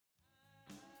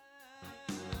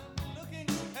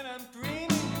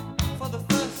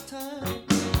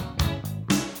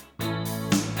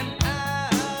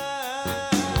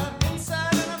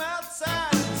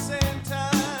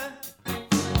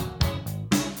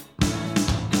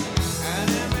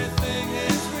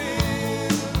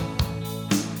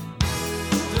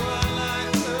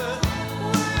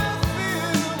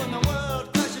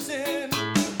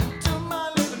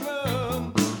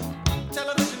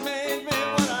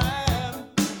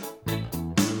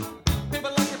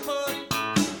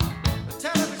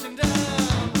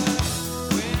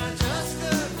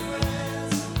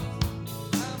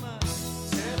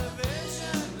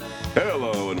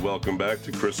welcome back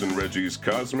to Chris and Reggie's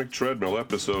Cosmic Treadmill,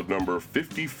 episode number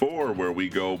 54, where we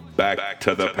go back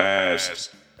to the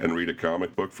past and read a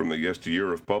comic book from the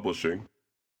yesteryear of publishing.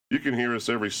 You can hear us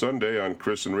every Sunday on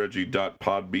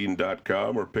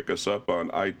chrisandreggie.podbean.com or pick us up on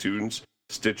iTunes,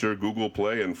 Stitcher, Google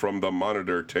Play, and from the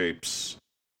Monitor tapes.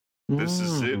 This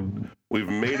is it. We've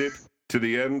made it to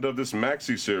the end of this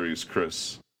maxi series,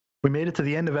 Chris. We made it to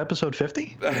the end of episode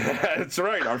 50? That's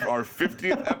right. Our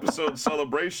 50th episode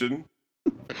celebration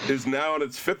is now in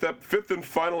its fifth and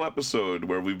final episode,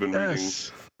 where we've been reading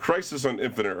Crisis on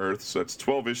Infinite Earths. That's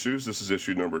 12 issues. This is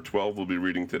issue number 12 we'll be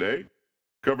reading today.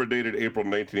 Cover dated April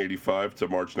 1985 to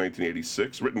March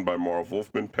 1986. Written by Marv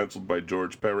Wolfman. Penciled by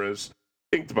George Perez.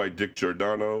 Inked by Dick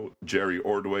Giordano, Jerry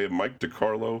Ordway, Mike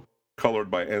DiCarlo.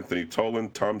 Colored by Anthony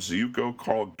Tolan, Tom Ziuko,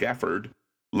 Carl Gafford.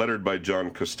 Lettered by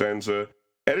John Costanza.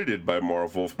 Edited by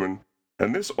Marv Wolfman,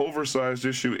 and this oversized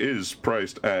issue is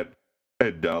priced at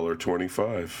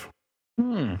 $1.25.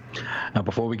 Now,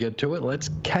 before we get to it, let's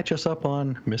catch us up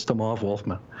on Mr. Marv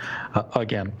Wolfman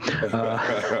again. Take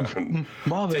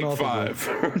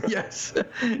five. Yes.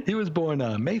 He was born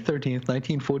May 13th,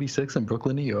 1946 in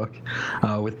Brooklyn, New York.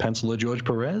 With penciler George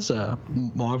Perez,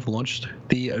 Marv relaunched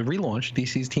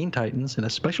DC's Teen Titans in a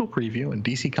special preview in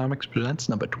DC Comics Presents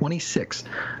number 26.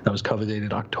 That was cover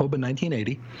dated October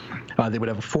 1980. They would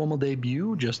have a formal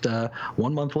debut just 1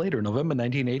 month later, November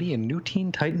 1980, in New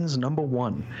Teen Titans number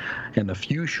 1. And a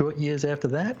few short years after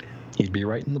that, he'd be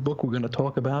writing the book we're going to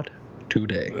talk about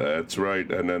today. That's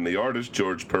right. And then the artist,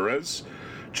 George Perez,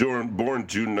 born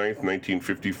June 9th,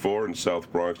 1954 in South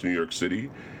Bronx, New York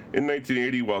City. In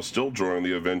 1980, while still drawing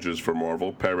the Avengers for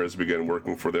Marvel, Perez began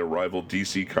working for their rival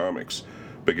DC Comics.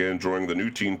 Began drawing the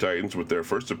New Teen Titans with their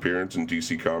first appearance in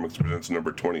DC Comics Presents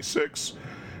number 26.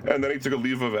 And then he took a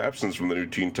leave of absence from the New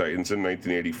Teen Titans in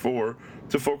 1984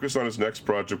 to focus on his next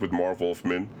project with Marv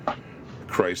Wolfman,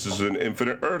 Crisis on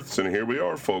Infinite Earths, and here we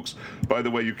are, folks. By the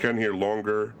way, you can hear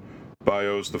longer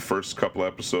bios. The first couple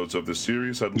episodes of the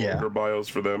series had longer bios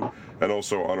for them, and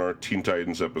also on our Teen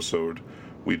Titans episode,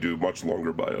 we do much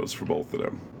longer bios for both of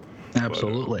them.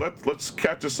 Absolutely. Let's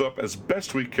catch us up as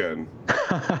best we can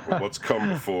with what's come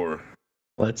before.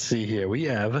 Let's see here. We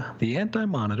have the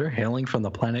Anti-Monitor, hailing from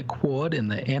the planet Quad in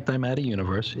the antimatter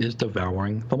universe, is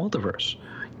devouring the multiverse.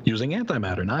 Using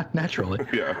antimatter, not naturally.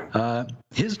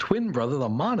 His twin brother, the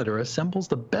Monitor, assembles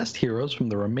the best heroes from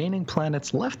the remaining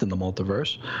planets left in the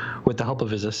multiverse with the help of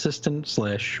his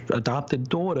assistant/adopted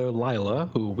daughter, Lila,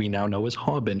 who we now know as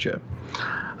Harbinger.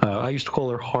 I used to call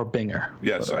her Harbinger.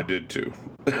 Yes, I did too.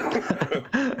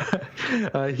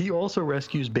 He also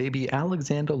rescues baby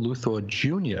Alexander Luthor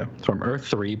Jr. from Earth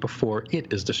 3 before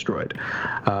it is destroyed.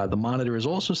 The Monitor is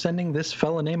also sending this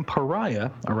fella named Pariah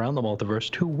around the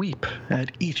multiverse to weep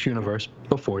at each universe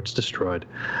before it's destroyed.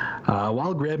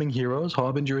 While grabbing heroes,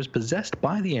 Harbinger is possessed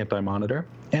by the Anti-Monitor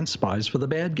and spies for the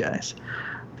bad guys.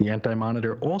 The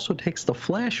Anti-Monitor also takes the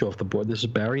Flash off the board, this is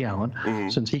Barry Allen,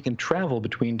 since he can travel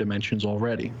between dimensions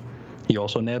already. He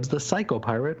also nabs the Psycho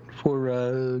Pirate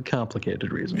for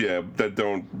complicated reasons. Yeah, that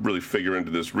don't really figure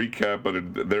into this recap,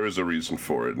 but there is a reason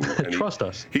for it. And Trust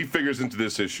us. He figures into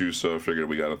this issue, so I figured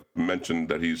we got to mention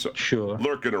that he's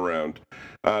lurking around.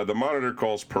 The Monitor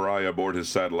calls Pariah aboard his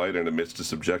satellite and admits to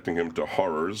subjecting him to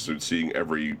horrors and seeing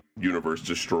every universe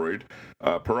destroyed.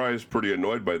 Pariah is pretty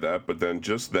annoyed by that, but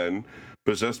just then,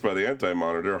 possessed by the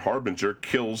Anti-Monitor, Harbinger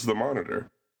kills the Monitor.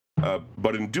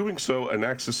 But in doing so,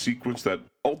 enacts a sequence that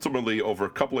ultimately, over a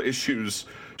couple of issues,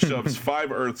 shoves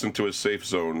 5 Earths into a safe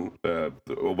zone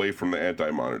away from the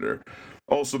Anti-Monitor.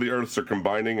 Also, the Earths are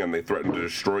combining, and they threaten to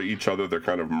destroy each other. They're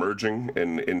kind of merging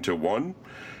into one.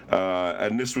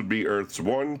 And this would be Earths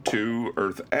 1, 2,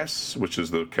 Earth S, which is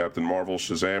the Captain Marvel,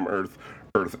 Shazam Earth,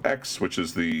 Earth X, which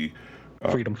is the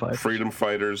Freedom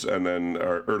Fighters, and then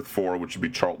Earth 4, which would be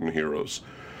Charlton Heroes.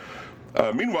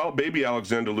 Meanwhile, baby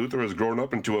Alexander Luthor has grown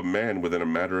up into a man within a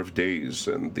matter of days,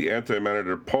 and the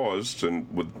Anti-Monitor paused, and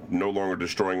with no longer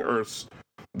destroying Earths,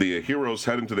 the heroes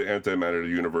head into the Anti-Monitor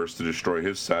universe to destroy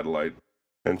his satellite,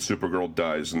 and Supergirl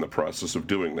dies in the process of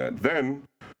doing that. Then,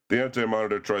 the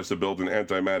Anti-Monitor tries to build an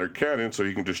antimatter cannon so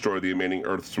he can destroy the remaining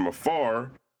Earths from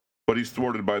afar, but he's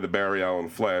thwarted by the Barry Allen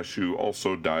Flash, who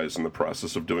also dies in the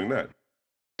process of doing that.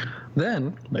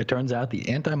 Then, it turns out the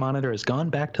Anti-Monitor has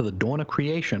gone back to the dawn of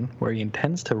creation, where he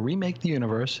intends to remake the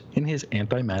universe in his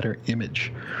antimatter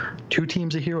image. 2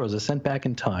 teams of heroes are sent back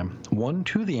in time, one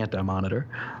to the Anti-Monitor,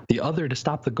 the other to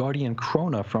stop the Guardian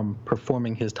Krona from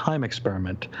performing his time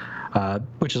experiment.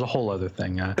 which is a whole other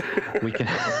thing. We can,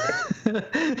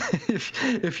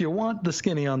 if you want the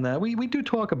skinny on that, we do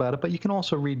talk about it, but you can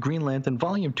also read Green Lantern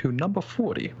Volume 2, number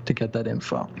 40 to get that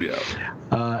info.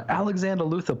 Yeah. Alexander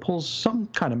Luthor pulls some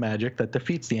kind of magic that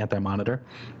defeats the Anti-Monitor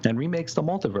and remakes the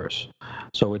multiverse.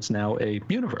 So it's now a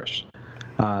universe.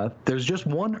 There's just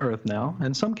one Earth now,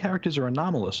 and some characters are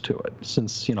anomalous to it,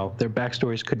 since, their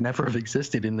backstories could never have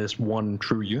existed in this one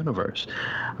true universe.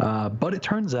 But it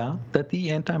turns out that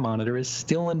the Anti-Monitor is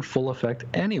still in full effect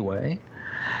anyway,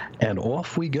 and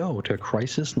off we go to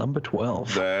Crisis number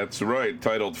 12. That's right,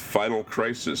 titled Final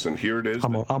Crisis, and here it is.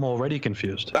 I'm already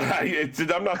confused.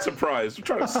 I'm not surprised. I'm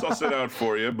trying to suss it out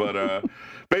for you, but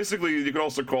basically, you can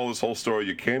also call this whole story,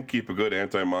 You Can't Keep a Good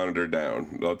Anti-Monitor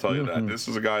Down. I'll tell you that. This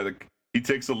is a guy that... He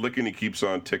takes a lick and he keeps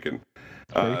on ticking.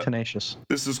 Very tenacious.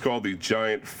 This is called the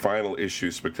Giant Final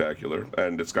Issue Spectacular,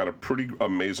 and it's got a pretty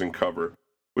amazing cover,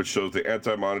 which shows the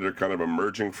Anti-Monitor kind of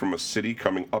emerging from a city,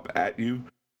 coming up at you,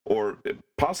 or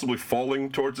possibly falling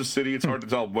towards the city. It's hard to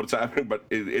tell what's happening, but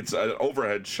it's an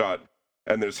overhead shot,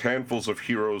 and there's handfuls of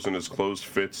heroes in his closed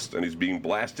fists, and he's being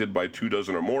blasted by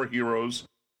 24 or more heroes,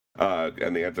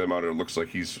 and the Anti-Monitor looks like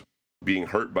he's being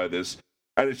hurt by this.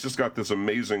 And it's just got this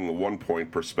amazing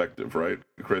one-point perspective, right,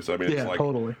 Chris? I mean, it's like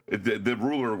totally. The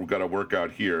ruler got to work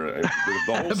out here.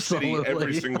 The whole city,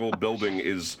 every single building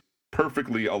is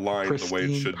perfectly aligned Pristine, the way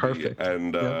it should perfect. be.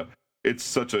 And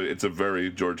it's a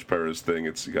very George Perez thing.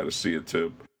 You got to see it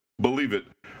to believe it.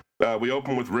 We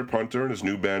open with Rip Hunter and his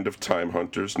new band of Time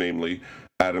Hunters, namely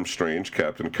Adam Strange,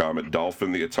 Captain Comet,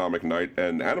 Dolphin, the Atomic Knight,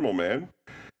 and Animal Man.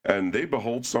 And they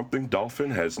behold something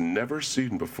Dolphin has never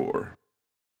seen before.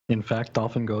 In fact,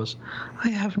 Dolphin goes, I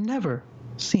have never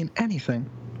seen anything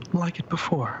like it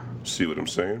before. See what I'm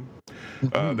saying?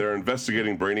 They're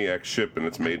investigating Brainiac's ship, and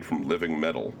it's made from living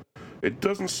metal. It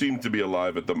doesn't seem to be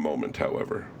alive at the moment,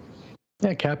 however.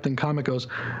 Yeah, Captain Comet goes,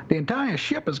 the entire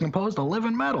ship is composed of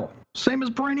living metal, same as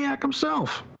Brainiac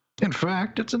himself. In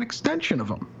fact, it's an extension of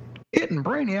him. It and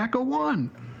Brainiac are one.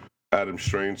 Adam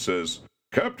Strange says,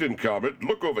 Captain Comet,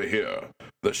 look over here.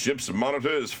 The ship's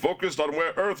monitor is focused on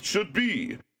where Earth should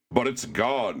be. But it's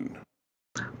gone.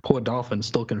 Poor Dolphin,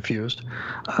 still confused.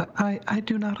 I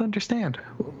do not understand.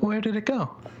 Where did it go?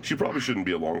 She probably shouldn't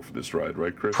be along for this ride,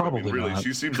 right, Chris? Probably really, not.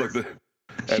 She seems like the...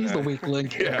 She's the weak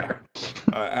link. Yeah.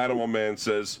 Animal Man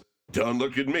says, don't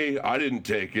look at me. I didn't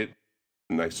take it.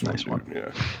 Nice one.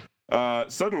 Yeah.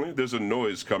 Suddenly, there's a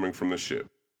noise coming from the ship.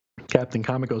 Captain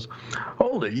Comet goes,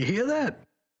 hold it, you hear that?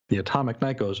 The Atomic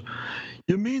Knight goes,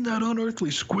 you mean that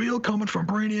unearthly squeal coming from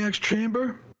Brainiac's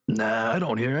chamber? Nah, I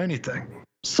don't hear anything.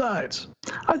 Besides,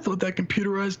 I thought that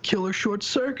computerized killer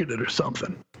short-circuited or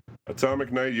something.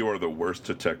 Atomic Knight, you are the worst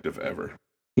detective ever.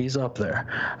 He's up there.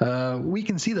 We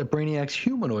can see that Brainiac's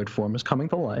humanoid form is coming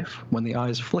to life when the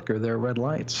eyes flicker their red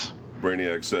lights.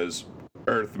 Brainiac says,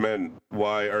 Earthmen,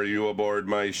 why are you aboard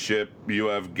my ship? You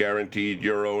have guaranteed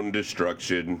your own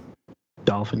destruction.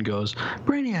 Dolphin goes,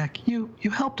 Brainiac, you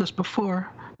helped us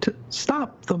before to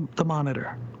stop the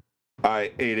monitor.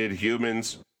 I aided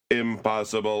humans.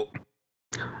 Impossible.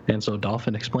 And so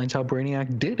Dolphin explains how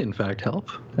Brainiac did, in fact, help,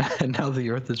 and now the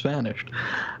Earth has vanished.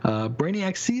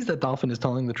 Brainiac sees that Dolphin is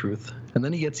telling the truth, and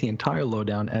then he gets the entire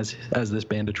lowdown as this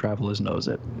band of travelers knows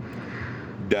it.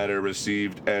 Data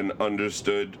received and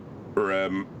understood.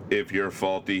 Rem, if your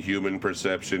faulty human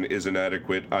perception is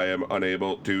inadequate, I am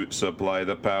unable to supply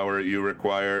the power you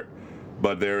require.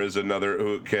 But there is another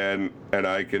who can, and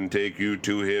I can take you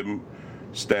to him.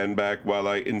 Stand back while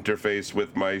I interface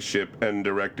with my ship and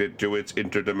direct it to its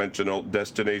interdimensional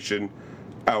destination.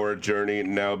 Our journey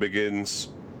now begins.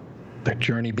 The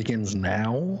journey begins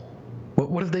now?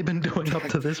 What have they been doing up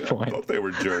to this point? I thought they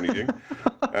were journeying.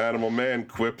 Animal Man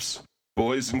quips,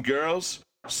 boys and girls,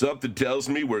 something tells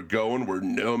me we're going where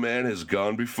no man has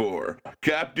gone before.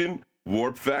 Captain,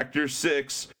 warp factor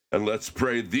 6, and let's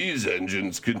pray these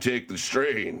engines can take the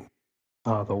strain.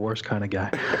 Oh, the worst kind of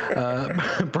guy.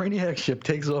 Brainiac's ship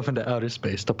takes off into outer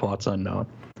space to parts unknown.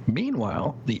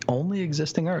 Meanwhile, the only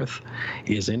existing Earth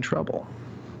is in trouble.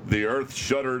 The Earth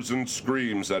shudders and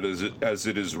screams as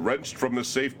it is wrenched from the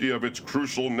safety of its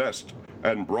crucial nest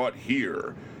and brought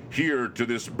here to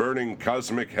this burning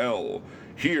cosmic hell,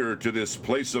 here to this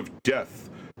place of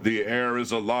death. The air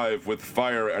is alive with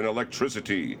fire and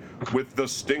electricity, with the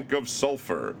stink of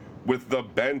sulfur, with the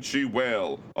banshee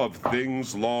wail of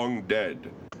things long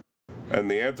dead. And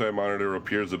the Anti-Monitor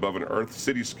appears above an Earth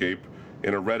cityscape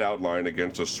in a red outline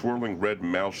against a swirling red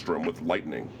maelstrom with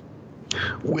lightning.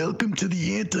 Welcome to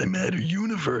the Antimatter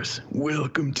universe.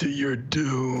 Welcome to your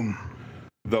doom.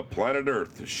 The planet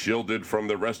Earth, shielded from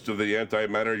the rest of the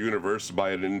Antimatter universe by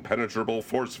an impenetrable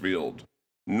force field.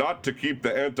 not to keep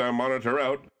the Anti-Monitor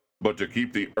out, but to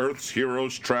keep the Earth's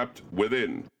heroes trapped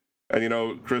within. And, you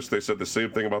know, Chris, they said the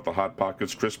same thing about the Hot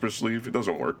Pockets crisper sleeve. It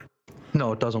doesn't work.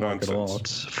 No, it doesn't work at all.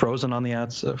 It's frozen on the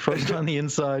outside, frozen on the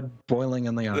inside, boiling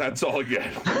on the outside. That's all you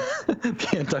get.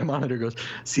 The Anti-Monitor goes,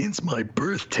 since my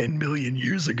birth 10 million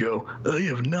years ago, I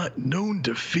have not known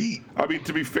defeat. I mean,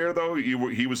 to be fair, though,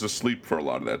 he was asleep for a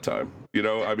lot of that time. You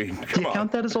know, I mean, come on. Do you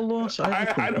count that as a loss?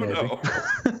 I don't know.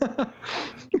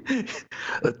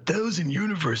 1,000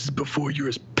 universes before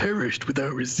yours perished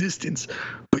without resistance,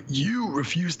 but you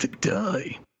refused to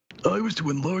die. I was to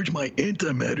enlarge my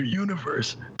antimatter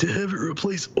universe, to have it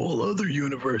replace all other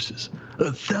universes.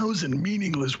 1,000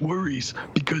 meaningless worries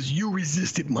because you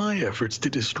resisted my efforts to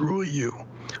destroy you.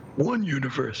 One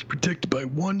universe protected by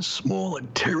one small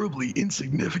and terribly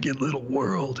insignificant little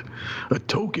world. A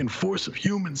token force of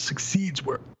humans succeeds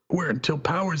where until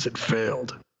powers had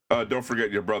failed. Don't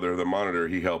forget your brother, the Monitor.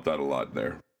 He helped out a lot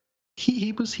there.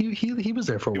 He was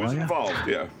there for a while. He was involved,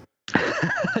 yeah.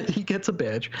 He gets a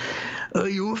badge.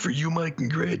 I offer you my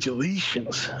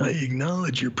congratulations. I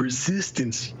acknowledge your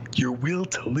persistence. Your will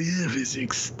to live is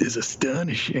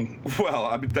astonishing. Well,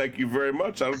 I mean, thank you very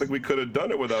much. I don't think we could have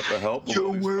done it without the help.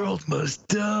 Your world must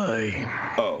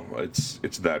die. Oh, it's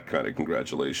that kind of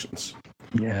congratulations.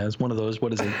 Yeah, it's one of those,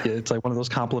 what is it? It's like one of those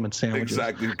compliment sandwiches.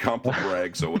 Exactly, compliment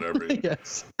rags or whatever.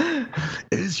 Yes.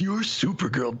 As your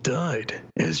Supergirl died,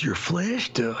 as your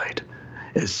Flash died,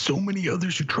 as so many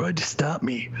others who tried to stop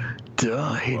me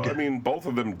died. Well, I mean, both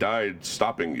of them died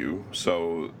stopping you,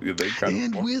 so they kind of...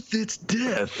 And with its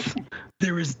death,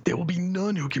 there will be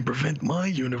none who can prevent my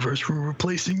universe from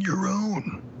replacing your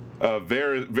own.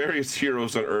 Various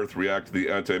heroes on Earth react to the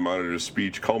Anti-Monitor's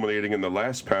speech, culminating in the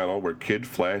last panel where Kid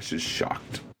Flash is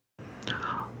shocked.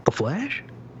 The Flash?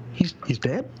 He's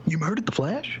dead? You murdered the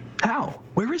Flash? How?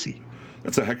 Where is he?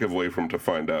 That's a heck of a way for him to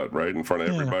find out, right? In front of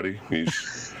everybody.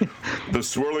 He's... The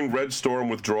swirling red storm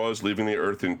withdraws, leaving the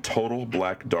Earth in total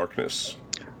black darkness.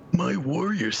 My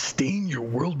warriors stain your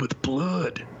world with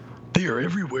blood. They are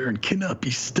everywhere and cannot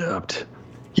be stopped.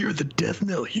 Hear the death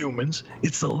knell, humans.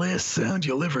 It's the last sound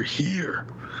you'll ever hear.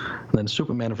 And then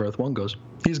Superman of Earth 1 goes,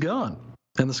 he's gone.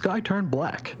 And the sky turned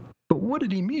black. But what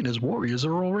did he mean his warriors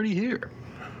are already here?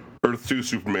 Earth 2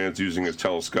 Superman's using his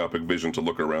telescopic vision to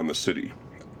look around the city.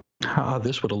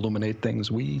 This would illuminate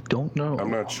things we don't know. I'm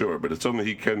not sure, but it's only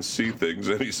he can see things,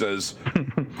 and he says,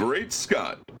 Great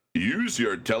Scott, use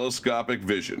your telescopic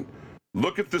vision.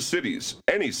 Look at the cities,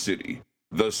 any city.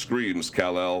 The screams,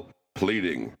 Kal-El,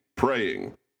 pleading,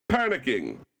 praying,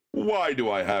 panicking. Why do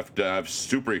I have to have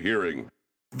super hearing?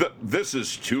 This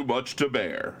is too much to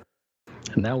bear.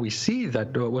 And now we see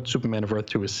that what Superman of Earth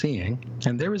 2 is seeing,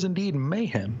 and there is indeed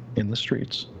mayhem in the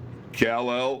streets.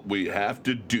 Kal-El, we have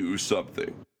to do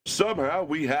something. Somehow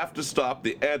we have to stop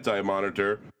the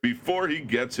Anti-Monitor before he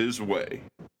gets his way.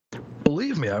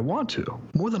 Believe me, I want to.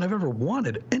 More than I've ever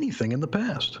wanted anything in the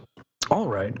past. All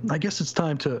right, I guess it's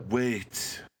time to...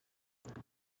 Wait.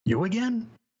 You again?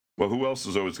 Well, who else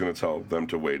is always going to tell them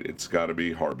to wait? It's got to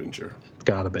be Harbinger.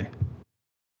 Gotta be.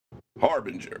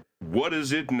 Harbinger, what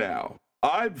is it now?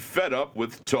 I'm fed up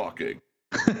with talking.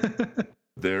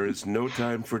 There is no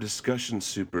time for discussion,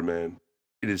 Superman.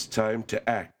 It is time to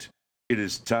act. It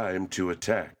is time to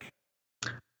attack.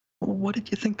 Well, what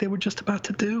did you think they were just about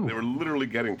to do? They were literally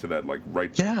getting to that, like,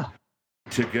 right... Yeah.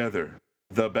 Together,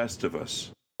 the best of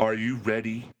us. Are you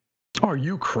ready? Are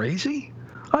you crazy?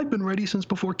 I've been ready since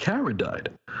before Kara died.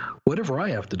 Whatever I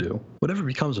have to do, whatever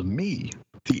becomes of me,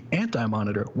 the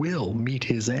Anti-Monitor will meet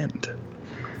his end.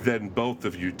 Then both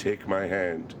of you take my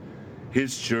hand.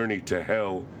 His journey to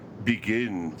hell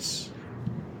begins.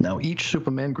 Now each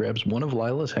Superman grabs one of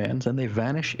Lila's hands and they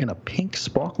vanish in a pink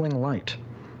sparkling light.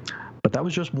 But that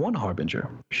was just one Harbinger.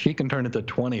 She can turn into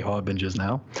 20 Harbingers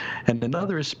now. And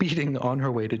another is speeding on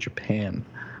her way to Japan.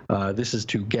 This is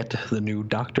to get the new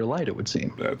Dr. Light, it would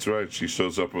seem. That's right. She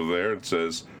shows up over there and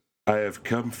says, I have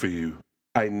come for you.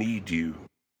 I need you.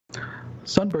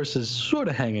 Sunburst is sort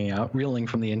of hanging out, reeling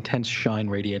from the intense shine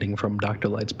radiating from Dr.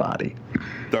 Light's body.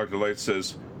 Dr. Light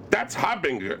says, That's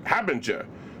Harbinger.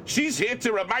 She's here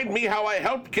to remind me how I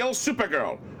helped kill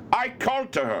Supergirl. I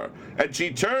called to her, and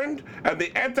she turned, and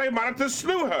the Anti-Monitor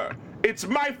slew her. It's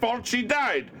my fault she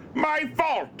died. My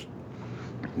fault!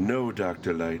 No,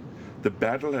 Dr. Light. The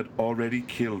battle had already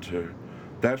killed her.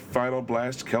 That final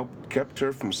blast kept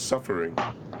her from suffering.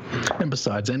 And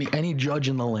besides, any judge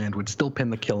in the land would still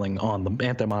pin the killing on the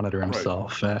Anti-Monitor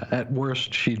himself. Right. At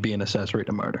worst, she'd be an accessory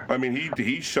to murder. I mean,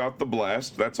 he shot the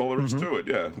blast. That's all there is to it,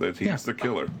 yeah. That he's the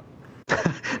killer.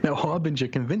 Now, Harbinger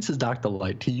convinces Dr.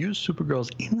 Light to use Supergirl's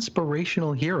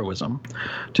inspirational heroism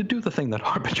to do the thing that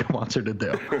Harbinger wants her to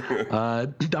do.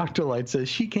 Dr. Light says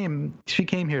she came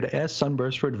here to ask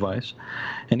Sunburst for advice,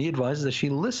 and he advises that she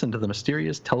listen to the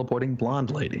mysterious teleporting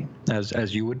blonde lady,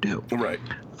 as you would do. Right.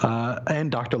 And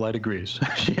Dr. Light agrees.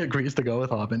 She agrees to go with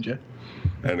Harbinger.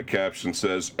 And the caption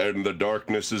says, "And the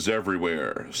darkness is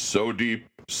everywhere, so deep,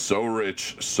 so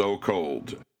rich, so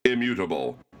cold,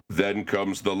 immutable. Then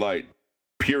comes the light.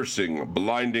 Piercing,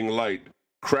 blinding light,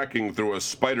 cracking through a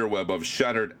spiderweb of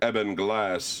shattered ebon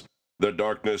glass. The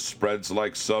darkness spreads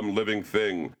like some living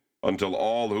thing, until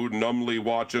all who numbly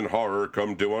watch in horror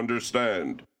come to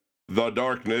understand. The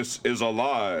darkness is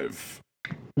alive."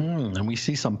 And we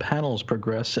see some panels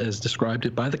progress as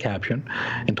described by the caption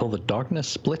until the darkness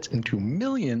splits into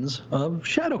millions of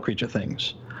shadow creature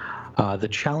things. The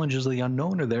challenges of the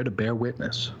unknown are there to bear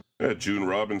witness. June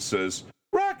Robbins says,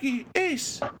 "Rocky,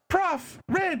 Ace, Prof,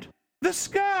 Red, the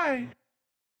sky."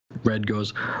 Red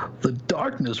goes, "The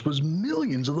darkness was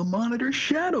millions of the Monitor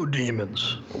shadow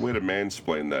demons." Way to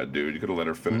mansplain that, dude. You could have let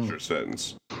her finish her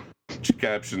sentence.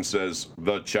 Caption says,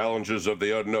 "The challenges of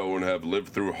the unknown have lived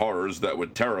through horrors that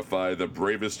would terrify the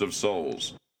bravest of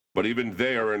souls. But even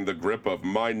they are in the grip of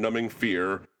mind-numbing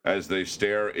fear as they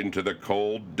stare into the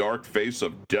cold, dark face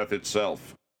of death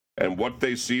itself. And what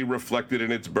they see reflected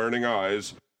in its burning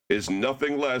eyes is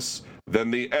nothing less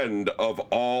than the end of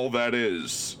all that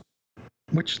is."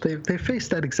 Which they faced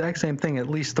that exact same thing at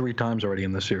least 3 times already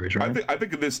in the series, right? I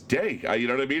think of this day. You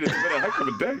know what I mean? It's been a heck of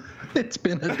a day. It's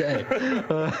been a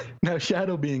day. Now,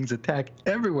 shadow beings attack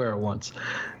everywhere at once,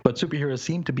 but superheroes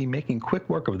seem to be making quick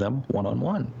work of them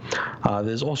one-on-one.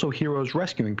 There's also heroes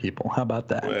rescuing people. How about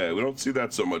that? Yeah, we don't see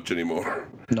that so much anymore.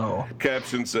 No.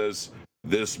 Caption says,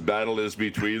 "This battle is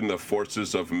between the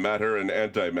forces of matter and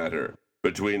antimatter,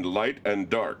 between light and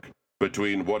dark,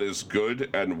 between what is good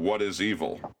and what is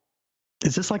evil."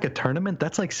 Is this like a tournament?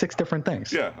 That's like 6 different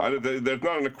things. Yeah, there's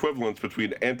not an equivalence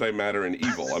between antimatter and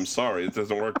evil. I'm sorry, it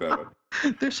doesn't work that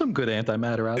way. There's some good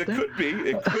antimatter out there.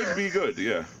 It could be good,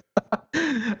 yeah.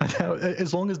 Now,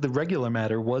 as long as the regular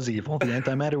matter was evil, the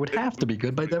antimatter would have to be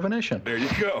good by definition. There you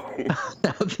go.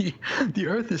 Now, the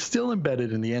Earth is still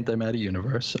embedded in the antimatter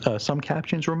universe. Some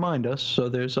captions remind us, so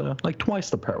there's like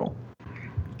twice the peril.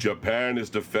 Japan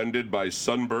is defended by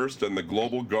Sunburst and the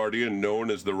global guardian known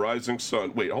as the Rising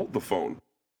Sun. Wait, hold the phone.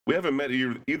 We haven't met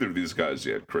either of these guys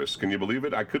yet, Chris. Can you believe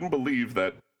it? I couldn't believe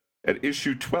that at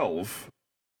issue 12...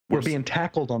 We're being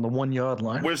tackled on the 1-yard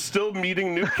line. We're still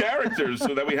meeting new characters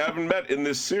so that we haven't met in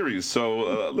this series.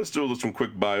 So let's do some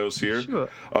quick bios here. Sure.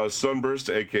 Sunburst,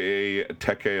 a.k.a.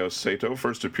 Takeo Sato,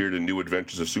 first appeared in New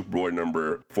Adventures of Superboy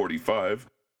number 45,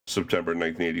 September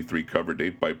 1983 cover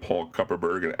date by Paul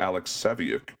Kupperberg and Alex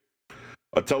Saviuk.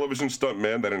 A television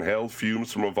stuntman that inhaled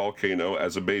fumes from a volcano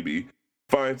as a baby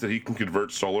finds that he can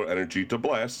convert solar energy to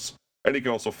blasts, and he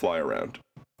can also fly around.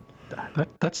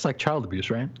 That's like child abuse,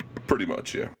 right? Pretty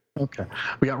much, yeah. Okay.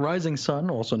 We got Rising Sun,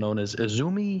 also known as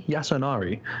Izumi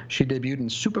Yasunari. She debuted in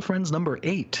Super Friends number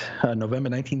 8, November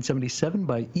 1977,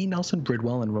 by E. Nelson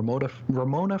Bridwell and Ramona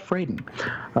Fraden.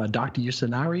 Dr.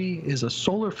 Yasunari is a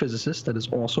solar physicist that is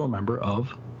also a member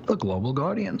of the Global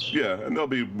Guardians. Yeah, and they'll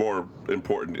be more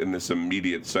important in this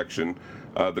immediate section.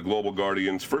 The Global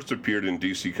Guardians first appeared in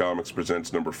DC Comics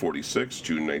Presents number 46,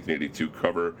 June 1982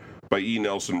 cover by E.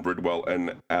 Nelson Bridwell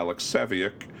and Alex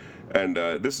Saviuk. And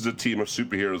this is a team of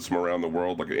superheroes from around the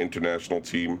world, like an international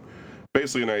team.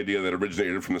 Basically an idea that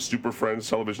originated from the Super Friends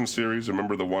television series.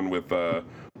 Remember the one with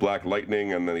Black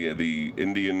Lightning and then the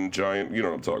Indian giant? You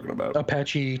know what I'm talking about.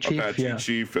 Apache Chief,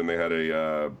 Chief, and they had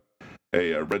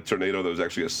a Red Tornado that was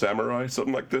actually a samurai,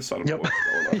 something like this. I don't know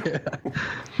what's going on.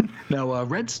 Yeah. Now,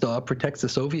 Red Star protects the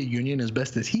Soviet Union as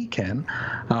best as he can,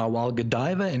 while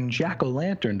Godiva and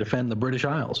Jack-O-Lantern defend the British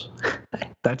Isles.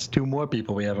 That's 2 more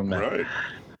people we haven't met. Right.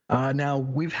 Now,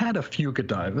 we've had a few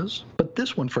Godivas, but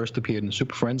this one first appeared in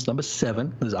Super Friends number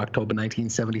 7. This is October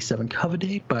 1977 cover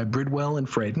date by Bridwell and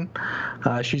Fraden.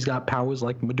 She's got powers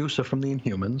like Medusa from the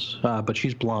Inhumans, but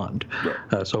she's blonde,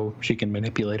 so she can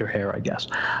manipulate her hair, I guess.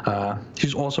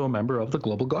 She's also a member of the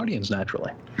Global Guardians,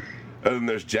 naturally. And then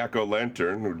there's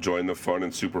Jack-O-Lantern, who joined the fun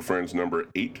in Super Friends number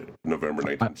 8, November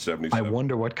 1977. I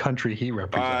wonder what country he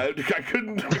represents. I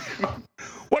couldn't...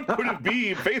 What could it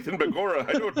be? Faith in Begorra?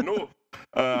 I don't know.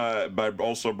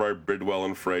 Also by Bridwell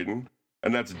and Fraden.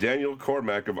 And that's Daniel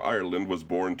Cormac of Ireland was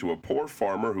born to a poor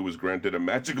farmer who was granted a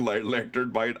magic light lantern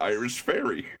by an Irish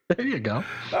fairy. There you go.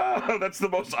 That's the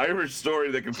most Irish story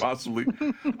they could possibly...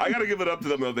 I got to give it up to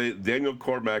them, though. Daniel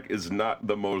Cormac is not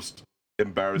the most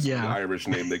embarrassing Irish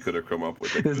name they could have come up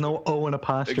with. There's no O and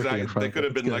apostrophe in front They could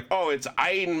have been like, oh, it's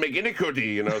Ein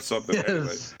McGinnicuddy, something.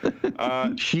 Yes.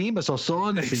 Seamus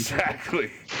O'Shaughnessy.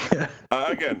 Exactly.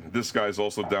 Again, this guy's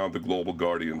also down the Global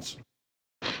Guardians.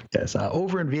 Yes,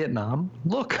 over in Vietnam,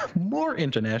 look, more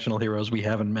international heroes we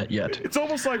haven't met yet. It's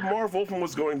almost like Marv Wolfman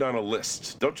was going down a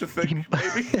list, don't you think?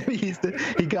 Maybe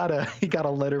he got a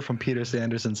letter from Peter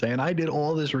Sanderson saying, "I did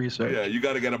all this research." Yeah, you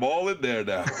got to get them all in there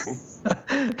now.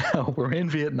 We're in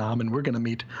Vietnam, and we're going to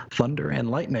meet Thunder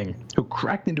and Lightning, who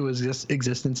cracked into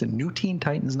existence in New Teen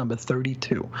Titans number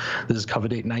 32. This is cover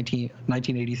date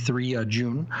 1983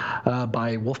 June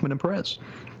by Wolfman and Perez.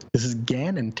 This is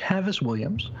Gan and Tavis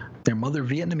Williams, their mother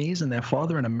Vietnamese and their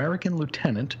father an American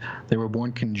lieutenant. They were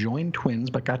born conjoined twins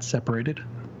but got separated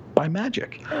by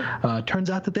magic. Turns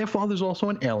out that their father's also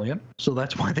an alien, so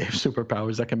that's why they have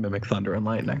superpowers that can mimic thunder and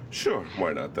lightning. Sure,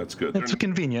 why not? That's good. It's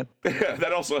convenient. Yeah,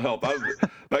 that also helped.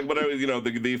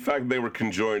 The fact they were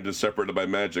conjoined and separated by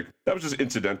magic, that was just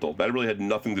incidental. That really had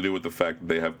nothing to do with the fact that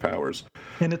they have powers.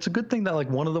 And it's a good thing that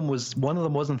one of them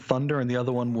wasn't thunder and the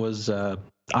other one was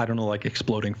I don't know, like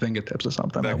exploding fingertips or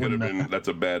something. That could have been. That's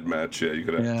a bad match. Yeah, you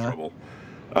could have trouble.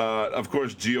 Of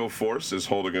course, Geoforce is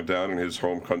holding it down in his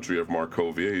home country of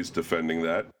Markovia. He's defending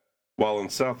that. While in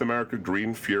South America,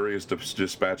 Green Fury is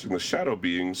dispatching the Shadow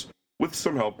Beings with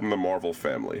some help from the Marvel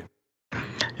family.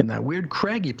 In that weird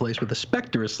craggy place where the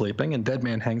Spectre is sleeping and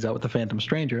Deadman hangs out with the Phantom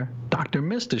Stranger, Dr.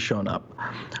 Mist has shown up.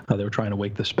 They were trying to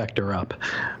wake the Spectre up.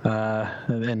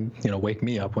 And wake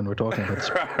me up when we're talking about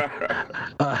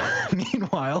this.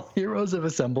 Meanwhile, heroes have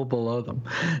assembled below them.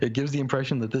 It gives the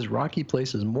impression that this rocky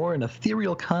place is more an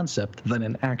ethereal concept than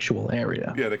an actual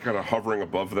area. Yeah, they're kind of hovering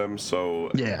above them, so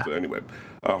anyway.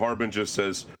 Harbinger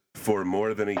says, for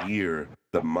more than a year,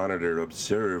 the Monitor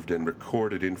observed and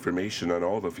recorded information on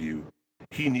all of you.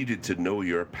 He needed to know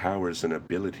your powers and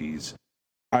abilities.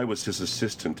 I was his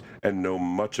assistant and know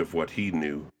much of what he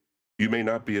knew. You may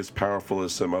not be as powerful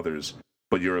as some others,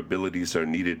 but your abilities are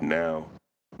needed now.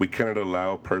 We cannot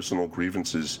allow personal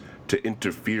grievances to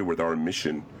interfere with our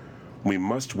mission. We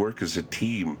must work as a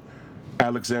team.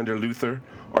 Alexander Luthor,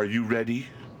 are you ready?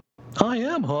 I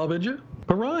am, Harbinger.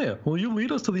 Pariah, will you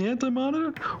lead us to the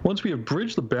Anti-Monitor once we have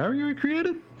bridged the barrier he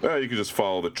created? You can just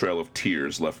follow the trail of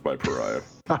tears left by Pariah.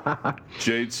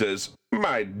 Jade says,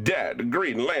 my dad,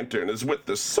 Green Lantern, is with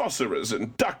the sorcerers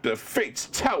in Dr. Fate's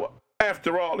tower.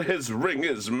 After all, his ring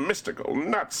is mystical,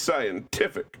 not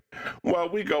scientific. While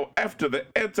we go after the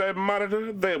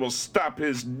Anti-Monitor, they will stop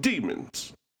his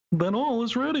demons. Then all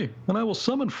is ready, and I will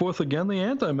summon forth again the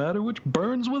antimatter which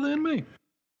burns within me.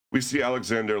 We see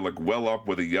Alexander well up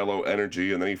with a yellow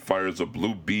energy, and then he fires a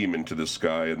blue beam into the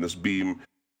sky, and this beam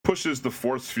pushes the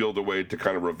force field away to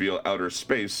kind of reveal outer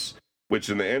space, which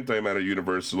in the antimatter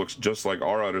universe looks just like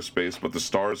our outer space, but the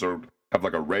stars have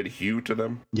a red hue to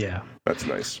them. Yeah. That's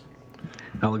nice.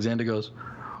 Alexander goes,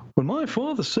 when my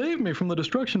father saved me from the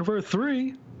destruction of Earth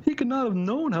 3, he could not have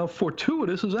known how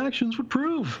fortuitous his actions would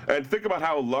prove. And think about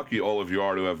how lucky all of you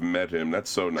are to have met him. That's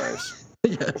so nice.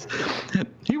 Yes.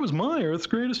 He was my Earth's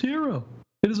greatest hero.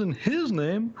 It is in his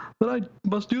name that I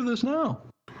must do this now.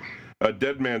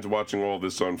 Deadman's watching all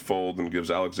this unfold and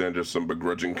gives Alexander some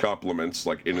begrudging compliments,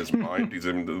 in his mind. He's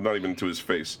not even to his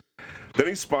face. Then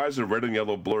he spies a red and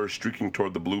yellow blur streaking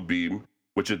toward the blue beam,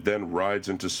 which it then rides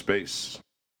into space.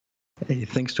 He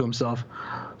thinks to himself,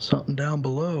 something down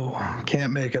below.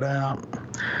 Can't make it out.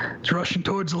 It's rushing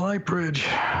towards the light bridge.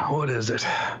 What is it?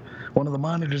 One of the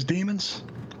Monitor's demons?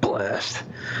 Blast.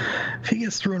 If he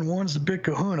gets through and warns the Big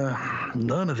Kahuna,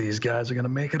 none of these guys are going to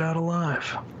make it out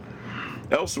alive.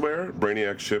 Elsewhere,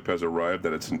 Brainiac's ship has arrived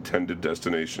at its intended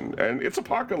destination, and it's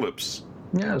Apocalypse.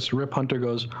 Yes, Rip Hunter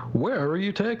goes, where are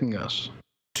you taking us?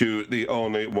 To the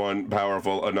only one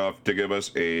powerful enough to give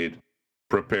us aid.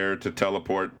 Prepare to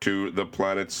teleport to the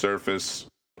planet's surface.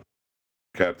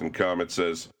 Captain Comet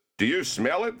says, do you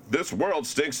smell it? This world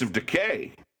stinks of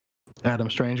decay. Adam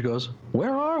Strange goes,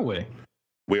 where are we?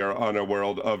 We are on a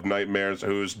world of nightmares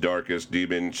whose darkest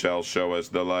demon shall show us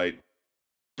the light.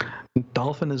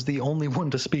 Dolphin is the only one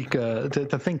to speak, to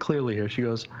think clearly here. She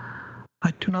goes,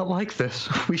 I do not like this.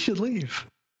 We should leave.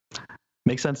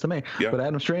 Makes sense to me. Yeah. But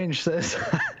Adam Strange says,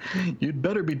 you'd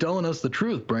better be telling us the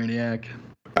truth, Brainiac.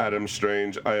 Adam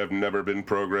Strange, I have never been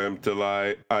programmed to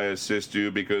lie. I assist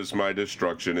you because my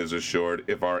destruction is assured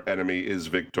if our enemy is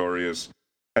victorious.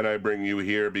 And I bring you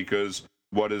here because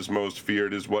what is most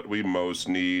feared is what we most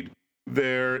need.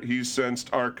 There, he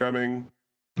sensed our coming.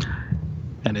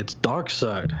 And it's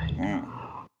Darkseid.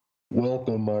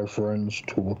 Welcome, my friends,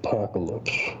 to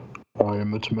Apocalypse. I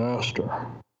am its master,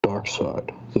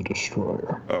 Darkseid, the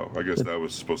Destroyer. Oh, I guess that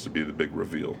was supposed to be the big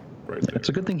reveal. right there. It's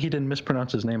a good thing he didn't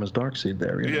mispronounce his name as Darkseid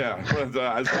there. Yeah,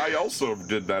 I also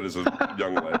did that as a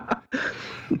young lad.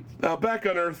 Now, back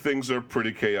on Earth, things are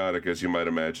pretty chaotic, as you might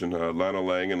imagine. Lana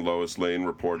Lang and Lois Lane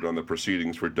report on the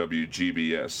proceedings for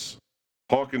WGBS.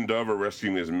 Hawk and Dove are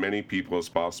rescuing as many people as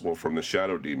possible from the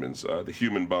shadow demons. The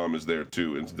human bomb is there,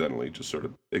 too, incidentally, just sort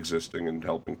of existing and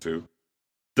helping, too.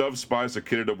 Dove spies a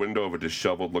kid at a window of a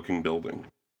disheveled-looking building.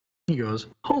 He goes,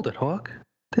 "Hold it, Hawk.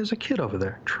 There's a kid over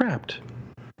there, trapped."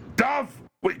 Dove,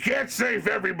 we can't save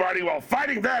everybody while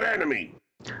fighting that enemy!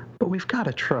 But we've got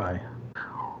to try.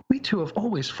 We two have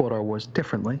always fought our wars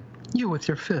differently. You with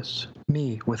your fists,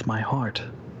 me with my heart.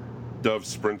 Dove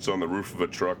sprints on the roof of a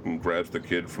truck and grabs the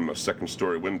kid from a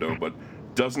second-story window, but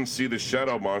doesn't see the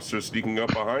shadow monster sneaking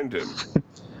up behind him.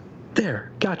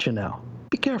 There, gotcha now.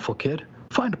 Be careful, kid.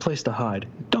 Find a place to hide.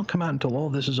 Don't come out until all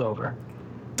this is over.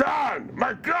 Don!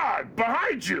 My God!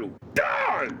 Behind you!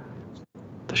 Don!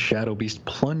 The shadow beast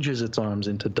plunges its arms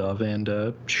into Dove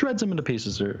and shreds him into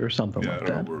pieces or something like that.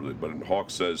 Yeah, I don't know really, but Hawk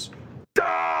says,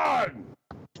 Don!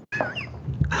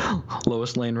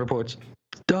 Lois Lane reports,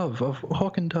 Dove of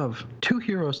Hawk and Dove, two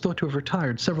heroes thought to have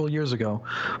retired several years ago,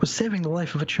 was saving the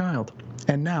life of a child.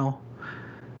 And now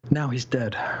he's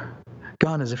dead.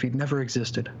 Gone as if he'd never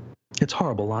existed. It's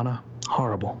horrible, Lana.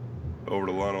 Horrible. Over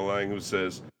to Lana Lang, who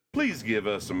says, please give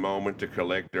us a moment to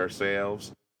collect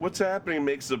ourselves. What's happening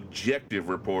makes objective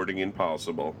reporting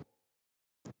impossible.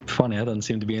 Funny, that doesn't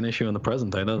seem to be an issue in the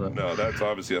present day, does it? No, that's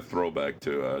obviously a throwback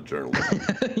to journalism.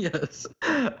 Yes.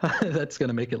 That's going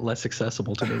to make it less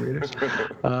accessible to the readers.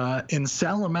 In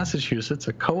Salem, Massachusetts,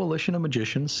 a coalition of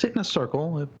magicians sit in a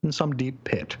circle in some deep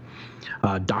pit.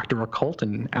 Dr. Occult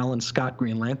and Alan Scott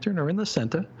Green Lantern are in the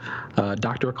center.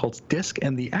 Dr. Occult's disc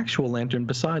and the actual lantern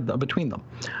between them.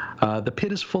 The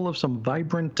pit is full of some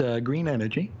vibrant green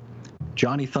energy.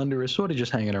 Johnny Thunder is sort of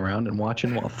just hanging around and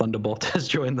watching while Thunderbolt has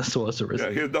joined the Sorceress.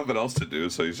 Yeah, he has nothing else to do,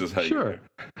 so he's just hanging there.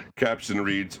 Caption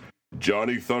reads,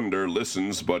 Johnny Thunder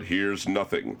listens but hears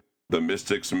nothing. The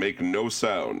mystics make no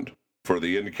sound, for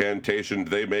the incantation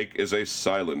they make is a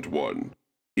silent one.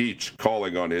 Each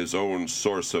calling on his own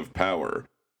source of power,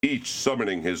 each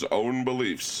summoning his own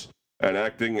beliefs, and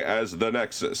acting as the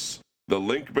nexus, the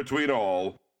link between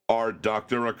all, are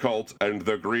Dr. Occult and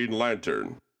the Green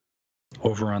Lantern.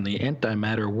 Over on the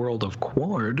antimatter world of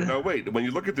Quard. No, wait. When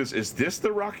you look at this, is this the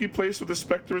rocky place where the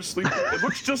Spectre is sleeping? It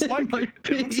looks just like it.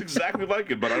 It looks exactly like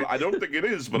it, but I don't think it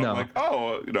is. But no. I'm like,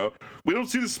 oh, we don't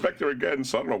see the Spectre again,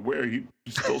 so I don't know where he's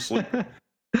still sleeping.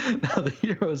 Now the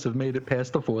heroes have made it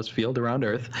past the force field around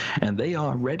Earth, and they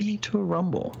are ready to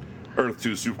rumble. Earth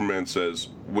 2 Superman says,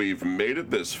 we've made it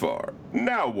this far.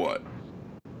 Now what?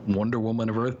 Wonder Woman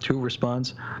of Earth 2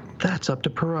 responds, that's up to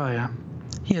Pariah.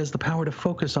 He has the power to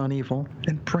focus on evil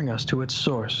and bring us to its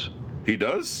source. He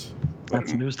does?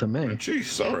 That's news to me.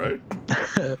 Jeez, all right.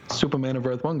 Superman of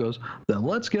Earth 1 goes, then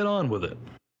let's get on with it.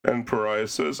 And Pariah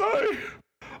says,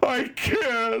 I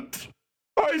can't.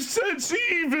 I sense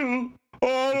evil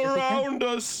all around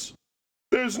us.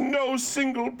 There's no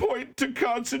single point to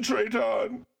concentrate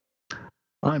on.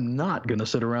 I'm not going to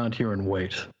sit around here and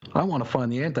wait. I want to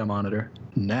find the Anti-Monitor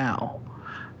now.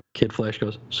 Kid Flash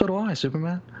goes, so do I,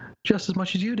 Superman. Just as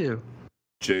much as you do.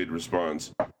 Jade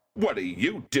responds, what are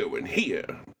you doing here?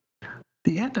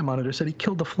 The Anti-Monitor said he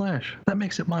killed the Flash. That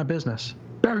makes it my business.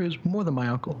 Barry was more than my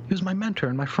uncle. He was my mentor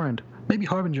and my friend. Maybe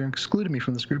Harbinger excluded me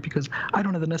from this group because I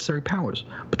don't have the necessary powers,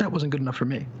 but that wasn't good enough for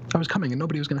me. I was coming and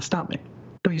nobody was going to stop me.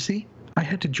 Don't you see? I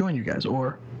had to join you guys,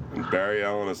 or... And Barry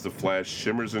Allen as the Flash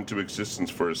shimmers into existence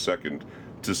for a second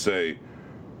to say,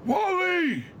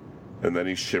 Wally! And then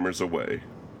he shimmers away.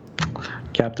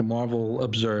 Captain Marvel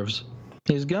observes,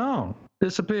 he's gone.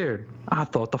 Disappeared. I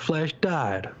thought the Flash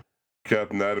died.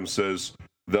 Captain Adams says,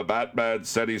 the Batman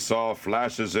said he saw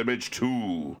Flash's image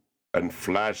too, and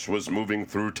Flash was moving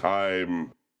through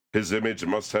time. His image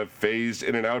must have phased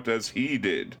in and out as he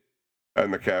did.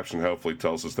 And the caption helpfully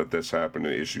tells us that this happened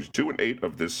in issues 2 and 8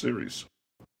 of this series.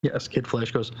 Yes, Kid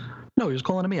Flash goes, no, he was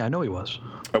calling to me. I know he was.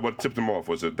 What tipped him off?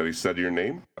 Was it that he said your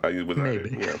name?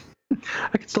 Maybe. Yeah.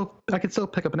 I could still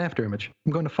pick up an after image.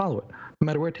 I'm going to follow it. No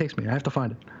matter where it takes me, I have to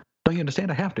find it. Don't you understand?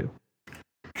 I have to.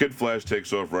 Kid Flash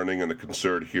takes off running and the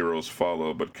concerned heroes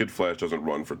follow, but Kid Flash doesn't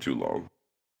run for too long.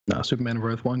 No, Superman of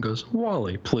Earth 1 goes,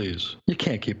 Wally, please. You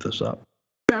can't keep this up.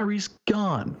 Barry's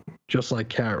gone. Just like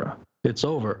Kara. It's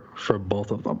over for both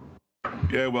of them.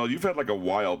 Yeah, well, you've had like a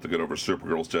while to get over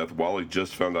Supergirl's death. Wally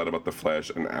just found out about the Flash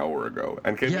an hour ago.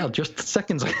 And just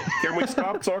seconds ago. Can we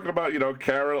stop talking about,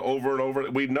 Kara over and over?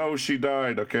 We know she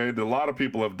died, okay? A lot of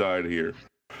people have died here.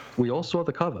 We all saw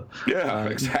the cover. Yeah,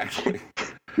 exactly.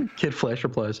 Kid Flash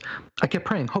replies, I kept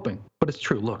praying, hoping, but it's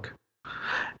true, look.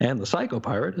 and the Psycho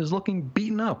Pirate is looking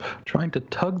beaten up, trying to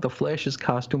tug the Flash's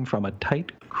costume from a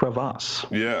tight crevasse.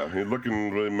 Yeah, he's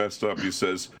looking really messed up. He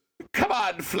says, "Come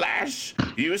on, Flash.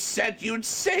 You said you'd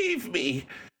save me.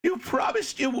 You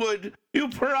promised you would. You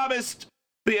promised.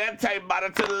 The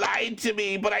Anti-Monitor lied to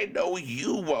me, but I know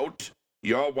you won't.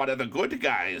 You're one of the good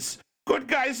guys. Good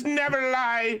guys never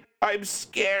lie. I'm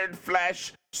scared,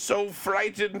 Flash. So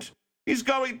frightened. He's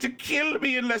going to kill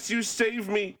me unless you save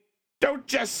me. Don't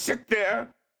just sit there.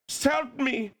 Help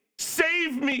me.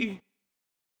 Save me."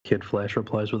 Kid Flash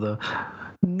replies with a,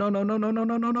 "No, no, no, no, no,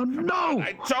 no, no, no, no!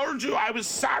 I told you I was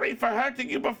sorry for hurting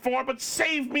you before, but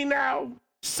save me now.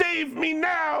 Save me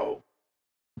now."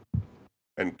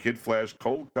 And Kid Flash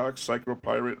cold cocks Psycho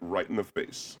Pirate right in the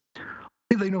face.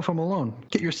 Leave that uniform alone.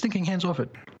 Get your stinking hands off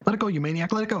it. Let it go, you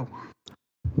maniac. Let it go.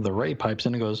 The Ray pipes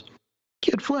in and goes,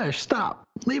 "Kid Flash, stop.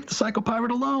 Leave the Psycho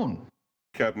Pirate alone."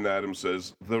 Captain Atom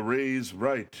says, "The Ray's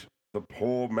right. The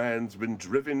poor man's been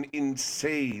driven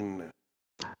insane."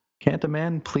 Can't a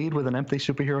man plead with an empty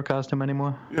superhero costume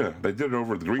anymore? Yeah, they did it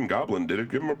over. The Green Goblin did it.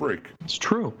 Give him a break. It's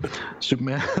true. The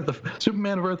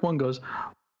Superman of Earth 1 goes,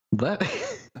 that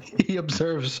he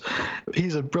observes,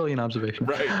 he's a brilliant observation.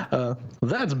 Right.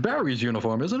 That's Barry's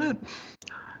uniform, isn't it?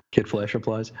 Kid Flash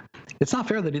replies, "It's not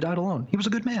fair that he died alone. He was a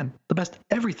good man, the best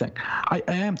everything.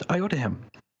 I owe to him."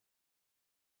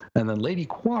 And then Lady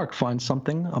Quark finds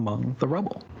something among the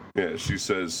rubble. Yeah, she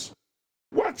says,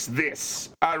 "What's this?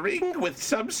 A ring with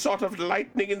some sort of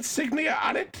lightning insignia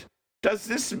on it? Does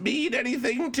this mean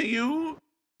anything to you?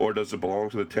 Or does it belong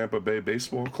to the Tampa Bay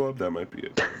Baseball Club? That might be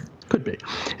it." Could be.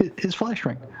 His Flash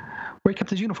ring, where he kept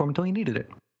his uniform until he needed it.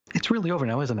 It's really over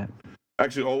now, isn't it?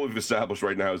 Actually, all we've established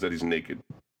right now is that he's naked.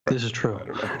 This is true. I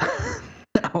don't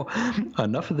know. Now,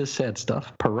 enough of this sad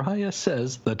stuff. Pariah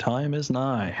says the time is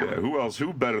nigh. Yeah, who else?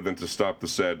 Who better than to stop the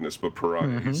sadness but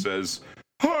Pariah? He says,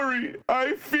 "Hurry!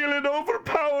 I feel an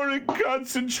overpowering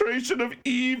concentration of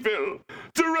evil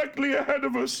directly ahead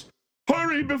of us.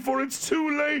 Hurry before it's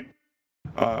too late."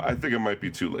 I think it might be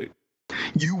too late.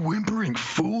 "You whimpering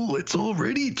fool, it's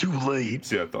already too late.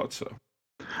 See, I thought so.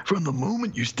 From the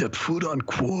moment you stepped foot on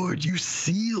Quard, you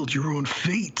sealed your own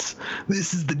fates.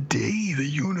 This is the day the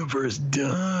universe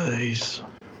dies."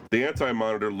 The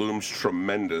Anti-Monitor looms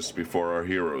tremendous before our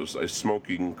heroes, a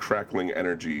smoking, crackling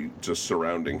energy just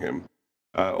surrounding him.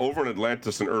 Over in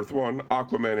Atlantis and Earth 1,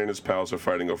 Aquaman and his pals are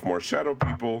fighting off more shadow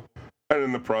people, and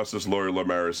in the process, Lori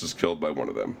Lemaris is killed by one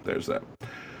of them. There's that.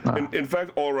 In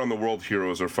fact, all around the world,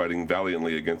 heroes are fighting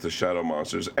valiantly against the shadow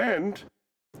monsters, and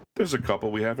there's a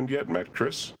couple we haven't yet met,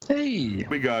 Chris. Hey!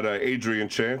 We got Adrian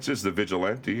Chance as the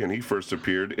Vigilante, and he first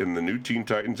appeared in the New Teen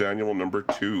Titans Annual number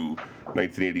 2,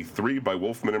 1983, by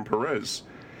Wolfman and Perez.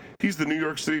 He's the New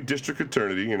York City District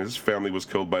Attorney, and his family was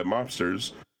killed by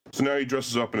mobsters, so now he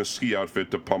dresses up in a ski outfit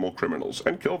to pummel criminals,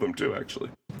 and kill them too, actually.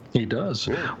 He does.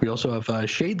 Yeah. We also have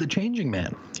Shade the Changing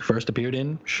Man. He first appeared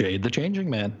in Shade the Changing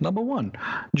Man, number 1,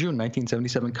 June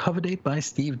 1977, cover date by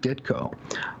Steve Ditko.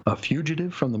 A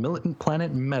fugitive from the militant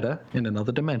planet Meta in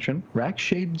another dimension, Rack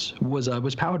Shades was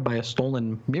powered by a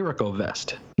stolen Miracle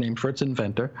vest, named for its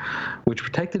inventor, which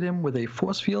protected him with a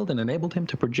force field and enabled him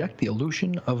to project the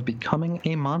illusion of becoming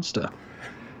a monster.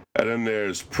 And then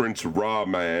there's Prince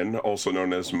Ra-Man, also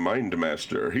known as Mind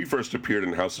Master. He first appeared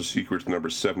in House of Secrets number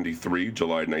 73,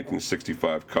 July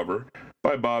 1965 cover,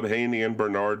 by Bob Haney and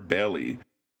Bernard Bailey.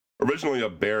 Originally a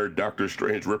Bear Doctor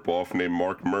Strange ripoff named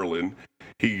Mark Merlin,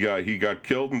 he got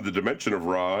killed in the dimension of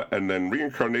Ra and then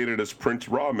reincarnated as Prince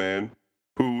Ra-Man,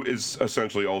 who is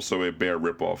essentially also a Bear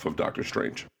ripoff of Doctor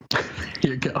Strange.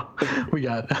 Here you go. We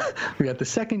got the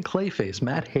second Clayface,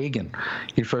 Matt Hagen.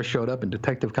 He first showed up in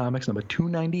Detective Comics number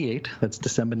 298. That's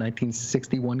December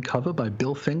 1961 cover by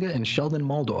Bill Finger and Sheldon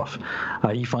Moldoff.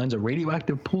 He finds a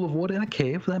radioactive pool of water in a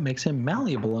cave that makes him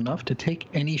malleable enough to take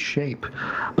any shape,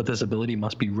 but this ability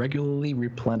must be regularly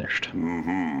replenished.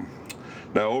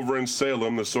 Now, over in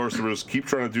Salem, the sorcerers keep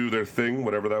trying to do their thing,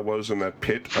 whatever that was in that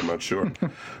pit. I'm not sure.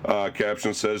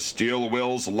 Caption says, "Steel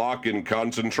wills lock in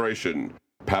concentration.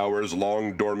 Powers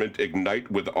long dormant ignite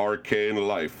with arcane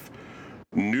life.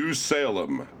 New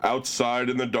Salem,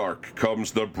 outside in the dark,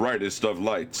 comes the brightest of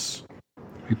lights."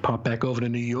 We pop back over to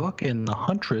New York, and the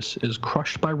Huntress is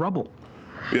crushed by rubble.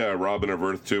 Yeah, Robin of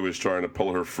Earth 2 is trying to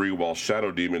pull her free while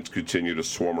shadow demons continue to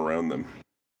swarm around them.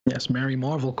 Yes, Mary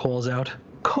Marvel calls out,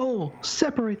 "Cole,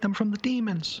 separate them from the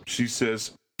demons." She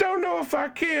says, "Don't know if I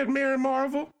can, Mary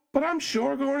Marvel, but I'm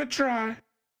sure going to try."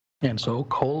 And so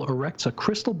Cole erects a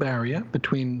crystal barrier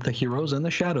between the heroes and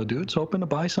the shadow dudes, hoping to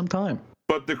buy some time.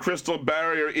 But the crystal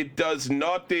barrier, it does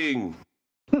nothing.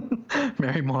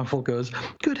 Mary Marvel goes,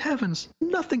 "Good heavens,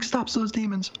 nothing stops those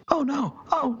demons. Oh no,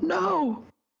 oh no."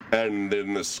 And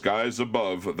in the skies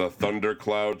above, the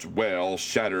thundercloud's wail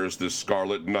shatters the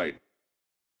scarlet night.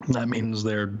 That means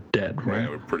they're dead, right? Yeah,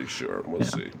 we're pretty sure. We'll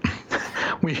see.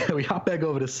 We hop back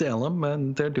over to Salem,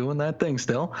 and they're doing that thing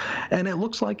still. And it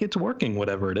looks like it's working,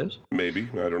 whatever it is. Maybe.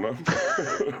 I don't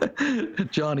know.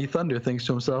 Johnny Thunder thinks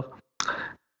to himself,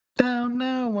 don't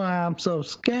know why I'm so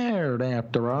scared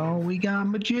after all. We got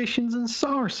magicians and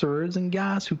sorcerers and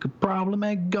guys who could probably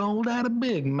make gold out of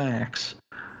Big Macs.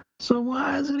 So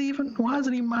why is it even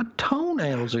my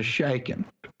toenails are shaking?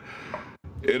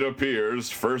 It appears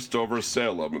first over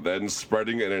Salem, then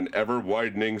spreading in an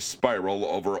ever-widening spiral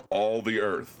over all the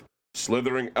earth,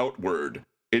 slithering outward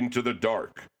into the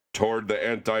dark, toward the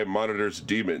Anti-Monitor's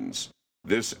demons.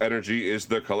 This energy is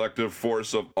the collective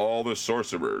force of all the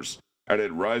sorcerers, and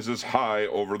it rises high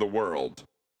over the world.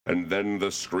 And then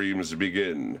the screams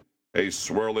begin, a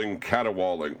swirling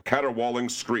caterwauling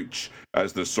screech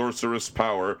as the sorceress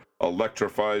power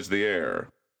electrifies the air.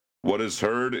 What is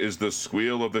heard is the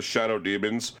squeal of the shadow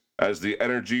demons as the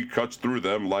energy cuts through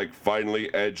them like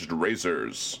finely edged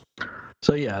razors.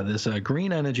 So yeah, this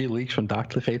green energy leaks from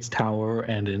Dr. Fate's tower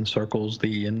and encircles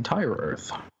the entire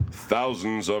Earth.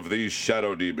 Thousands of these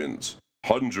shadow demons,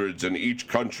 hundreds in each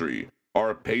country,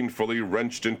 are painfully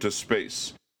wrenched into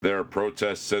space, their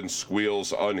protests and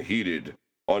squeals unheeded,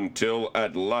 until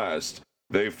at last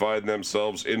they find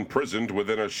themselves imprisoned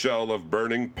within a shell of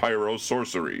burning pyro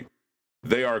sorcery.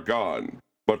 They are gone,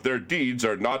 but their deeds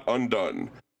are not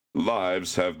undone.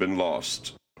 Lives have been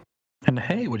lost. And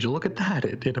hey, would you look at that?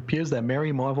 It appears that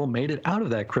Mary Marvel made it out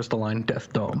of that crystalline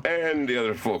death dome. And the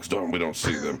other folks don't. We don't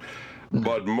see them.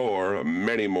 But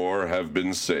many more have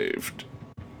been saved.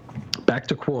 Back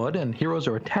to Quad, and heroes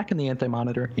are attacking the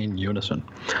Anti-Monitor in unison.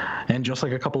 And just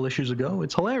like a couple issues ago,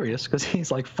 it's hilarious because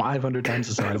he's like 500 times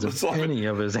the size of any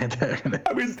of his antagonists.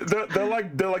 I mean,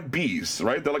 they're like bees,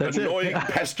 right? They're like annoying,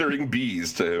 pestering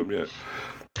bees to him. Yeah.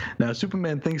 Now,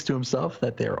 Superman thinks to himself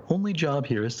that their only job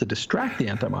here is to distract the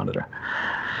Anti-Monitor.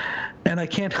 And I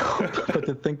can't help but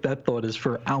to think that thought is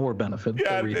for our benefit.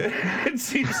 Yeah, it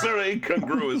seems sort of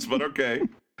incongruous, but okay.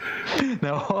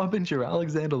 Now, Harbinger,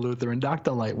 Alexander Luthor, and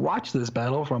Dr. Light watch this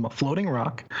battle from a floating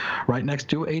rock right next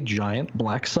to a giant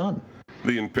black sun.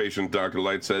 The impatient Dr.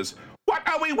 Light says, "What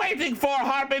are we waiting for,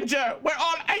 Harbinger? We're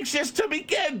all anxious to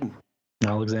begin."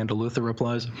 Alexander Luthor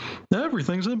replies,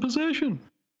 "Everything's in position."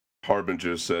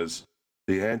 Harbinger says,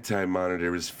 "The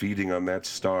Anti-Monitor is feeding on that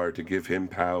star to give him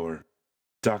power.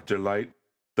 Dr. Light,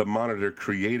 the Monitor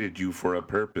created you for a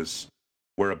purpose.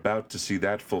 We're about to see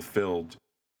that fulfilled.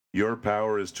 Your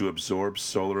power is to absorb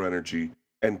solar energy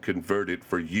and convert it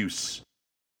for use.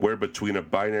 We're between a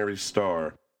binary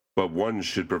star, but one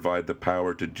should provide the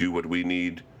power to do what we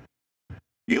need."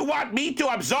 "You want me to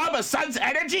absorb a sun's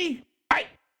energy?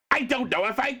 I don't know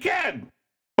if I can.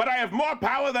 But I have more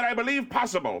power than I believe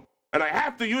possible, and I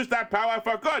have to use that power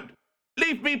for good.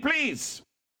 Leave me, please."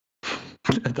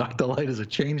 Dr. Light is a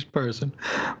changed person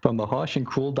from the harsh and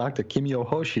cruel Dr. Kimio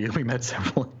Hoshi we met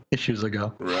several issues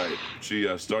ago. Right. She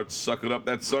starts sucking up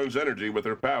that sun's energy with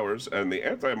her powers, and the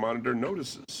Anti-Monitor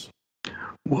notices.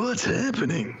 "What's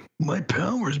happening? My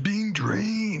power's being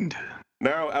drained."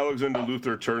 Now Alexander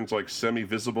Luthor turns like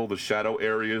semi-visible. The shadow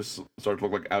areas start to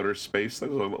look like outer space.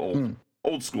 That's an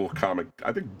old school comic.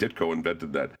 I think Ditko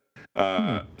invented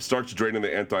that. Starts draining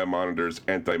the Anti-Monitor's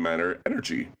antimatter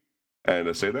energy. And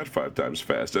I say that 5 times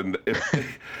fast. And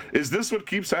is this what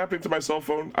keeps happening to my cell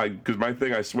phone? Because my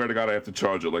thing, I swear to God, I have to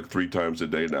charge it like 3 times a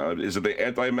day now. Is it the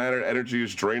antimatter energy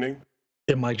is draining?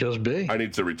 It might just be. I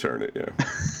need to return it,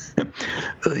 yeah.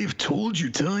 "I've told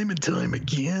you time and time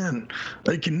again,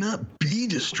 I cannot be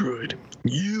destroyed.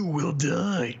 You will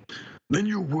die. Then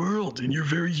your world and your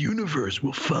very universe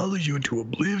will follow you into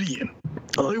oblivion.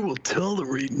 I will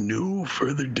tolerate no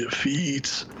further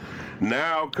defeats."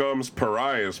 Now comes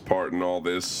Pariah's part in all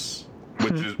this,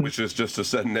 which is just to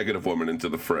send Negative Woman into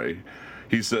the fray.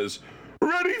 He says,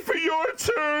 "Ready for your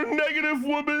turn, Negative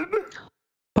Woman."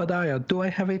 Pariah, do I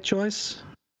have a choice?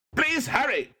 "Please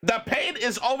hurry. The pain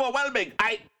is overwhelming.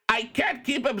 I can't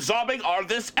keep absorbing all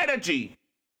this energy."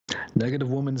 Negative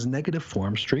Woman's negative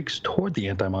form streaks toward the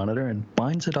Anti-Monitor and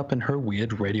binds it up in her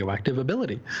weird radioactive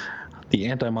ability. The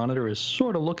Anti-Monitor is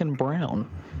sort of looking brown.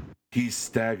 "He's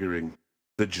staggering.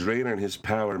 The drain on his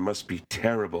power must be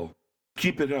terrible.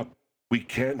 Keep it up. We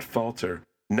can't falter,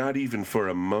 not even for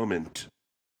a moment."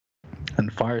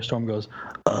 And Firestorm goes,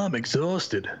 "I'm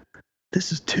exhausted.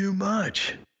 This is too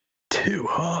much. Too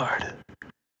hard."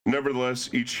 Nevertheless,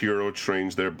 each hero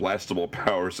trains their blastable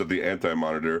powers of the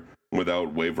Anti-Monitor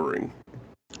without wavering.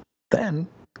 Then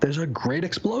there's a great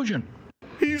explosion.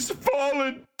 "He's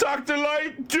fallen! Dr.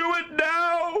 Light, do it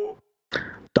now!"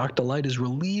 Dr. Light is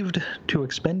relieved to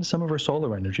expend some of her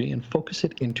solar energy and focus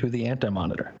it into the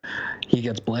Anti-Monitor. He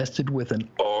gets blasted with an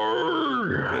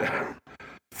 "Arrgh!"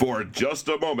 For just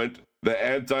a moment, the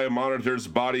Anti-Monitor's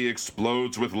body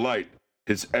explodes with light,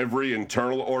 his every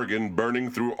internal organ burning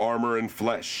through armor and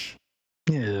flesh.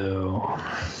 Ew.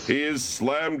 He is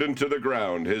slammed into the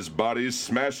ground, his body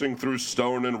smashing through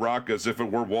stone and rock as if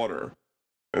it were water.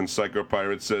 And Psycho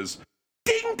Pirate says,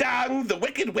 "Ding dong, the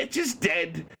Wicked Witch is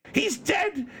dead. He's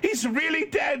dead. He's really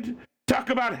dead. Talk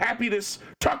about happiness.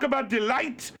 Talk about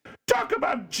delight. Talk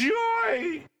about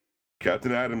joy."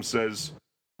 Captain Adams says,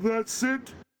 "That's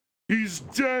it. He's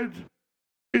dead.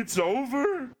 It's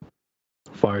over."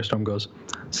 Firestorm goes,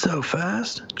 "So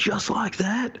fast? Just like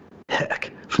that?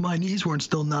 Heck, if my knees weren't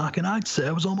still knocking, I'd say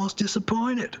I was almost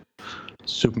disappointed."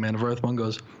 Superman of Earth 1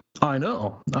 goes, "I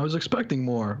know. I was expecting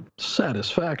more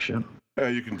satisfaction."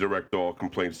 You can direct all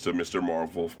complaints to Mr.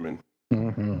 Marv Wolfman.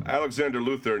 Mm-hmm. Alexander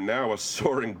Luthor, now a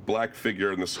soaring black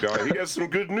figure in the sky, he has some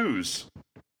good news.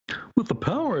 "With the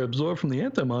power I absorbed from the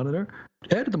Anti-Monitor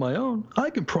added to my own, I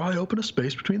can pry open a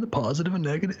space between the positive and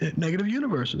negative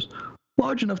universes,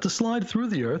 large enough to slide through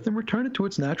the Earth and return it to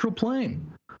its natural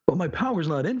plane. But my power's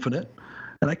not infinite,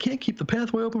 and I can't keep the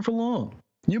pathway open for long.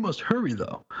 You must hurry,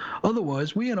 though.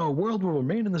 Otherwise, we and our world will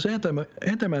remain in this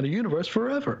antimatter universe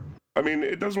forever." I mean,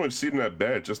 it doesn't really seem that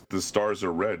bad. Just the stars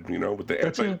are red, you know. With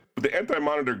the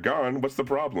Anti-Monitor gone, what's the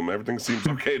problem? Everything seems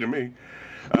okay to me.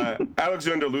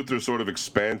 Alexander Luthor sort of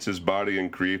expands his body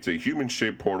and creates a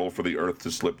human-shaped portal for the Earth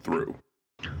to slip through.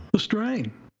 "The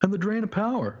strain and the drain of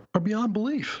power are beyond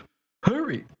belief.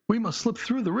 Hurry! We must slip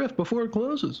through the rift before it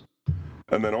closes."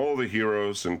 And then all the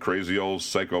heroes and crazy old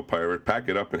Psycho Pirate pack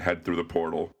it up and head through the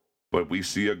portal. But we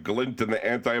see a glint in the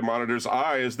Anti-Monitor's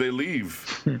eye as they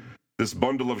leave. This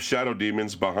bundle of shadow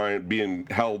demons behind being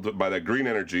held by that green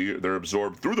energy, they're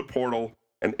absorbed through the portal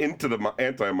and into the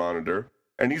Anti-Monitor,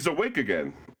 and he's awake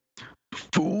again.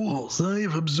 "Fools, I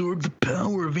have absorbed the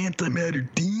power of antimatter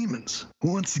demons.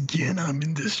 Once again, I'm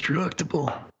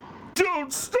indestructible."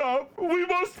 "Don't stop! We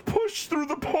must push through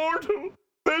the portal!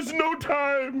 There's no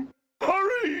time!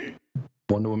 Hurry!"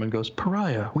 Wonder Woman goes,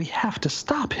 "Pariah, we have to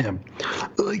stop him."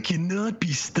 "I cannot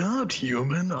be stopped,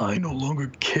 human. I no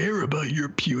longer care about your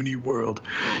puny world.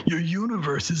 Your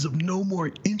universe is of no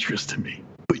more interest to me.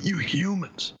 But you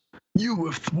humans, you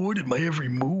have thwarted my every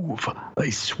move.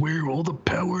 I swear all the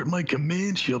power at my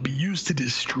command shall be used to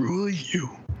destroy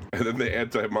you." And then the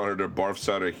Anti-Monitor barfs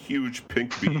out a huge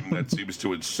pink beam that seems to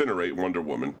incinerate Wonder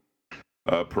Woman.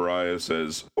 Pariah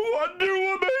says, "Wonder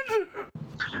Woman!"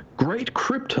 "Great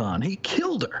Krypton, he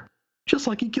killed her. Just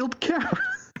like he killed Kara."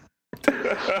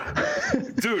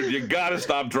 Dude, you gotta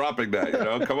stop dropping that, you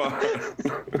know? Come on.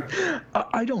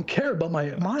 I don't care about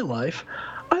my life.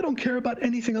 I don't care about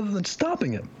anything other than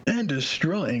stopping him and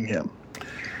destroying him."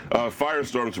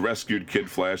 Firestorm's rescued Kid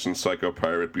Flash and Psycho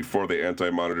Pirate before the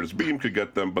Anti-Monitor's beam could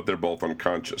get them, but they're both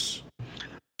unconscious.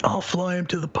 "I'll fly him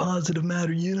to the positive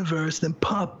matter universe, then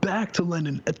pop back to lend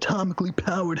an atomically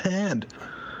powered hand."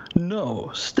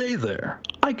 "No, stay there.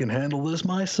 I can handle this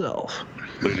myself."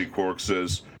 Lady Quark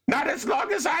says, "Not as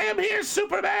long as I am here,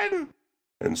 Superman!"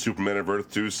 And Superman of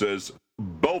Earth 2 says,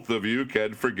 "Both of you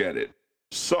can forget it.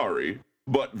 Sorry,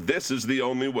 but this is the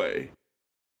only way."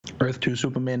 Earth 2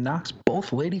 Superman knocks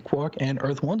both Lady Quark and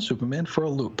Earth 1 Superman for a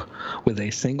loop with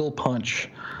a single punch.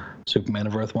 Superman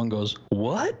of Earth 1 goes,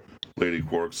 "What?" Lady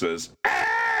Quark says,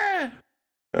 "Ah!"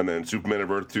 And then Superman of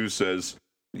Earth 2 says,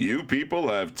 "You people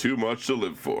have too much to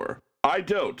live for. I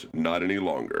don't, not any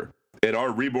longer. In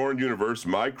our reborn universe,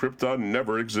 my Krypton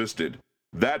never existed.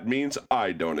 That means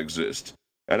I don't exist.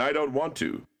 And I don't want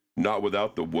to, not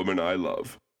without the woman I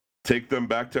love. Take them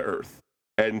back to Earth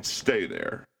and stay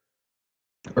there."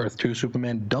 Earth 2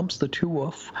 Superman dumps the two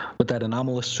off with that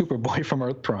anomalous Superboy from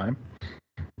Earth Prime.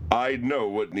 "I know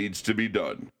what needs to be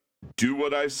done. Do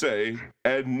what I say,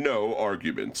 and no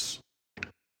arguments."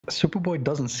 Superboy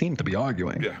doesn't seem to be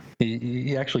arguing. Yeah.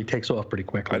 He actually takes off pretty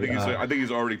quickly. I think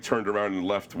he's already turned around and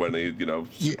left when he,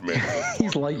 Superman.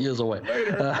 He's light years away.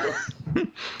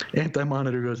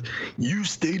 Anti-Monitor goes, "You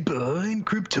stayed behind,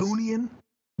 Kryptonian?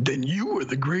 Then you were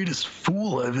the greatest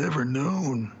fool I've ever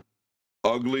known."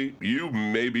 "Ugly, you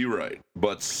may be right,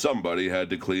 but somebody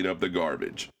had to clean up the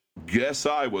garbage. Guess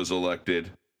I was elected."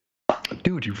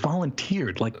 "Dude, you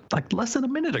volunteered like less than a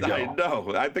minute ago." I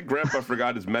know. I think Grandpa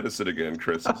forgot his medicine again,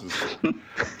 Chris.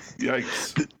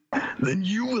 Yikes. "Then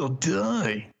you will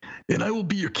die, and I will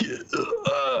be your kid."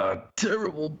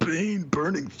 Terrible pain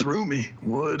burning through me.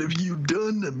 What have you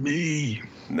done to me?"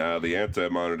 Now the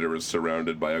Anti-Monitor is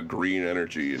surrounded by a green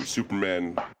energy, and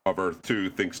Superman of Earth 2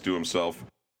 thinks to himself,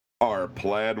 "Our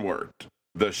plan worked.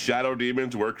 The Shadow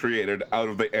Demons were created out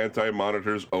of the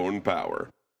Anti-Monitor's own power.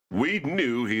 We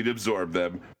knew he'd absorb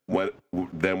them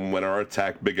when our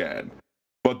attack began.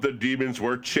 But the demons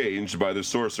were changed by the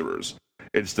sorcerers.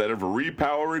 Instead of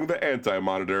repowering the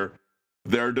Anti-Monitor,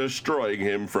 they're destroying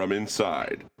him from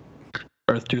inside.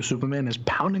 Earth 2 Superman is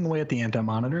pounding away at the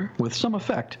Anti-Monitor with some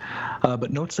effect,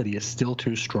 but notes that he is still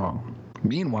too strong.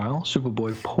 Meanwhile,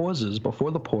 Superboy pauses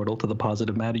before the portal to the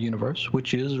Positive Matter universe,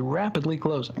 which is rapidly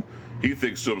closing. He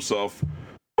thinks to himself,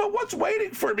 but what's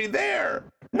waiting for me there?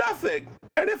 Nothing.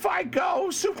 And if I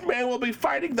go, Superman will be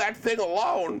fighting that thing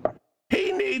alone.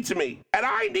 He needs me, and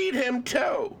I need him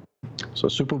too. So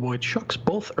Superboy chucks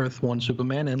both Earth 1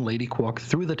 Superman and Lady Quark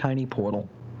through the tiny portal.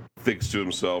 Thinks to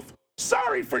himself,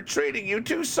 sorry for treating you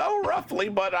two so roughly,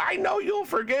 but I know you'll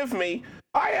forgive me.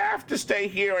 I have to stay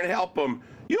here and help him.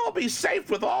 You'll be safe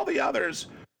with all the others.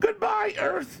 Goodbye,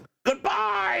 Earth.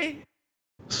 Goodbye.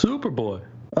 Superboy,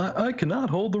 I cannot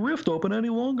hold the rift open any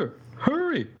longer.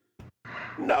 Hurry.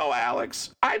 No,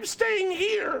 Alex. I'm staying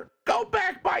here. Go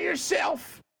back by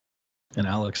yourself. And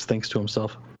Alex thinks to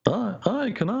himself,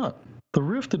 I cannot. The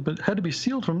rift had to be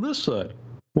sealed from this side.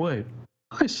 Wait,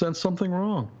 I sense something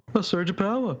wrong. A surge of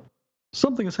power.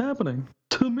 Something is happening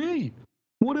to me.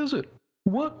 What is it?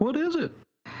 What is it?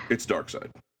 It's Darkseid.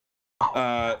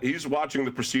 He's watching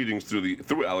the proceedings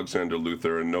through Alexander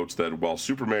Luthor and notes that while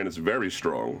Superman is very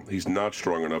strong, he's not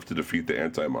strong enough to defeat the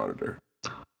Anti-Monitor.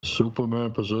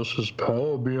 Superman possesses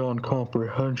power beyond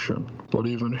comprehension, but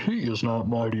even he is not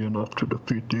mighty enough to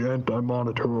defeat the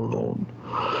Anti-Monitor alone.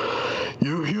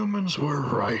 You humans were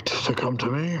right to come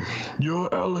to me.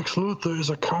 Your Alex Luthor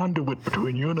is a conduit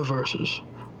between universes.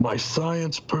 My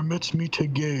science permits me to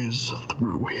gaze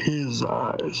through his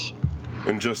eyes.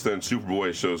 And just then,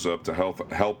 Superboy shows up to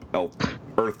help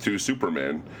Earth 2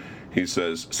 Superman. He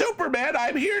says, Superman,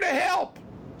 I'm here to help!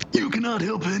 You cannot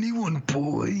help anyone,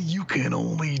 boy. You can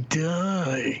only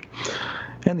die.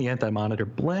 And the Anti-Monitor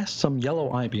blasts some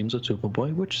yellow eye beams at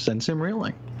Superboy, which sends him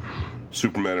reeling.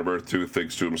 Superman of Earth 2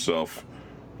 thinks to himself,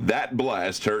 that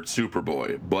blast hurt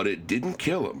Superboy, but it didn't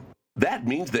kill him. That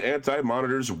means the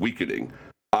Anti-Monitor's weakening.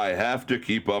 I have to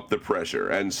keep up the pressure,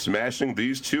 and smashing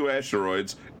these two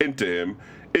asteroids into him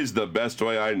is the best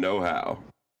way I know how.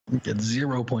 You get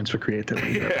 0 points for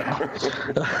creativity. Yeah.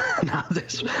 Now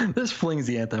this flings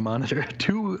the Anti-Monitor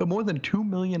more than 2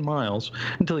 million miles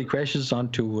until he crashes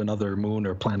onto another moon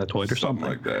or planetoid or something.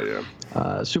 Like that,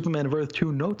 yeah. Superman of Earth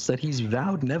 2 notes that he's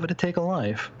vowed never to take a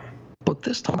life, but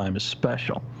this time is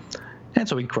special. And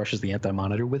so he crushes the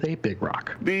Anti-Monitor with a big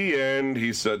rock. The end,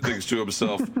 he said, thinks to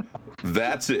himself,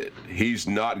 that's it. He's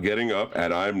not getting up,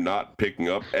 and I'm not picking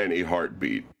up any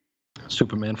heartbeat.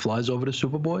 Superman flies over to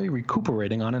Superboy,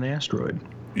 recuperating on an asteroid.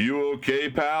 You okay,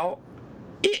 pal?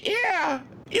 Yeah,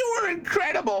 you were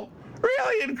incredible.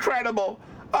 Really incredible.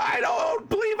 I don't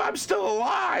believe I'm still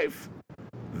alive.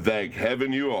 Thank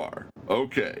heaven you are.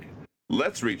 Okay,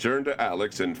 let's return to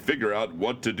Alex and figure out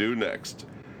what to do next.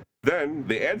 Then,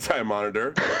 the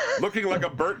Anti-Monitor, looking like a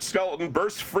burnt skeleton,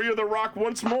 bursts free of the rock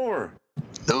once more.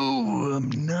 No, I'm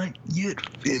not yet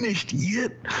finished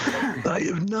yet. I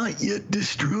have not yet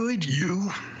destroyed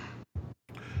you.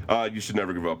 You should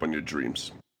never give up on your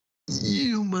dreams.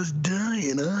 You must die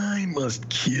and I must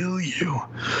kill you.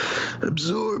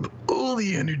 Absorb all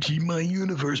the energy my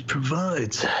universe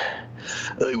provides.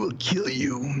 I will kill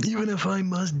you, even if I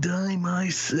must die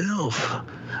myself.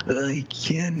 I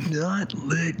cannot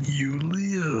let you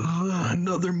live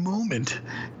another moment.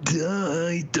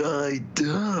 Die, die,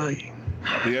 die.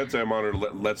 The Anti-Monitor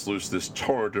lets loose this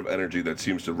torrent of energy that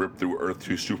seems to rip through Earth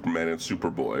 2 Superman and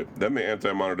Superboy. Then the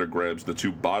Anti-Monitor grabs the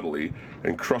two bodily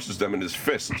and crushes them in his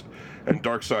fist, and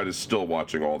Darkseid is still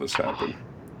watching all this happen.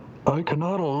 I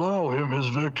cannot allow him his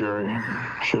victory.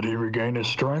 Should he regain his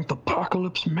strength,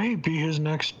 Apocalypse may be his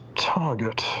next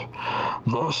target.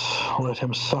 Thus, let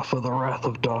him suffer the wrath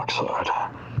of Darkseid.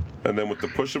 And then with the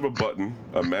push of a button,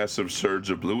 a massive surge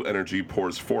of blue energy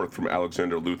pours forth from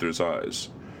Alexander Luthor's eyes.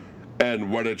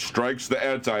 And when it strikes the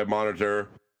Anti-Monitor,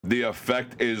 the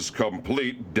effect is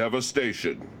complete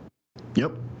devastation.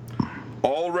 Yep.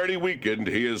 Already weakened,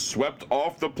 he is swept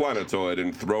off the planetoid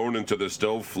and thrown into the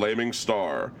still flaming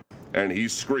star, and he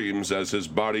screams as his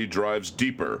body drives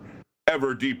deeper,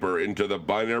 ever deeper into the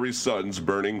binary sun's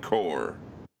burning core.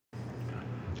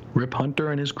 Rip Hunter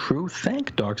and his crew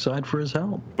thank Darkseid for his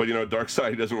help. But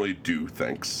Darkseid doesn't really do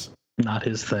thanks. Not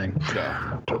his thing.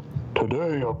 Yeah.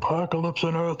 Today, Apocalypse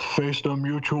and Earth faced a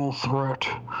mutual threat.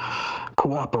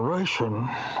 Cooperation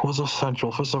was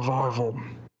essential for survival.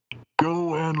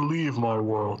 Go and leave my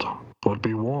world, but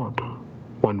be warned,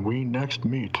 when we next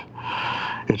meet,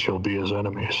 it shall be as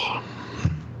enemies.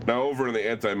 Now, over in the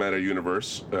antimatter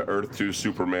universe, Earth 2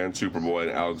 Superman, Superboy,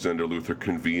 and Alexander Luthor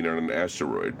convene on an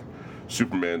asteroid.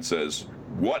 Superman says,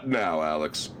 "What now,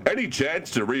 Alex? Any chance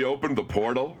to reopen the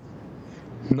portal?"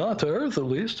 Not to Earth, at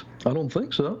least. I don't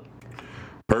think so.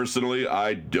 "Personally,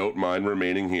 I don't mind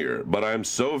remaining here, but I'm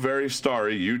so very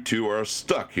sorry you two are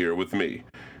stuck here with me."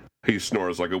 He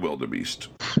snores like a wildebeest.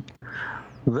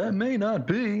 That may not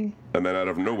be. And then out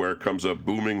of nowhere comes a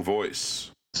booming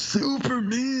voice.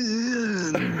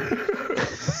 "Superman!"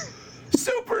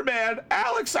 "Superman!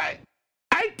 Alex, I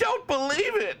don't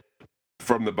believe it!"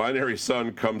 From the binary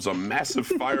sun comes a massive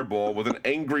fireball with an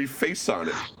angry face on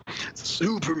it.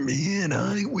 "Superman,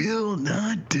 I will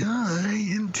not die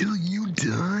until you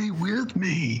die with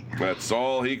me." That's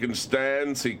all he can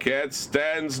stands. He can't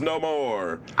stands no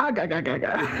more.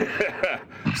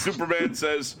 Superman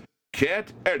says,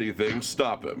 can't anything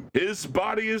stop him. His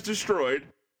body is destroyed,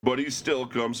 but he still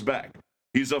comes back.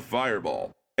 He's a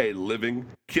fireball, a living,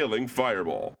 killing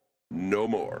fireball. No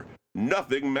more.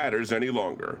 Nothing matters any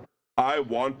longer. I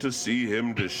want to see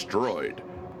him destroyed.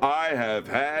 I have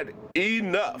had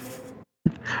enough.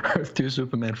 Earth 2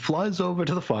 Superman flies over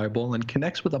to the fireball and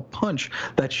connects with a punch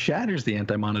that shatters the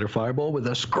Anti-Monitor fireball with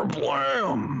a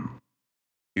skrblam.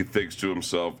 He thinks to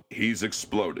himself, he's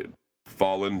exploded,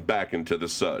 fallen back into the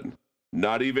sun.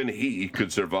 Not even he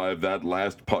could survive that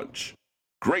last punch.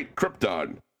 Great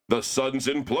Krypton, the sun's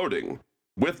imploding,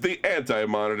 with the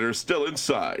Anti-Monitor still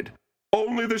inside.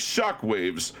 Only the shock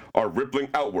waves are rippling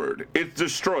outward. It's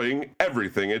destroying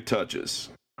everything it touches.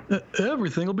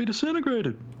 Everything will be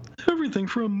disintegrated. Everything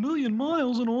for 1,000,000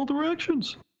 miles in all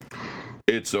directions.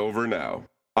 It's over now.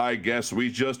 I guess we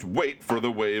just wait for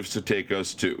the waves to take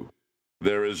us too.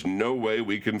 There is no way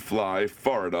we can fly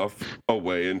far enough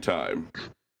away in time.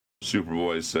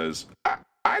 Superboy says,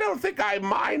 I don't think I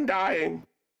mind dying.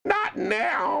 Not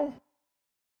now.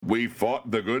 We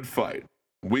fought the good fight.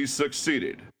 We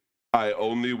succeeded. I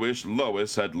only wish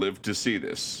Lois had lived to see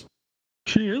this.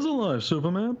 She is alive,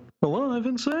 Superman. Alive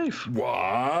and safe.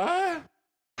 What?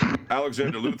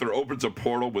 Alexander Luthor opens a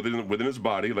portal within his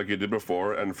body like he did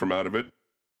before, and from out of it,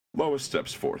 Lois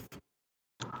steps forth.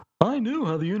 I knew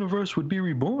how the universe would be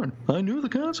reborn. I knew the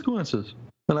consequences.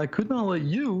 And I could not let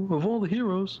you, of all the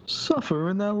heroes, suffer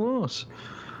in that loss.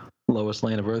 Lois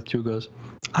Lane of Earth 2 goes,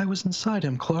 I was inside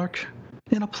him, Clark,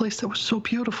 in a place that was so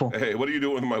beautiful. Hey, what are you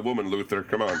doing with my woman, Luthor?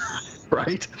 Come on.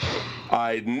 Right?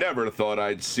 I never thought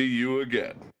I'd see you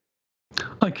again.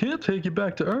 I can't take you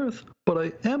back to Earth, but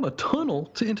I am a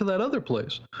tunnel into that other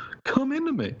place. Come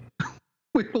into me.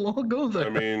 We will all go there. I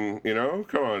mean,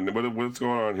 come on. What's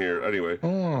going on here? Anyway,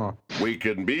 we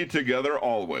can be together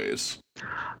always.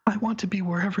 I want to be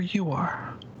wherever you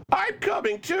are. I'm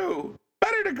coming too.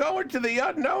 Better to go into the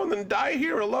unknown than die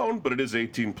here alone. But it is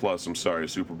 18 plus. I'm sorry,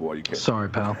 Superboy. You can't. Sorry,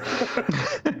 pal.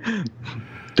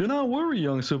 Do not worry,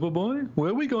 young Superboy.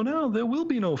 Where we go now, there will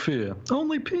be no fear.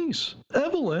 Only peace.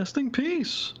 Everlasting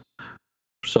peace.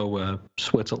 So,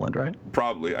 Switzerland, right?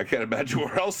 Probably. I can't imagine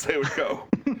where else they would go.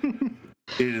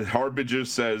 Harbinger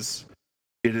says,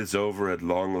 it is over at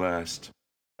long last.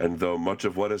 And though much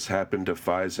of what has happened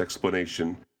defies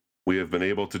explanation, we have been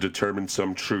able to determine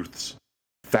some truths.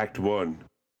 Fact 1,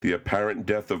 the apparent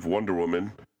death of Wonder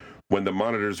Woman. When the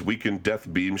Monitor's weakened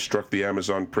death beam struck the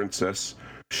Amazon princess,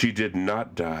 she did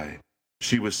not die.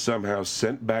 She was somehow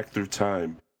sent back through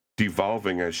time,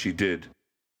 devolving as she did,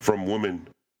 from woman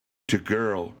to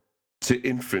girl to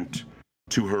infant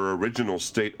to her original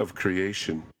state of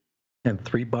creation. And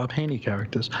 3 Bob Haney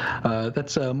characters.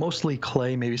 That's mostly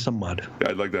clay, maybe some mud.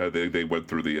 I like that they went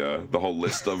through the whole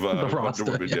list of roster,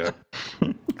 Wonder Woman.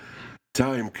 Yeah.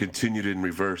 Time continued in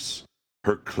reverse.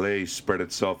 Her clay spread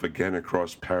itself again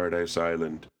across Paradise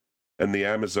Island, and the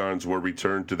Amazons were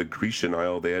returned to the Grecian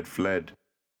Isle they had fled.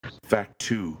 Fact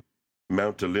 2,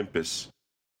 Mount Olympus.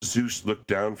 Zeus looked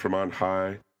down from on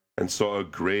high and saw a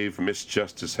grave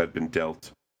misjustice had been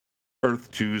dealt. Earth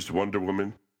 2's Wonder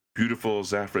Woman, beautiful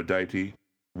as Aphrodite,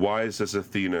 wise as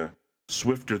Athena,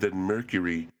 swifter than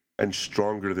Mercury, and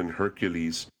stronger than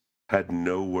Hercules, had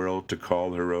no world to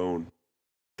call her own.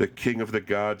 The king of the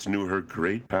gods knew her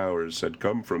great powers had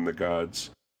come from the gods.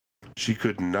 She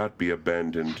could not be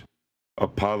abandoned.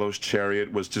 Apollo's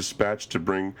chariot was dispatched to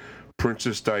bring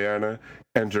Princess Diana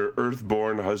and her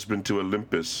earth-born husband to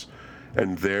Olympus,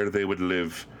 and there they would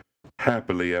live,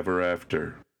 happily ever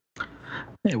after.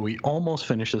 Hey, we almost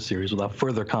finished the series without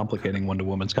further complicating Wonder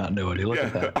Woman's continuity. Look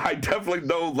at that. I definitely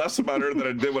know less about her than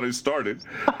I did when I started.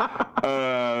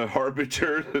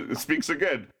 Harbinger speaks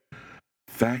again.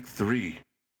 Fact 3,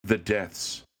 the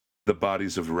deaths. The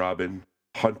bodies of Robin,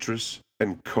 Huntress,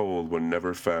 and Cole were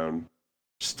never found.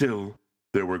 Still,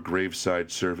 there were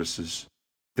graveside services.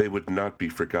 they would not be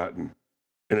forgotten.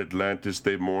 In Atlantis,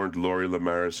 they mourned Lori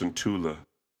Lemaris and Tula,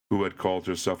 who had called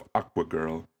herself Aqua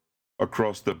Girl.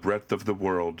 Across the breadth of the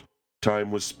world,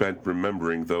 time was spent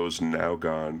remembering those now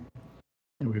gone.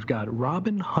 And we've got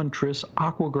Robin, Huntress,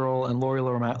 Aqua Girl, and Lori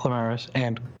Lemaris,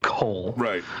 and Cole.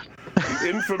 Right. The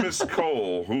infamous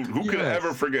Cole. Who could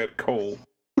ever forget Cole?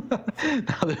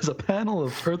 Now there's a panel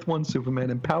of Earth 1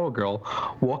 Superman and Power Girl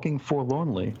walking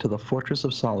forlornly to the Fortress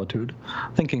of Solitude,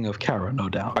 thinking of Kara, no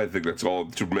doubt. I think that's all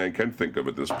Superman can think of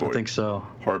at this point. I think so.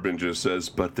 Harbinger says,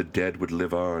 but the dead would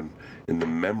live on in the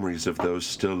memories of those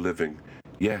still living.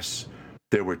 Yes,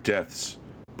 there were deaths,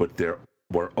 but there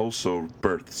were also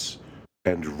births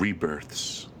and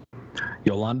rebirths.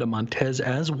 Yolanda Montez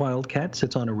as Wildcat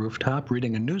sits on a rooftop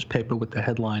reading a newspaper with the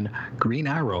headline, Green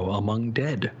Arrow Among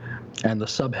Dead, and the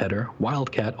subheader,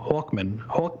 Wildcat, Hawkman,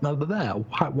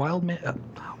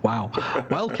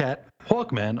 Wildcat,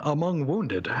 Hawkman Among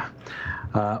Wounded.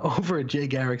 Over at Jay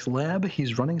Garrick's lab,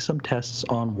 he's running some tests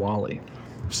on Wally.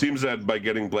 Seems that by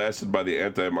getting blasted by the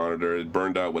Anti-Monitor, it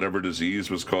burned out whatever disease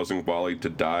was causing Wally to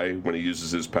die when he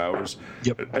uses his powers.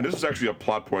 Yep. And this is actually a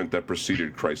plot point that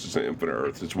preceded Crisis on Infinite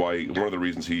Earths. It's why one of the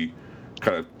reasons he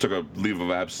kind of took a leave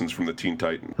of absence from the Teen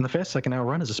Titan. And the fast second-hour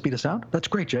run is a speed of sound? That's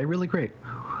great, Jay. Really great.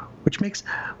 Which makes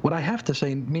what I have to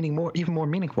say even more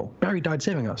meaningful. Barry died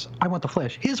saving us. I want the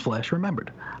Flash, his Flash,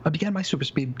 remembered. I began my super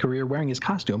speed career wearing his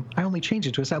costume. I only changed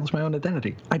it to establish my own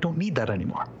identity. I don't need that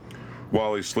anymore.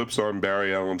 Wally slips on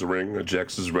Barry Allen's ring,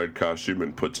 ejects his red costume,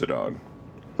 and puts it on.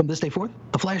 From this day forth,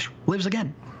 the Flash lives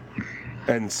again.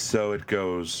 And so it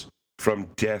goes. From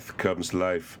death comes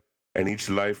life, and each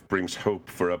life brings hope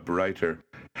for a brighter,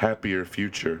 happier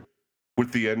future.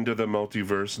 With the end of the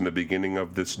multiverse and the beginning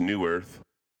of this new Earth,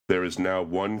 there is now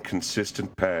one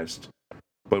consistent past.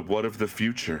 But what of the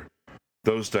future?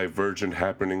 Those divergent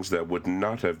happenings that would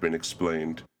not have been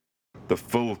explained. The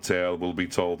full tale will be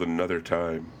told another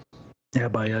time. Yeah,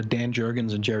 by Dan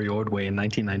Jurgens and Jerry Ordway in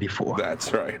 1994.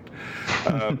 That's right.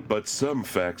 But some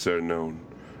facts are known.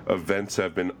 Events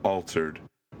have been altered.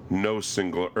 No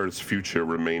single Earth's future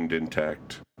remained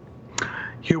intact.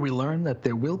 Here we learn that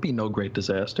there will be no great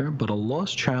disaster, but a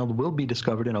lost child will be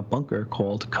discovered in a bunker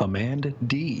called Command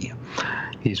D.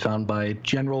 He's found by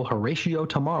General Horatio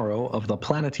Tamaro of the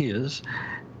Planeteers,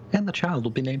 and the child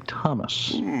will be named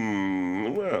Thomas.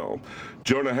 Well,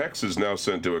 Jonah Hex is now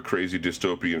sent to a crazy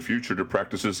dystopian future to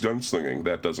practice his gunslinging.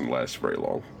 That doesn't last very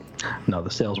long. No, the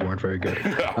sales weren't very good.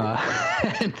 No.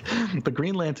 And the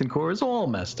Green Lantern Corps is all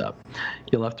messed up.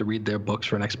 You'll have to read their books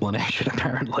for an explanation,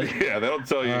 apparently. Yeah, they'll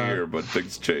tell you here, but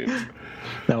things change.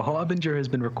 Now, Harbinger has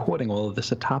been recording all of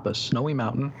this atop a snowy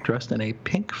mountain, dressed in a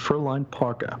pink fur-lined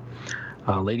parka.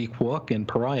 Lady Quark and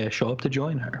Pariah show up to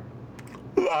join her.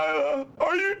 Lila,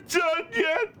 are you done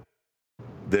yet?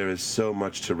 There is so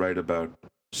much to write about,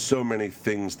 so many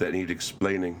things that need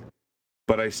explaining,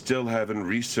 but I still haven't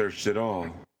researched it all.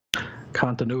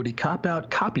 Continuity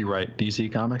cop-out, copyright DC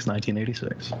Comics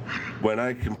 1986. When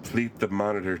I complete the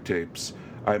Monitor tapes,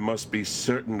 I must be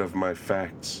certain of my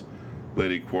facts.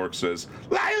 Lady Quark says,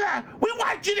 Lila, we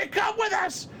want you to come with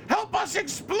us! Help us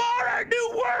explore our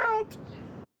new world!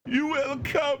 You will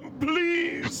come,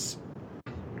 please!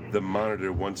 The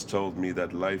Monitor once told me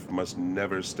that life must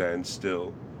never stand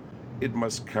still. It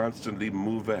must constantly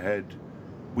move ahead.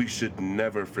 We should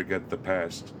never forget the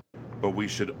past, but we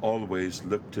should always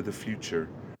look to the future,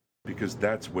 because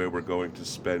that's where we're going to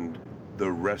spend the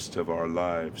rest of our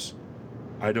lives.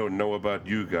 I don't know about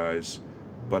you guys,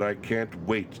 but I can't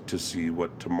wait to see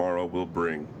what tomorrow will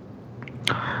bring.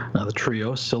 Now the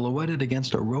trio, silhouetted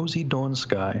against a rosy dawn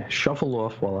sky, shuffle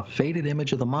off while a faded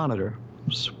image of the Monitor,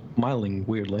 smiling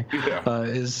weirdly,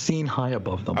 is seen high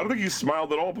above them. I don't think he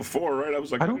smiled at all before, right? I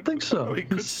was like, I don't think so. Oh, he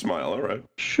could smile, all right.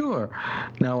 Sure.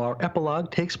 Now our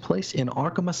epilogue takes place in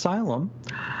Arkham Asylum,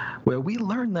 where we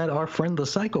learn that our friend the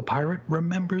Psycho Pirate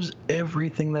remembers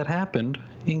everything that happened,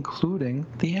 including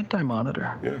the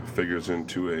Anti-Monitor. Yeah, figures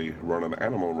into a run of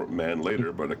Animal Man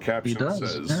later, but a caption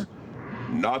says,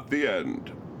 Not the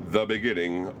end, the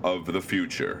beginning of the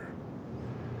future.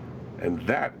 And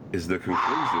that is the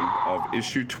conclusion of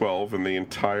issue 12 in the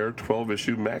entire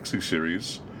 12-issue maxi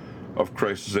series of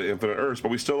Crisis at Infinite Earths. But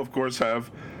we still, of course,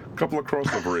 have a couple of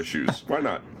crossover issues. Why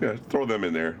not? Yeah, throw them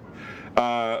in there.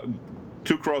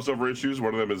 2 crossover issues.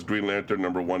 One of them is Green Lantern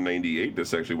number 198.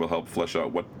 This actually will help flesh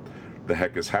out what the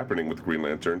heck is happening with Green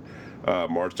Lantern.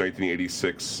 March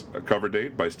 1986 cover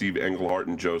date by Steve Englehart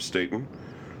and Joe Staton.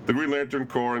 The Green Lantern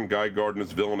Corps and Guy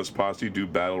Gardner's villainous posse do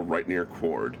battle right near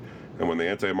Quard. And when the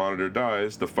Anti-Monitor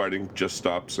dies, the fighting just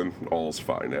stops and all's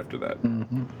fine after that.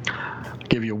 Mm-hmm.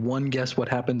 Give you one guess what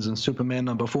happens in Superman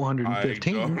number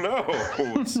 415. I don't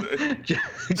know.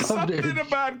 Something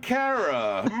about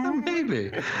Kara. Maybe.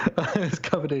 It's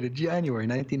cover dated January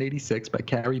 1986 by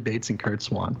Cary Bates and Kurt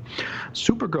Swan.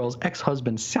 Supergirl's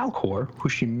ex-husband Salcor, who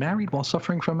she married while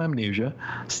suffering from amnesia,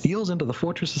 steals into the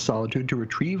Fortress of Solitude to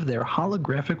retrieve their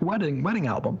holographic wedding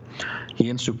album. He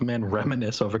and Superman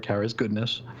reminisce over Kara's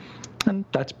goodness. And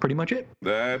that's pretty much it.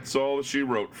 That's all she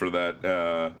wrote for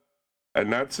that.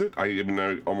 And that's it.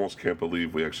 I almost can't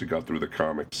believe we actually got through the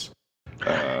comics.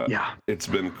 Yeah. It's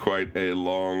been quite a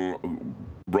long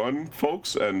run,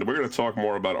 folks, and we're going to talk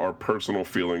more about our personal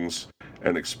feelings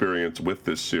and experience with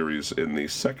this series in the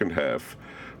second half.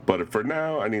 But for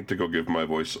now, I need to go give my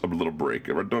voice a little break.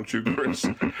 Don't you, Chris?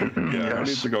 Yeah, yes. I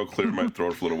need to go clear my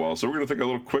throat for a little while. So we're going to take a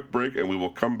little quick break, and we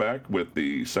will come back with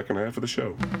the second half of the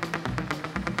show.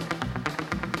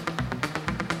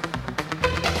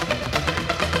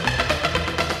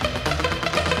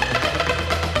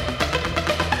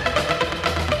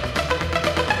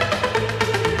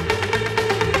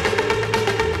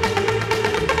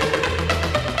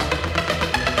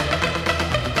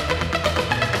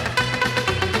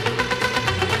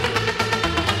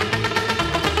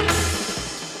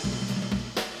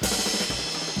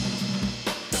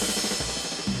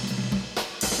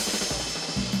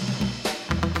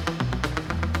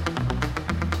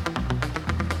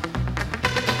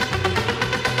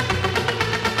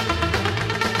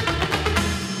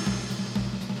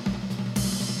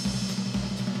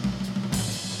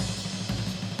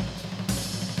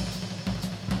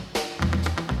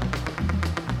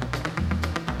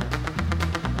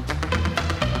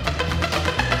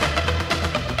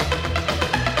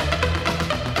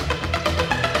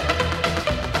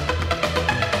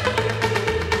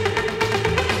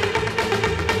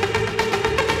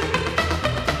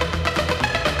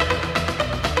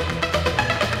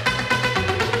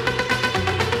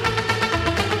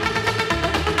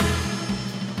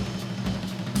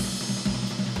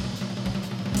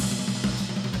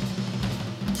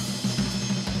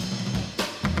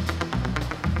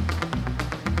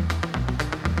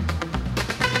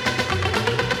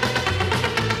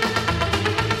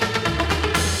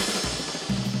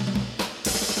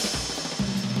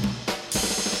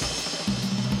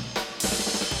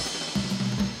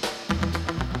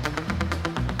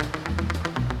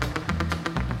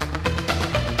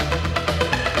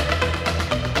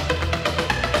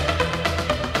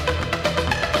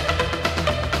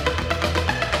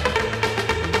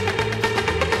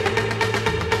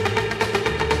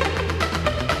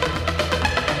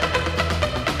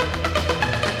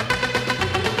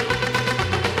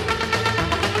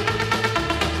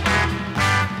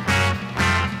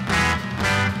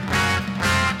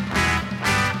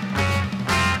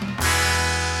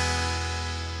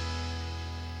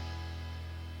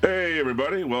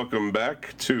 Everybody, welcome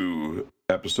back to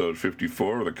episode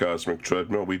 54 of the Cosmic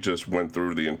Treadmill. We just went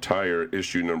through the entire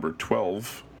issue number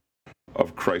 12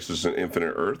 of Crisis on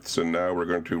Infinite Earths, and now we're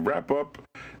going to wrap up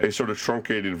a sort of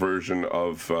truncated version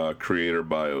of creator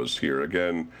bios here.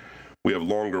 Again, we have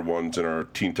longer ones in our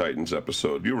Teen Titans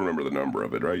episode. You remember the number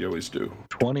of it, right? You always do.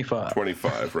 25.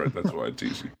 25, right? That's why it's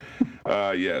easy.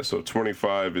 Yeah, so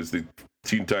 25 is the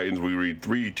Teen Titans. We read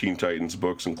 3 Teen Titans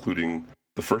books, including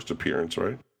the first appearance,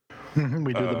 right?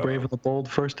 We do the Brave and the Bold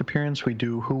first appearance, we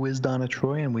do Who is Donna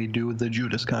Troy, and we do the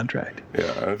Judas Contract.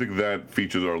 Yeah, I think that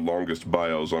features our longest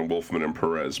bios on Wolfman and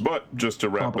Perez. But just to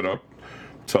wrap it up,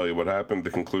 tell you what happened. The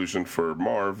conclusion for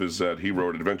Marv is that he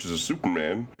wrote Adventures of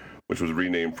Superman, which was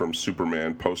renamed from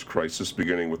Superman Post-Crisis,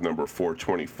 beginning with number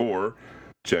 424,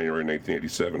 January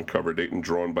 1987, cover date and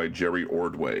drawn by Jerry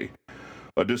Ordway.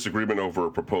 A disagreement over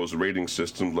a proposed rating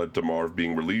system led to Marv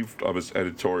being relieved of his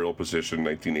editorial position in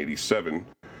 1987.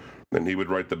 Then he would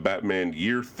write the Batman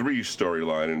Year 3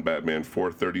 storyline in Batman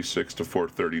 436 to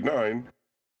 439.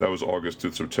 That was August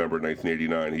to September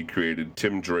 1989. He created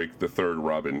Tim Drake, the third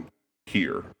Robin,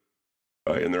 here.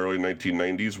 In the early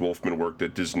 1990s, Wolfman worked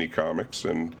at Disney Comics,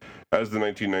 and as the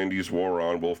 1990s wore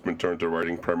on, Wolfman turned to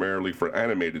writing primarily for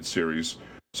animated series,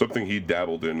 something he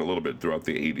dabbled in a little bit throughout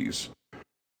the 80s.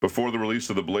 Before the release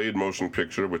of the Blade motion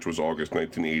picture, which was August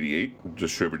 1988,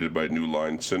 distributed by New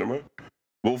Line Cinema,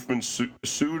 Wolfman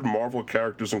sued Marvel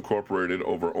Characters Incorporated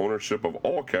over ownership of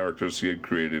all characters he had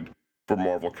created for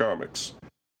Marvel Comics,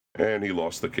 and he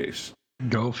lost the case.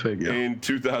 Go figure. In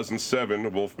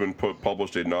 2007, Wolfman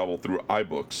published a novel through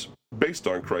iBooks based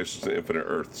on Crisis on Infinite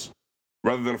Earths.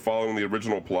 Rather than following the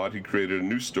original plot, he created a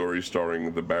new story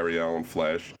starring the Barry Allen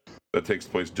Flash that takes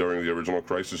place during the original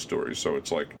Crisis story, so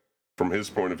it's like from his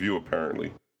point of view,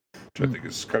 apparently. which I think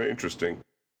is kind of interesting.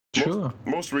 Sure.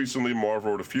 Most recently, Marv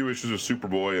wrote a few issues of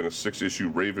Superboy and a 6-issue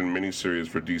Raven miniseries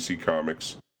for DC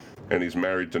Comics, and he's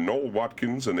married to Noel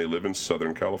Watkins, and they live in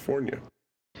Southern California.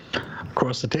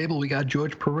 Across the table, we got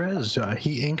George Perez.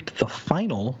 He inked the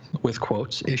final, with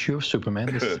quotes, issue of Superman.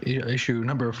 This issue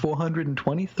number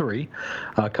 423,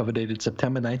 cover dated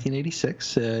September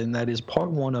 1986, and that is part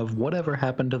one of Whatever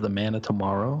Happened to the Man of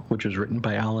Tomorrow, which was written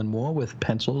by Alan Moore with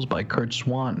pencils by Kurt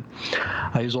Swan.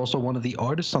 He's also one of the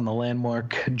artists on the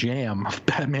landmark Jam of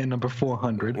Batman number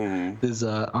 400. This is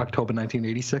October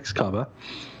 1986 cover.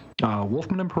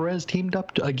 Wolfman and Perez teamed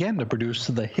up again to produce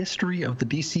The History of the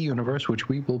DC Universe, which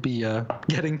we will be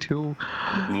getting to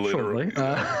shortly.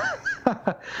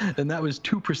 And that was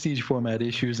 2 prestige format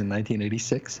issues in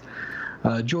 1986.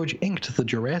 George inked the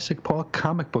Jurassic Park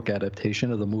comic book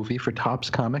adaptation of the movie for Topps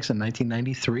Comics in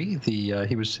 1993.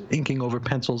 He was inking over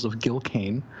pencils of Gil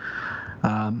Kane.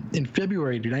 In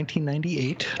February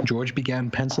 1998, George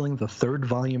began penciling the 3rd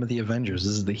volume of the Avengers.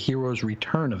 This is the Heroes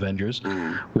Return Avengers,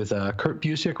 with Kurt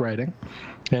Busiek writing,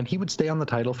 and he would stay on the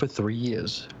title for 3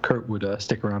 years. Kurt would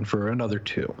stick around for another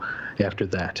 2 after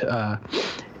that.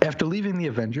 After leaving the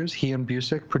Avengers, he and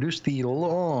Busiek produced the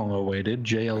long-awaited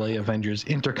JLA Avengers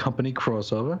Intercompany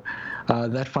crossover.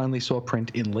 That finally saw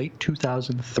print in late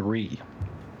 2003.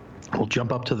 We'll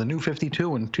jump up to the New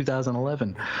 52 in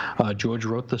 2011. George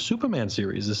wrote the Superman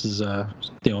series. This is, a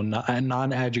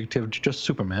non-adjective, just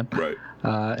Superman. Right.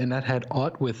 And that had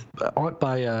art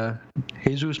by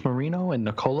Jesus Marino and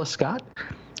Nicola Scott,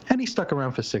 and he stuck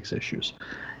around for 6 issues.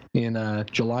 In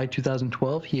July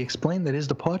 2012, he explained that his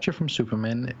departure from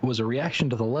Superman was a reaction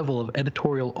to the level of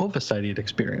editorial oversight he had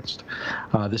experienced.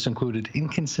 This included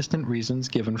inconsistent reasons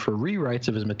given for rewrites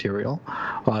of his material,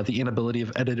 the inability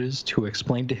of editors to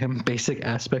explain to him basic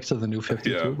aspects of the New 52.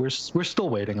 Yeah. We're still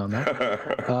waiting on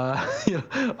that.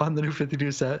 On the New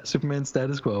 52 Superman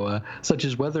status quo, such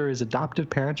as whether his adoptive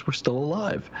parents were still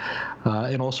alive,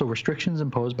 and also restrictions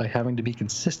imposed by having to be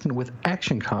consistent with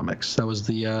Action Comics. That was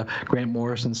the Grant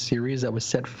Morrison series that was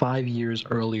set 5 years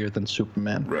earlier than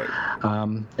Superman. Right.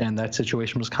 And that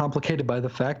situation was complicated by the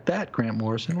fact that Grant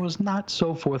Morrison was not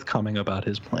so forthcoming about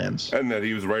his plans. And that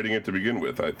he was writing it to begin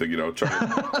with. I think, trying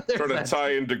to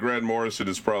tie into Grant Morrison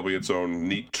is probably its own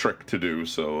neat trick to do.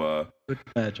 So,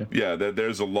 yeah,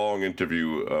 there's a long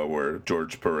interview where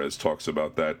George Perez talks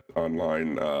about that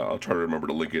online. I'll try to remember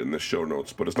to link it in the show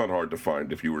notes, but it's not hard to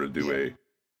find. If you were to do a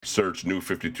search New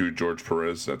 52 George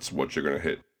Perez, that's what you're going to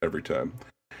hit every time.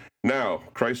 Now,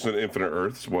 Crisis on Infinite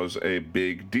Earths was a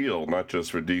big deal, not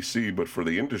just for DC, but for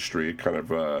the industry. It kind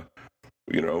of,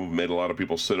 made a lot of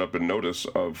people sit up and notice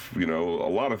of, a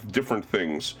lot of different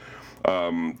things.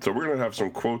 So we're going to have some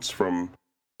quotes from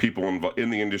people in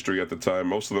the industry at the time.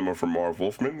 Most of them are from Marv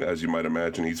Wolfman. As you might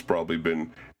imagine, he's probably been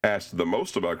asked the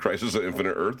most about Crisis on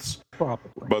Infinite Earths.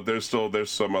 Probably. But there's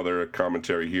some other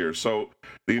commentary here. So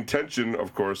the intention,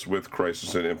 of course, with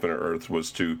Crisis on Infinite Earths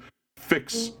was to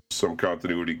fix some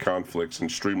continuity conflicts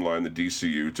and streamline the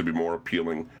DCU to be more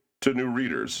appealing to new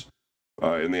readers.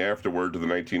 In the afterword to the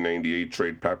 1998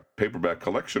 trade paperback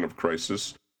collection of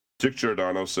Crisis, Dick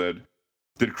Giordano said,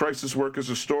 "Did Crisis work as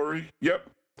a story? Yep.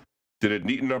 Did it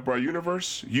neaten up our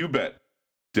universe? You bet.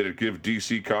 Did it give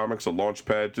DC Comics a launch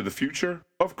pad to the future?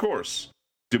 Of course.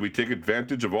 Did we take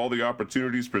advantage of all the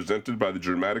opportunities presented by the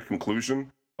dramatic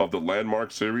conclusion of the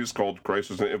landmark series called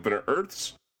Crisis on Infinite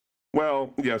Earths?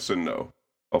 Well, yes and no.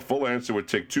 A full answer would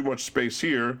take too much space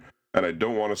here, and I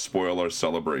don't want to spoil our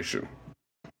celebration."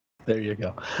 There you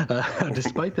go.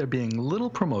 Despite there being little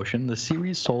promotion, the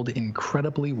series sold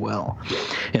incredibly well.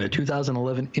 In a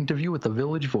 2011 interview with The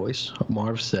Village Voice,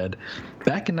 Marv said,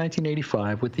 "Back in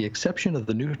 1985, with the exception of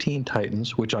the New Teen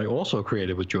Titans, which I also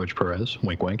created with George Perez,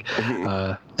 wink wink,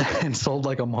 and sold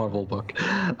like a Marvel book,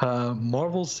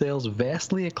 Marvel's sales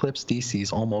vastly eclipsed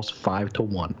DC's almost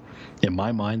 5-1. In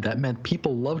my mind, that meant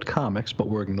people loved comics but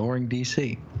were ignoring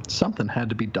DC. Something had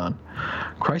to be done.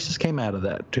 Crisis came out of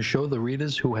that to show the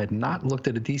readers who had not looked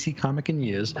at a DC comic in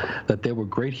years that there were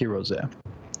great heroes there.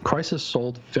 Crisis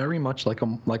sold very much like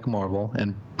Marvel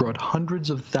and brought hundreds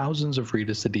of thousands of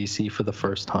readers to DC for the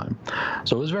first time.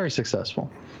 So it was very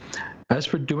successful. As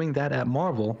for doing that at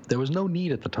Marvel, there was no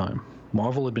need at the time.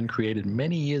 Marvel had been created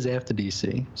many years after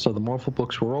DC, so the Marvel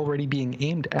books were already being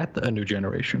aimed at a new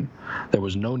generation. There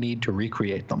was no need to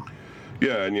recreate them."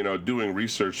 Yeah, and doing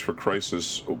research for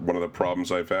Crisis, one of the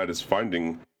problems I've had is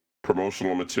finding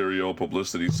promotional material,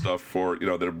 publicity stuff for,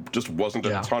 there just wasn't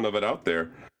a ton of it out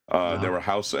there. There were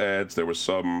house ads, there was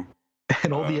some...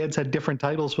 And all the ads had different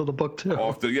titles for the book, too.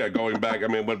 Going back,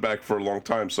 it went back for a long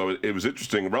time, so it was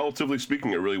interesting. Relatively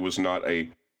speaking, it really was not a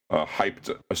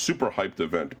a super hyped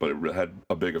event, but it had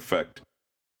a big effect.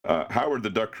 Howard the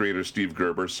Duck creator Steve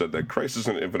Gerber said that Crisis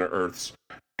on Infinite Earths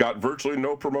got virtually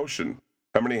no promotion.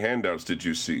 How many handouts did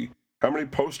you see? How many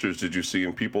posters did you see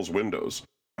in people's windows?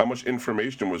 How much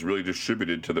information was really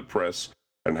distributed to the press?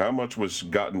 And how much was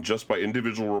gotten just by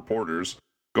individual reporters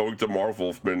going to Marv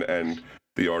Wolfman and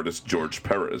the artist George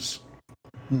Perez?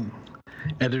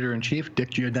 Editor-in-Chief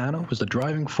Dick Giordano was the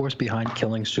driving force behind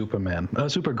killing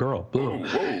Supergirl.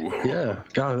 Whoa. Yeah,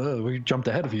 God, we jumped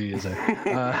ahead a few years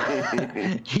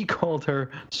there. He called her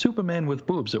Superman with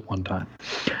boobs at one time.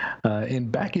 In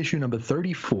back issue number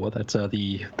 34, that's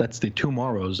the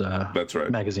Tomorrow's that's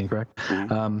right. magazine, correct?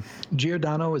 Mm-hmm.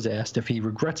 Giordano was asked if he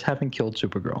regrets having killed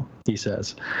Supergirl. He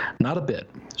says, "Not a bit.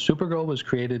 Supergirl was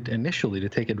created initially to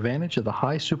take advantage of the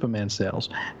high Superman sales,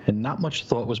 and not much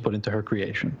thought was put into her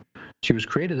creation. She was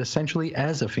created essentially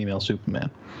as a female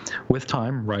Superman. With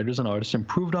time, writers and artists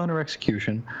improved on her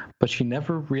execution, but she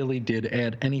never really did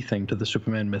add anything to the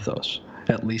Superman mythos,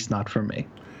 at least not for me."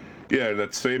 Yeah,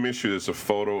 that same issue, there's a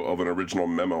photo of an original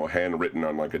memo handwritten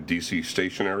on like a DC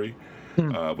stationery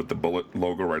with the bullet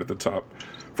logo right at the top.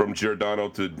 From Giordano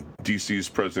to DC's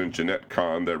president Jeanette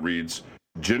Kahn that reads,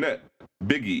 "Jeanette,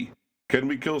 Biggie, can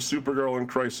we kill Supergirl in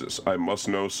Crisis? I must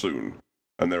know soon."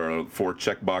 And there are 4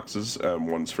 check boxes.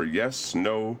 One's for yes,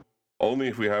 no, only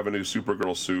if we have a new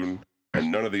Supergirl soon,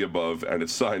 and none of the above, and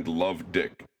it's signed Love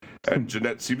Dick. And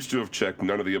Jeanette seems to have checked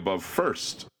none of the above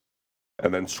first,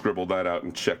 and then scribbled that out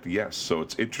and checked yes. So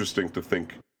it's interesting to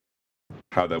think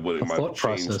how that would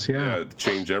might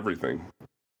change everything.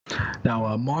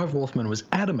 Now, Marv Wolfman was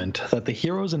adamant that the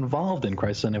heroes involved in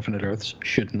Crisis on Infinite Earths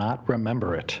should not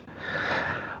remember it.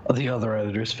 The other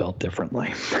editors felt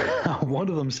differently. One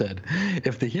of them said,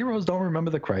 "If the heroes don't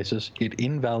remember the crisis, it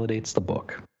invalidates the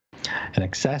book." An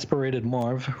exasperated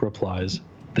Marv replies,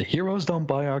 "The heroes don't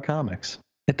buy our comics.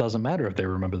 It doesn't matter if they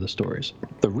remember the stories.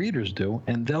 The readers do,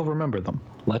 and they'll remember them.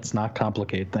 Let's not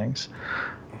complicate things."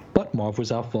 But Marv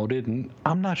was outvoted, and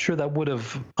I'm not sure that would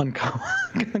have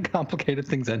uncomplicated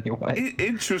things anyway.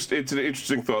 It's an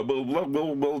interesting thought.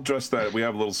 We'll address that. We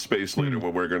have a little space later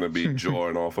where we're going to be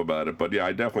jawing off about it. But yeah,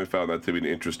 I definitely found that to be an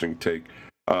interesting take.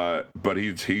 But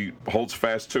he holds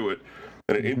fast to it.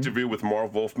 In an interview with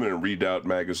Marv Wolfman in Redoubt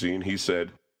magazine, he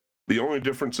said, "The only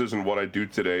differences in what I do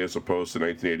today as opposed to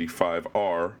 1985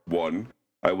 are, 1,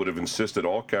 I would have insisted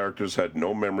all characters had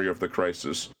no memory of the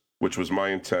crisis, which was my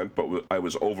intent, but I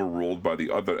was overruled by the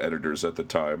other editors at the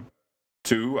time.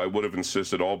 2, I would have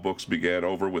insisted all books began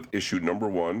over with issue number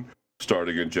 1,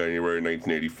 starting in January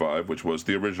 1985, which was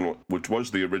the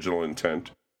original intent.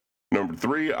 Number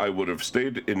 3, I would have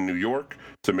stayed in New York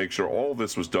to make sure all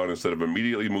this was done instead of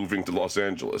immediately moving to Los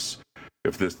Angeles.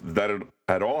 If that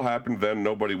had all happened then,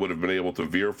 nobody would have been able to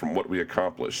veer from what we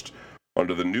accomplished.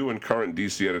 Under the new and current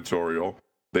DC editorial,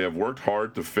 they have worked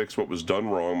hard to fix what was done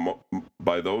wrong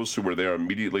by those who were there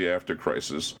immediately after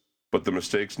Crisis, but the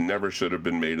mistakes never should have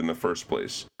been made in the first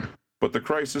place. But the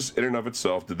Crisis in and of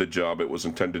itself did the job it was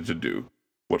intended to do.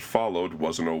 What followed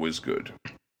wasn't always good."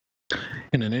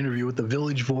 In an interview with the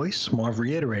Village Voice, Marv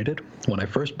reiterated, "When I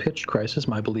first pitched Crisis,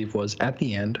 my belief was, at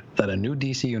the end, that a new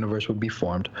DC universe would be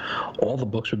formed. All the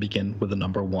books would begin with a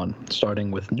number 1,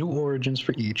 starting with new origins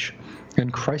for each,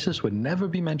 and Crisis would never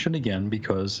be mentioned again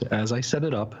because, as I set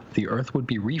it up, the Earth would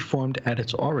be reformed at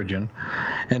its origin,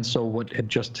 and so what had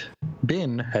just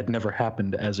been had never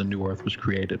happened as a new Earth was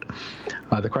created.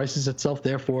 The Crisis itself,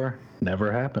 therefore,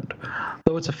 never happened,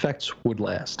 though its effects would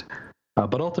last.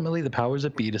 But ultimately, the powers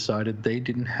that be decided they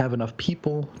didn't have enough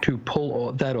people to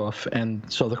pull that off, and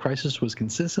so the Crisis was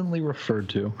consistently referred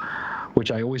to, which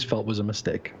I always felt was a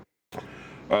mistake."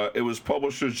 It was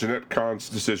publisher Jeanette Kahn's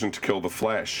decision to kill the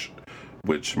Flash,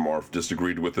 which Marv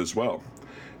disagreed with as well.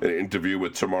 In an interview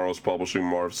with Tomorrow's Publishing,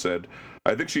 Marv said,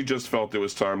 "I think she just felt it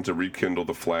was time to rekindle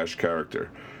the Flash character.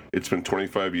 It's been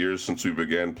 25 years since we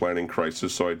began planning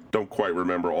Crisis, so I don't quite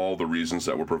remember all the reasons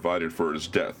that were provided for his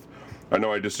death. I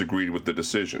know I disagreed with the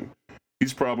decision.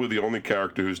 He's probably the only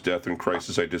character whose death in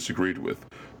Crisis I disagreed with,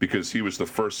 because he was the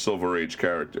first Silver Age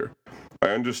character.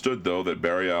 I understood, though, that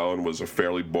Barry Allen was a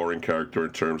fairly boring character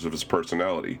in terms of his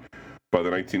personality. By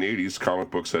the 1980s, comic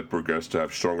books had progressed to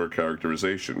have stronger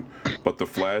characterization, but the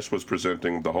Flash was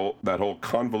presenting that whole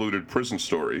convoluted prison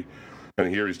story, and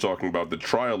here he's talking about the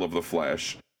trial of the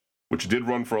Flash, which did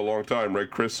run for a long time, right,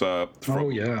 Chris? The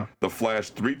Flash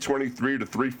 323 to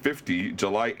 350,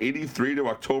 July 83 to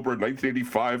October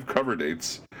 1985 cover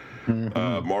dates.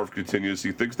 Marv continues,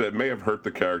 he thinks that may have hurt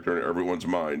the character in everyone's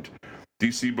mind.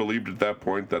 DC believed at that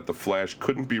point that the Flash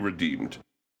couldn't be redeemed.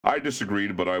 I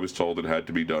disagreed, but I was told it had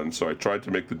to be done, so I tried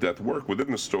to make the death work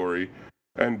within the story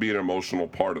and be an emotional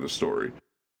part of the story.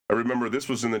 I remember this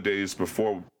was in the days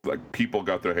before people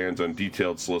got their hands on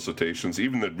detailed solicitations.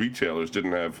 Even the retailers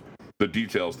didn't have the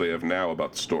details they have now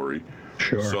about the story.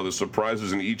 Sure. So the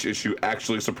surprises in each issue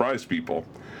actually surprised people.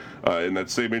 In that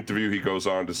same interview, he goes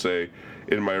on to say,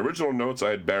 in my original notes, I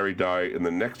had Barry die in the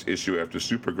next issue after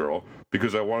Supergirl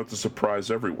because I wanted to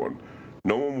surprise everyone.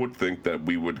 No one would think that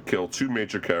we would kill two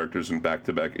major characters in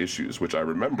back-to-back issues, which I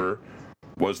remember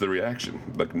was the reaction.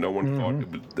 No one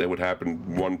thought it would happen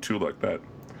 1-2 like that.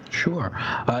 Sure.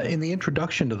 In the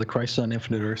introduction to the Crisis on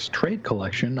Infinite Earths trade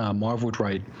collection, Marv would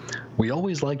write, we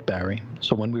always liked Barry,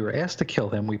 so when we were asked to kill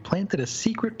him, we planted a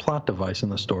secret plot device in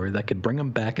the story that could bring him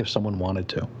back if someone wanted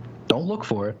to. Don't look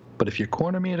for it, but if you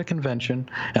corner me at a convention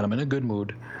and I'm in a good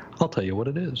mood, I'll tell you what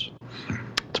it is.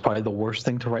 It's probably the worst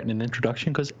thing to write in an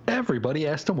introduction because everybody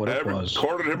asked him what it was.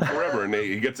 Cornered him forever, and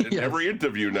he gets it in every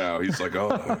interview now. He's like,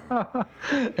 oh.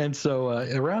 And so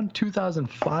around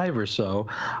 2005 or so,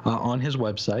 on his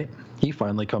website, he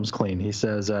finally comes clean. He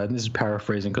says, and this is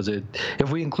paraphrasing because if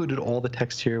we included all the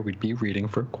text here, we'd be reading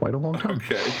for quite a long time.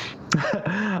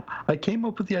 Okay. I came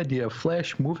up with the idea of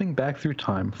Flash moving back through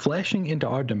time, flashing into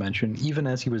our dimension even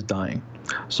as he was dying.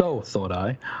 So, thought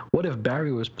I, what if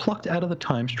Barry was plucked out of the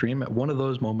time stream at one of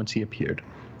those moments he appeared?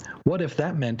 What if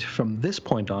that meant from this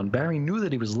point on, Barry knew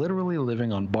that he was literally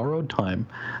living on borrowed time,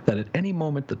 that at any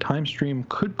moment the time stream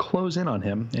could close in on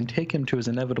him and take him to his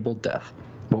inevitable death?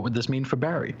 What would this mean for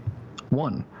Barry?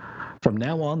 1. From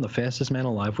now on, the fastest man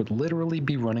alive would literally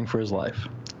be running for his life.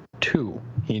 2.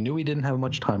 He knew he didn't have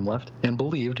much time left and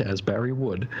believed, as Barry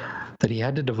would, that he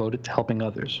had to devote it to helping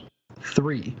others.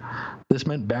 3. This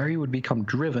meant Barry would become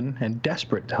driven and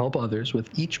desperate to help others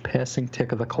with each passing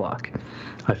tick of the clock.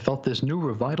 I felt this new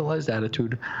revitalized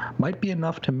attitude might be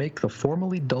enough to make the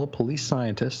formerly dull police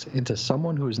scientist into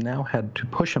someone who has now had to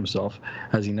push himself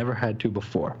as he never had to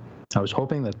before. I was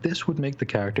hoping that this would make the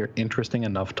character interesting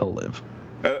enough to live.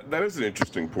 That is an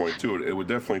interesting point, too. It would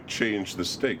definitely change the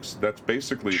stakes. That's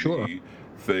basically the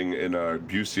thing in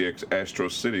Busiek's Astro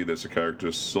City. There's a character,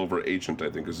 Silver Agent, I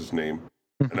think is his name.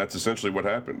 And that's essentially what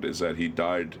happened, is that he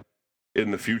died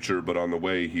in the future, but on the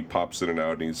way he pops in and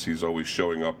out, and he's always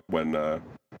showing up when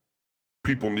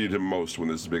people need him most, when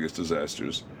there's the biggest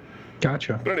disasters.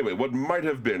 Gotcha. But anyway, what might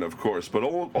have been, of course, but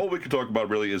all we can talk about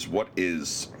really is what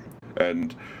is.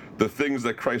 And the things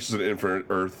that Crisis on Infinite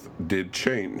Earth did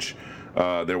change.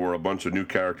 There were a bunch of new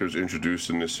characters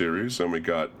introduced in this series, and we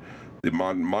got the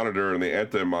Monitor and the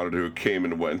Anti-Monitor who came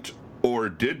and went. Or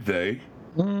did they?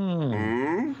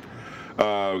 We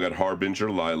got Harbinger,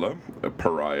 Lila,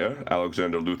 Pariah,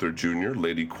 Alexander Luthor Jr.,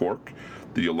 Lady Quark,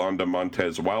 the Yolanda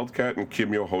Montez Wildcat, and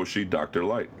Kimyo Hoshi, Dr.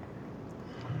 Light.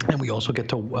 And we also get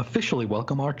to officially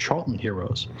welcome our Charlton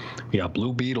heroes. We got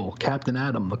Blue Beetle, Captain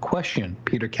Atom, The Question,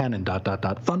 Peter Cannon, ...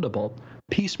 Thunderbolt,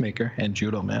 Peacemaker, and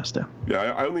Judo Master.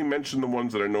 Yeah, I only mentioned the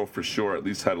ones that I know for sure at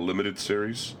least had a limited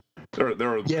series. There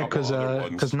are a couple other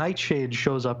ones. Because Nightshade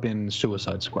shows up in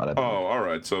Suicide Squad. Oh, all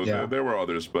right. So there were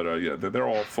others, but they're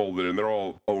all folded in. They're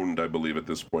all owned, I believe, at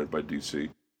this point by DC.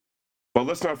 But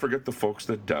let's not forget the folks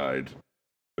that died.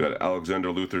 We got Alexander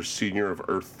Luthor Sr. of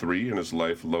Earth 3 and his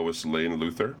wife Lois Lane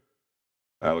Luthor.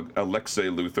 Alexei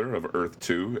Luthor of Earth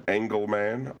 2.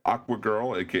 Angleman,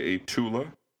 Aquagirl, a.k.a. Tula,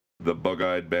 the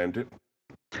Bug-Eyed Bandit.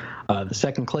 The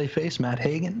second Clayface, Matt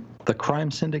Hagen. The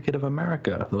Crime Syndicate of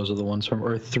America. Those are the ones from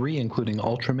Earth 3, including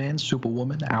Ultraman,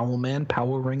 Superwoman, Owlman,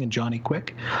 Power Ring, and Johnny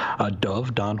Quick.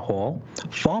 Dove, Don Hall.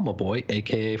 Farmer Boy,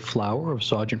 a.k.a. Flower of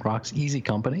Sergeant Rock's Easy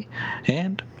Company.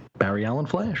 And Barry Allen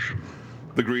Flash.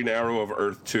 The Green Arrow of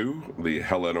Earth 2, the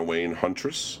Helena Wayne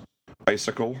Huntress,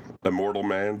 Icicle, Immortal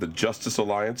Man, the Justice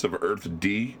Alliance of Earth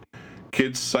D,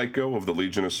 Kid Psycho of the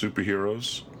Legion of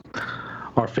Superheroes.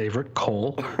 Our favorite,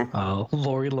 Cole,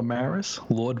 Lori Lamaris,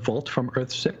 Lord Volt from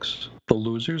Earth 6, the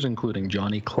losers, including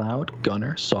Johnny Cloud,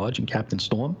 Gunner, Sarge, and Captain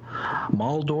Storm,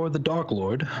 Maldor the Dark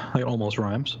Lord, it almost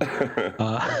rhymes,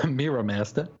 Mira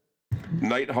Master,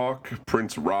 Nighthawk,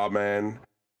 Prince Ra-Man,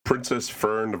 Princess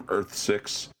Fern of Earth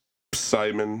 6,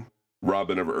 Simon,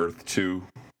 Robin of Earth 2.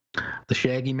 The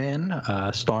Shaggy Man,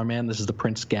 Starman, this is the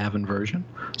Prince Gavin version,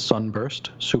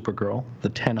 Sunburst, Supergirl, the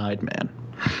Ten-Eyed Man.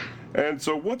 And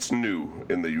so what's new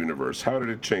in the universe? How did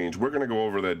it change? We're going to go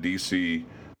over that DC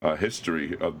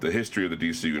history of the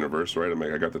DC universe, right? I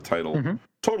mean, I got the title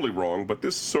totally wrong, but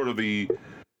this is sort of the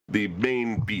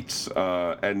main beats.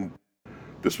 And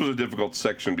this was a difficult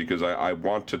section because I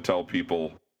want to tell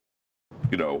people,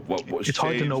 what was it's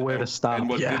hard to know where to stop and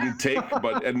what didn't take.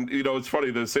 But it's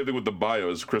funny, the same thing with the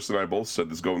bios. Chris and I both said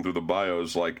this going through the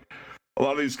bios, like a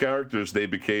lot of these characters, they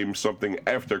became something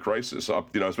after Crisis.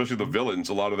 Especially the villains.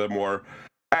 A lot of them were,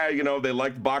 they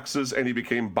liked boxes, and he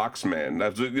became Boxman.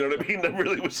 That's, you know what I mean? That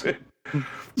really was it.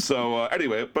 So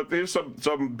anyway, but here's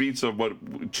some beats of what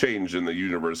changed in the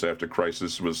universe after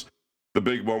Crisis. Was the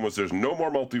big one was there's no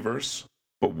more multiverse,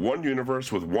 but one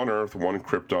universe with one Earth, one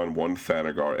Krypton, one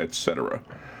Thanagar, etc.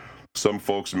 Some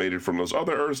folks made it from those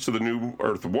other Earths to the new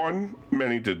Earth 1.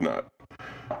 Many did not.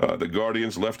 The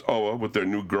Guardians left Oa with their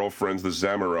new girlfriends, the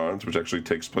Zamarons, which actually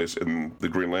takes place in the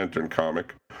Green Lantern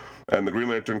comic. And the Green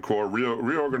Lantern Corps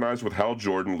reorganized with Hal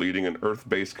Jordan leading an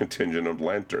Earth-based contingent of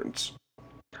Lanterns.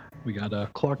 We got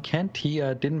Clark Kent. He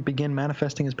didn't begin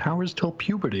manifesting his powers till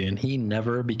puberty, and he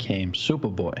never became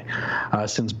Superboy.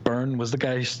 Since Byrne was the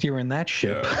guy steering that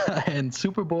ship, and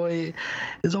Superboy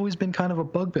has always been kind of a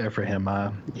bugbear for him.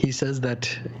 He says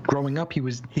that growing up, he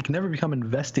could never become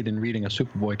invested in reading a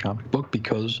Superboy comic book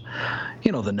because,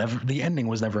 the ending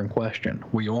was never in question.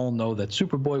 We all know that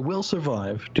Superboy will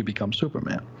survive to become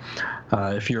Superman.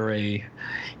 If you're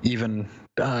even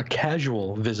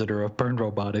casual visitor of Byrne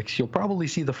Robotics, you'll probably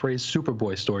see the phrase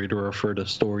Superboy story to refer to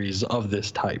stories of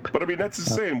this type. But I mean, that's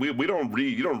insane. We don't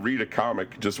read. You don't read a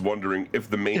comic just wondering if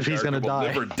the main character will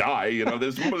live or die.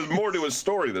 There's more to a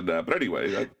story than that. But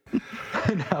anyway.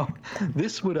 Now,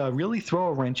 this would really throw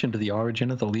a wrench into the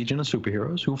origin of the Legion of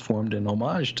Superheroes, who formed an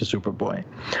homage to Superboy.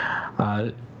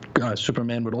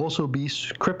 Superman would also be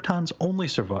Krypton's only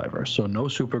survivor, so no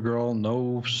Supergirl,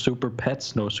 no super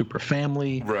pets, no super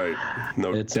family. Right.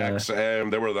 No Dex.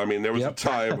 There was a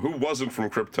time who wasn't from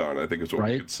Krypton, I think is what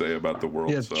we could say about the world.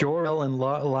 Yes, Jor-El and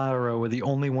Lara were the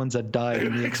only ones that died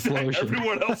in the explosion.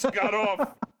 Everyone else got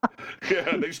off.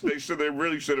 Yeah, they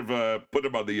really should have put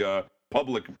him on the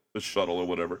public shuttle or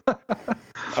whatever.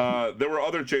 There were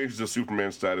other changes to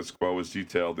Superman's status quo as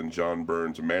detailed in John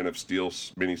Byrne's Man of Steel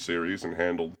miniseries and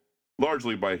handled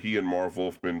largely by he and Marv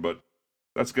Wolfman, but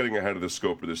that's getting ahead of the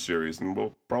scope of this series, and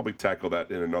we'll probably tackle that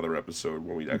in another episode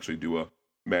when we actually do a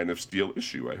Man of Steel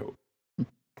issue, I hope.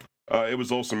 It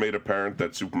was also made apparent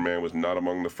that Superman was not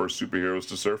among the first superheroes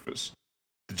to surface.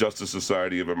 The Justice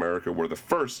Society of America were the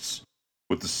firsts,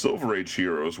 with the Silver Age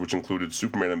heroes, which included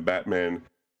Superman and Batman,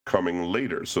 coming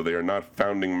later, so they are not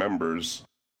founding members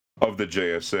of the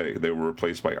JSA. They were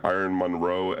replaced by Iron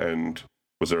Monroe and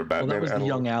was there a Batman? That was the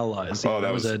Young Allies. Oh,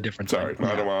 that was a different thing.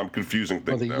 Sorry, I'm confusing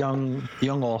things. The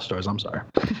Young All-Stars, I'm sorry.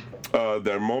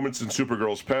 There are moments in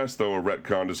Supergirl's past, though, a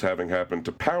retcon as having happened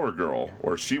to Power Girl,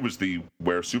 or she was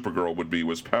where Supergirl would be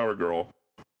was Power Girl,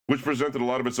 which presented a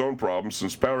lot of its own problems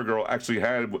since Power Girl actually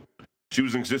she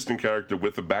was an existing character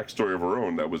with a backstory of her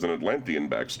own that was an Atlantean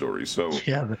backstory. So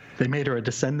yeah, they made her a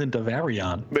descendant of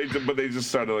Arion. But they just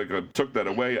sort of took that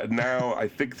away. And now I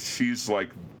think she's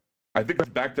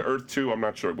back to Earth 2. I'm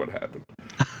not sure what happened.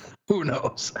 Who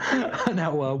knows?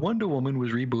 Now, Wonder Woman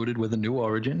was rebooted with a new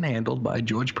origin handled by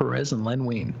George Perez and Len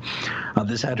Wein.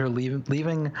 This had her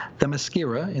leaving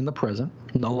Themyscira in the present,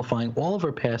 nullifying all of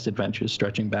her past adventures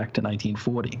stretching back to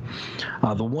 1940.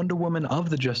 The Wonder Woman of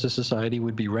the Justice Society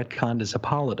would be retconned as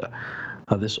Hippolyta.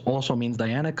 This also means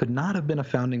Diana could not have been a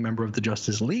founding member of the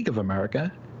Justice League of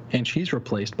America, and she's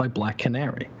replaced by Black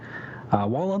Canary.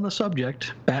 While on the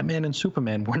subject, Batman and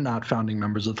Superman were not founding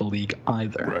members of the League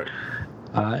either. Right.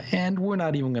 And we're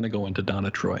not even going to go into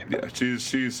Donna Troy. Yeah,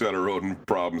 she's got her own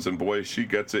problems, and boy, she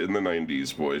gets it in the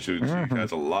 90s, boy. She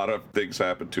has a lot of things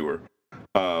happen to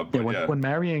her. When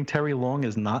marrying Terry Long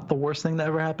is not the worst thing that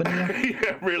ever happened to you.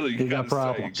 Yeah, really. You got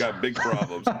problems. You got big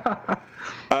problems.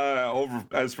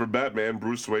 As for Batman,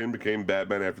 Bruce Wayne became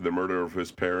Batman after the murder of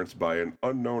his parents by an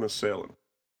unknown assailant.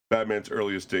 Batman's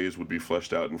earliest days would be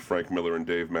fleshed out in Frank Miller and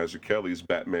Dave Mazzucchelli's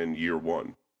Batman Year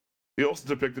One. He also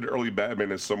depicted early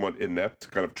Batman as somewhat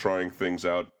inept, kind of trying things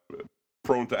out,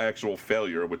 prone to actual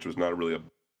failure, which was not really a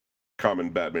common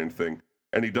Batman thing.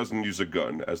 And he doesn't use a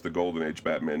gun, as the Golden Age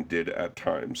Batman did at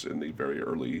times in the very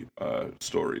early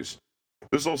stories.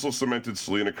 This also cemented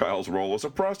Selena Kyle's role as a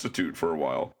prostitute for a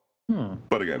while.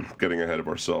 But again, getting ahead of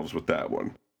ourselves with that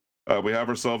one. We have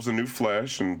ourselves a new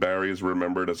Flash, and Barry is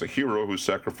remembered as a hero who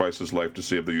sacrificed his life to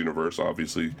save the universe.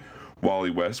 Obviously, Wally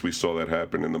West, we saw that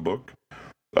happen in the book.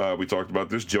 We talked about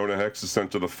this. Jonah Hex is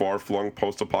sent to the far-flung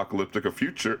post-apocalyptic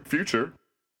future.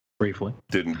 Briefly.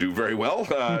 Didn't do very well.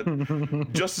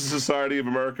 Justice Society of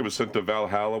America was sent to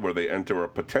Valhalla, where they enter a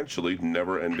potentially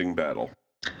never-ending battle.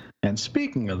 And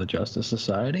speaking of the Justice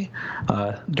Society,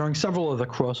 during several of the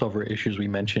crossover issues we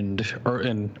mentioned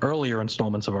in earlier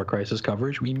installments of our Crisis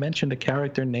coverage, we mentioned a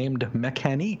character named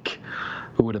Mechanique,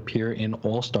 who would appear in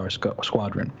All-Star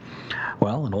Squadron.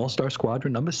 Well, in All-Star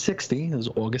Squadron number 60 is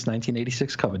August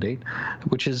 1986 cover date,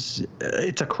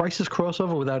 it's a Crisis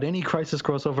crossover without any Crisis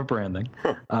crossover branding.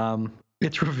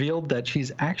 It's revealed that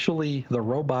she's actually the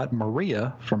robot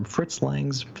Maria from Fritz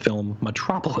Lang's film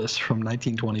Metropolis from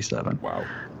 1927. Wow.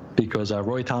 because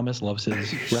Roy Thomas loves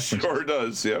his references. Sure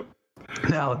does, yep.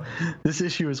 Now, this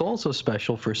issue is also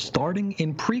special for starting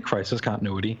in pre-crisis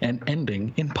continuity and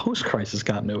ending in post-crisis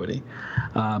continuity.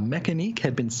 Mechanique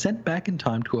had been sent back in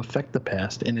time to affect the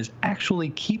past and is actually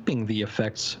keeping the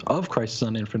effects of Crisis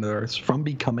on Infinite Earths from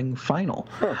becoming final.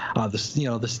 Huh.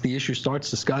 The issue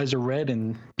starts, the skies are red,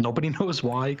 and nobody knows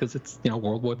why, because it's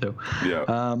World War II.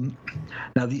 Yeah.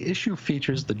 Now, the issue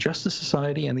features the Justice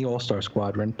Society and the All-Star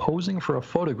Squadron posing for a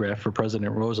photograph for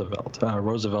President Roosevelt.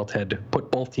 Roosevelt had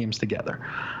put both teams together.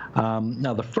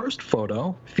 Now, the first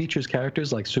photo features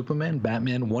characters like Superman,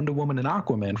 Batman, Wonder Woman, and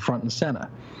Aquaman front and center.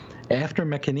 After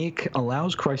Mechanique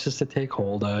allows Crisis to take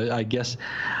hold, I guess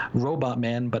Robot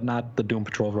Man, but not the Doom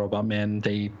Patrol Robot Man,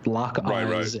 they lock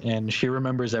eyes, and she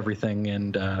remembers everything,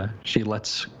 and she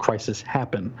lets Crisis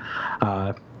happen.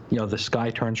 The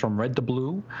sky turns from red to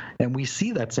blue, and we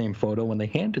see that same photo when they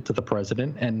hand it to the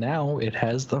president, and now it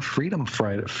has the freedom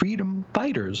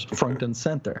fighters front and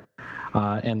center.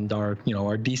 And our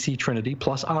DC Trinity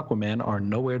plus Aquaman are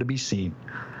nowhere to be seen.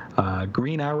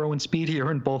 Green Arrow and Speedy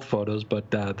are in both photos, but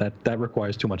that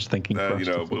requires too much thinking for us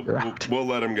to figure out. We'll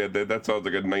let him get that. That sounds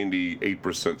like a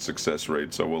 98% success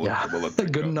rate, so we'll let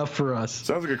that good go. Enough for us.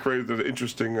 Sounds like a crazy,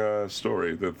 interesting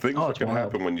story. The things that can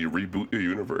happen when you reboot your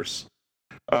universe.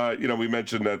 We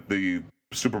mentioned that the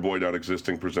Superboy not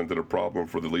existing presented a problem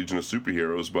for the Legion of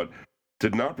Superheroes, but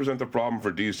did not present a problem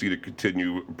for DC to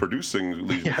continue producing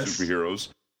Legion of Superheroes.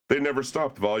 They never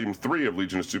stopped. Volume 3 of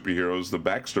Legion of Superheroes, the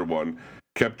Baxter one,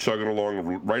 kept chugging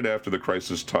along right after the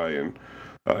Crisis tie-in.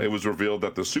 It was revealed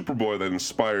that the Superboy that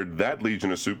inspired that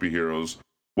Legion of Superheroes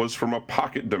was from a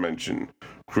pocket dimension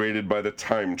created by the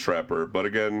Time Trapper. But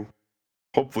again,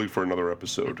 hopefully for another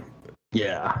episode.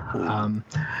 Yeah.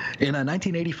 In a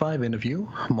 1985 interview,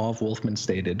 Marv Wolfman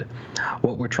stated,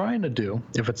 "What we're trying to do,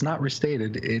 if it's not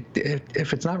restated, it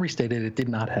did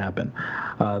not happen.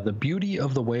 The beauty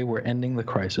of the way we're ending the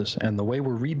crisis and the way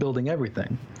we're rebuilding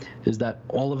everything is that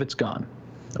all of it's gone.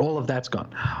 All of that's gone.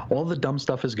 All the dumb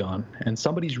stuff is gone, and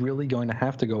somebody's really going to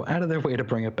have to go out of their way to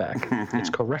bring it back. It's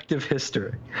corrective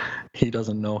history." He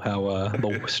doesn't know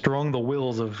how strong the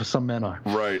wills of some men are.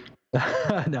 Right.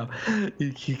 Now,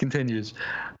 he continues,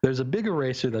 "There's a big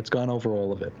eraser that's gone over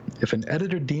all of it. If an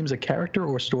editor deems a character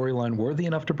or storyline worthy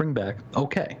enough to bring back,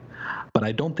 okay. But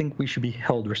I don't think we should be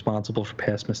held responsible for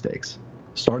past mistakes.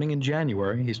 Starting in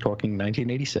January," he's talking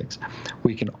 1986,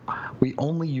 we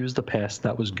only use the past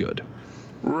that was good."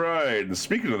 Right. And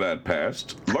speaking of that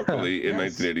past, luckily in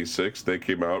 1986, they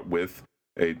came out with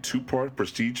a 2-part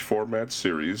prestige format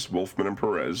series, Wolfman and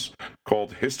Perez,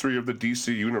 called History of the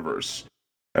DC Universe.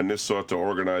 And this sought to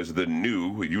organize the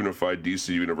new unified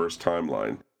DC Universe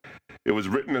timeline. It was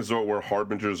written as though it were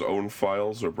Harbinger's own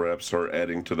files, or perhaps her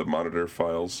adding to the Monitor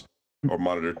files, or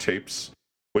Monitor tapes,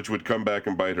 which would come back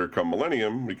and bite her come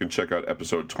Millennium. You can check out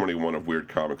episode 21 of Weird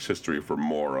Comics History for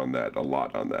more on that, a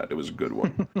lot on that. It was a good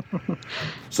one.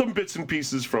 Some bits and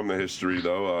pieces from the history,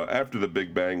 though. After the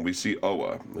Big Bang, we see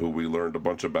Oa, who we learned a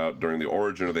bunch about during the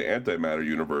origin of the Antimatter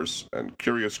universe, and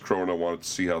Curious Krona wanted to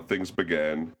see how things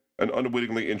began, and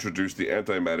unwittingly introduced the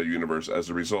Antimatter universe as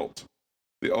a result.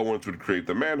 The Owens would create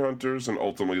the Manhunters and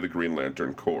ultimately the Green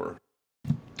Lantern Corps.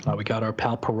 We got our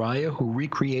pal Pariah, who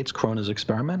recreates Krona's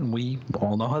experiment, and we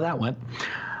all know how that went.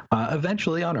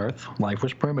 Eventually, on Earth, life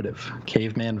was primitive.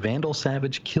 Caveman Vandal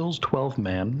Savage kills 12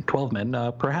 men,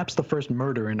 perhaps the first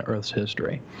murder in Earth's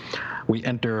history. We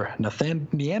enter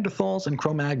Neanderthals and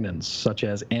Cro-Magnons, such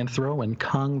as Anthro and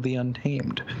Kong the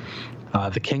Untamed.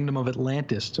 The kingdom of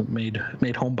Atlantis,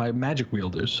 made home by magic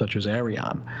wielders, such as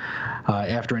Arion.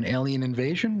 After an alien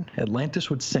invasion, Atlantis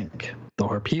would sink, though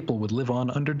her people would live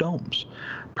on under domes.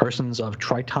 Persons of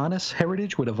Tritonus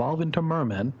heritage would evolve into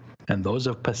mermen, and those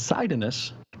of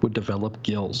Poseidonus would develop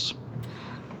gills.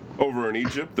 Over in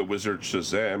Egypt, the wizard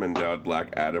Shazam endowed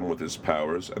Black Adam with his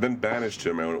powers, and then banished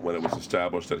him when it was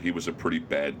established that he was a pretty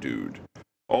bad dude.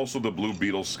 Also, the Blue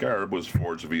Beetle Scarab was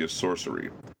forged via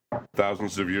sorcery.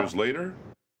 Thousands of years later,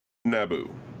 Naboo.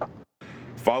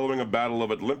 Following a battle of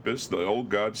Olympus, the old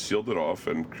gods sealed it off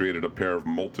and created a pair of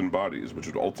molten bodies, which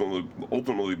would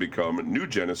ultimately become New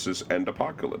Genesis and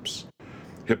Apocalypse.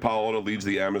 Hippolyta leads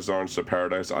the Amazons to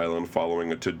Paradise Island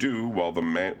following a to-do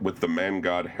with the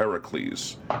man-god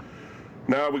Heracles.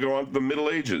 Now we go on to the Middle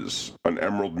Ages. An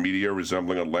emerald meteor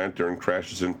resembling a lantern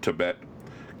crashes in Tibet.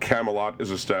 Camelot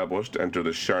is established. Enter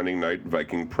the Shining Knight,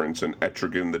 Viking Prince, and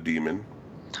Etrigan the Demon.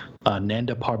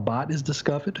 Nanda Parbat is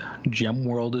discovered. Gem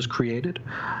World is created.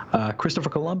 Christopher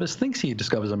Columbus thinks he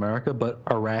discovers America, but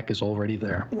Iraq is already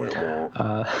there.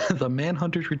 The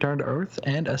Manhunters return to Earth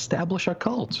and establish a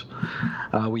cult.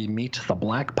 We meet the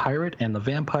Black Pirate and the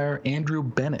vampire Andrew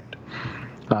Bennett.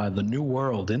 The New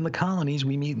World. In the colonies,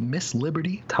 we meet Miss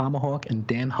Liberty, Tomahawk, and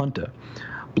Dan Hunter.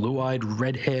 Blue-eyed,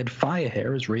 red-haired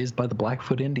Firehair is raised by the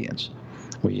Blackfoot Indians.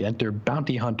 We enter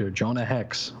Bounty Hunter, Jonah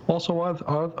Hex. Also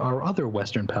our other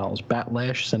Western pals,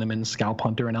 Batlash, Cinnamon, Scalp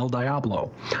Hunter, and El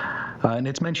Diablo. And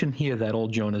it's mentioned here that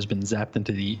old Jonah's been zapped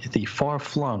into the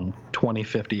far-flung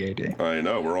 2050 AD. I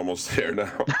know, we're almost there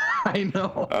now. I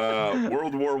know.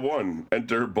 World War I.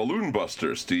 Enter Balloon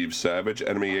Buster, Steve Savage,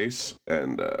 Enemy Ace,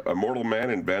 and Immortal Man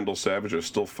and Vandal Savage are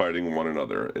still fighting one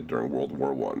another during World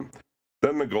War I.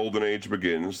 Then the Golden Age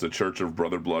begins. The Church of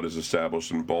Brother Blood is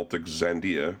established in Baltic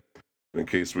Zandia. In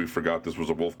case we forgot this was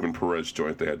a Wolfman Perez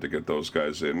joint, they had to get those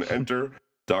guys in. Enter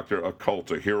Dr.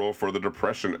 Occult, a hero for the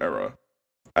Depression era.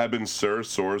 Abin Sur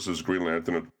soars as Green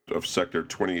Lantern of Sector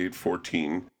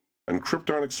 2814, and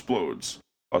Krypton explodes.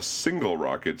 A single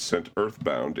rocket sent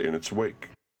earthbound in its wake.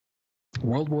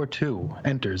 World War II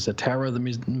enters Zatara the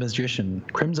Magician,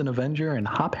 Crimson Avenger, and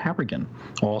Hop Harrigan.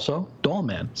 Also,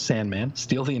 Dollman, Sandman,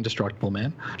 Steel the Indestructible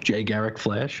Man, Jay Garrick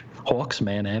Flash, Hawks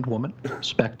Man and Woman,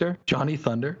 Spectre, Johnny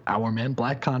Thunder, Hourman,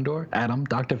 Black Condor, Atom,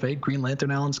 Dr. Fate, Green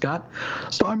Lantern, Alan Scott,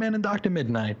 Starman, and Dr.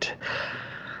 Midnight.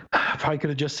 Probably could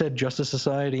have just said Justice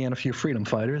Society and a few freedom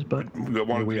fighters, but we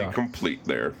want to be complete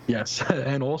there. Yes,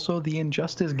 and also the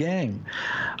Injustice Gang.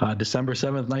 December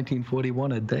 7th,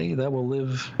 1941, a day that will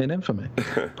live in infamy.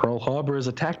 Pearl Harbor is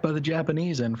attacked by the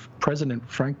Japanese, and President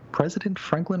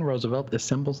Franklin Roosevelt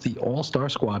assembles the All-Star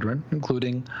Squadron,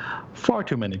 including far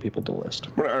too many people to list.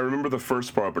 I remember the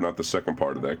first part, but not the second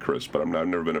part of that, Chris, but I've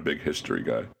never been a big history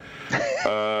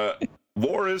guy.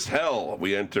 War is Hell.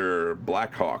 We enter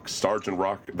Blackhawk, Sergeant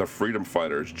Rock, the Freedom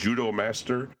Fighters, Judo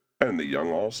Master, and the Young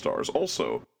All-Stars.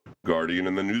 Also, Guardian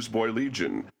and the Newsboy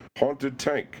Legion, Haunted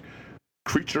Tank,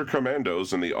 Creature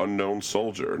Commandos, and the Unknown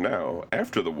Soldier. Now,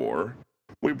 after the war,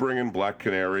 we bring in Black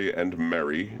Canary and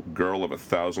Mary, Girl of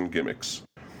 1,000 Gimmicks.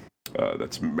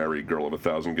 That's Mary, Girl of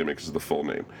 1,000 Gimmicks is the full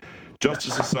name.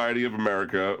 Justice Society of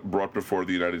America brought before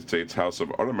the United States House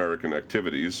of Un-American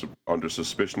Activities under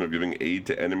suspicion of giving aid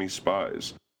to enemy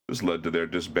spies. This led to their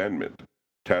disbandment.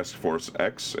 Task Force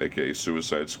X, aka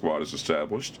Suicide Squad, is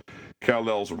established.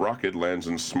 Kal-El's rocket lands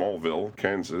in Smallville,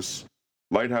 Kansas.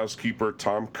 Lighthouse Keeper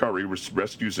Tom Curry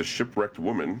rescues a shipwrecked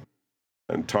woman.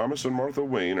 And Thomas and Martha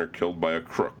Wayne are killed by a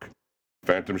crook.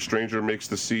 Phantom Stranger makes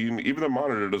the scene. Even the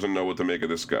Monitor doesn't know what to make of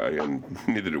this guy, and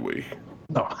neither do we.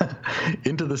 Oh.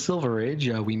 Into the Silver Age,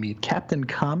 we meet Captain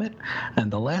Comet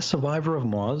and the last survivor of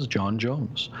Mars, John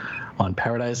Jones. On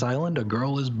Paradise Island, a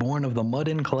girl is born of the mud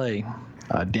and clay.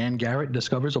 Dan Garrett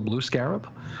discovers a blue scarab.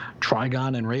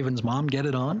 Trigon and Raven's mom get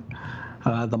it on.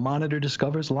 The Monitor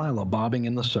discovers Lila bobbing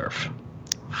in the surf.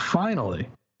 Finally,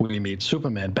 we meet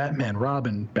Superman, Batman,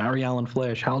 Robin, Barry Allen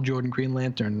Flash, Hal Jordan Green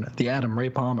Lantern, The Atom,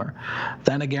 Ray Palmer,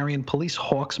 Thanagarian Police,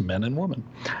 Hawks, Men and Women,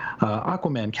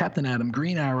 Aquaman, Captain Atom,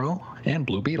 Green Arrow, and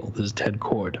Blue Beetle. This is Ted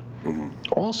Cord. Mm-hmm.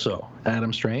 Also,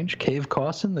 Adam Strange, Cave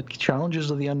Carson, The Challenges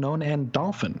of the Unknown, and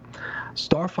Dolphin.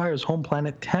 Starfire's home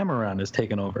planet Tamaran is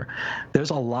taken over.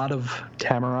 There's a lot of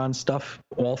Tamaran stuff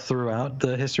all throughout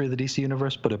the history of the DC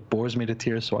Universe, but it bores me to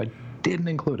tears, so I didn't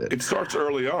include it. It starts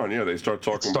early on, yeah. They start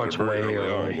talking about it very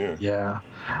early on, yeah.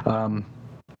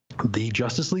 The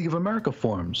Justice League of America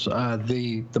forms.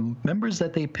 The members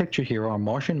that they picture here are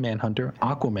Martian Manhunter,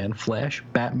 Aquaman, Flash,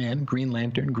 Batman, Green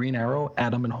Lantern, Green Arrow,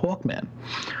 Atom, and Hawkman.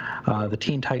 The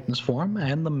Teen Titans form,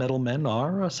 and the Metal Men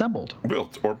are assembled.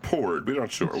 Built or poured, we're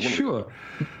not sure. Sure.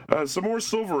 Some more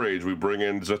Silver Age. We bring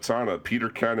in Zatanna, Peter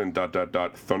Cannon, ...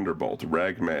 Thunderbolt,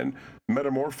 Ragman,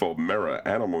 Metamorpho, Mera,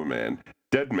 Animal Man,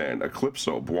 Deadman,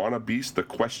 Eclipso, Buana Beast, The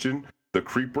Question, The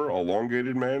Creeper,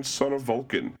 Elongated Man, Son of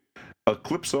Vulcan.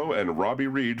 Eclipso and Robbie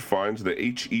Reed finds the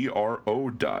HERO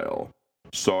dial.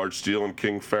 Sarge Steele and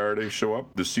King Faraday show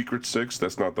up. The Secret Six,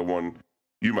 that's not the one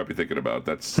you might be thinking about.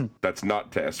 That's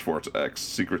not Task Force X.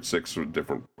 Secret Six are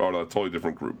different. Oh, no, a totally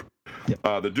different group.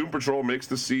 Yep. The Doom Patrol makes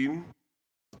the scene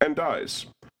and dies.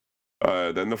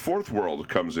 Then the Fourth World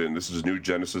comes in. This is New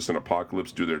Genesis and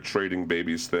Apocalypse do their trading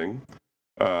babies thing.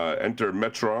 Enter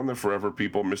Metron, the Forever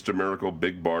People, Mr. Miracle,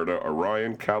 Big Barda,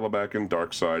 Orion, Calabac, and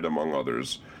Darkseid, among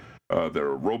others. Their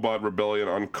robot rebellion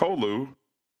on Kolu.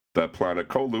 That planet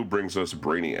Kolu brings us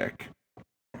Brainiac.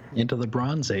 Into the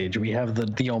Bronze Age, we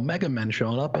have the Omega Men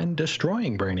showing up and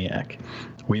destroying Brainiac.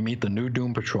 We meet the new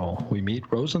Doom Patrol. We meet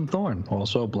Rose and Thorn.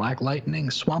 Also Black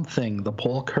Lightning, Swamp Thing, the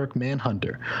Paul Kirk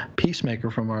Manhunter, Peacemaker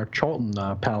from our Charlton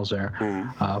pals there,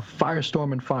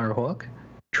 Firestorm and Firehawk.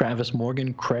 Travis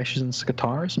Morgan crashes into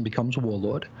guitars and becomes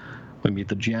Warlord. We meet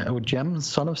the Gem,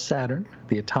 son of Saturn,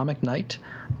 the Atomic Knight,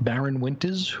 Baron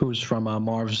Winters, who's from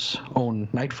Marv's own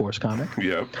Night Force comic.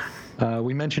 Yeah.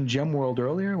 We mentioned Gemworld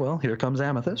earlier. Well, here comes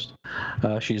Amethyst.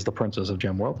 She's the princess of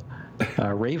Gemworld.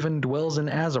 Raven dwells in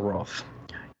Azeroth.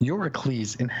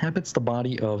 Eurycles inhabits the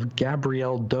body of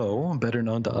Gabrielle Doe, better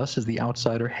known to us as the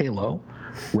outsider Halo.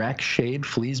 Rack Shade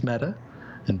flees Meta.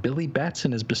 And Billy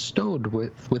Batson is bestowed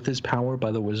with his power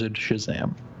by the wizard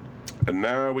Shazam. And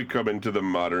now we come into the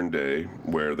modern day,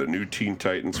 where the new Teen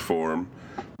Titans form.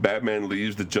 Batman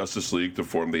leaves the Justice League to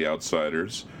form the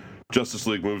Outsiders. Justice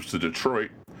League moves to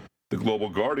Detroit. The Global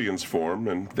Guardians form,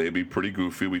 and they be pretty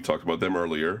goofy. We talked about them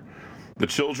earlier. The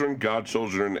Children,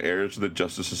 Godchildren, heirs to the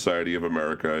Justice Society of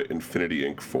America, Infinity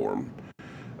Inc. form.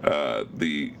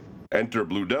 The Enter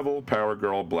Blue Devil, Power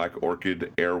Girl, Black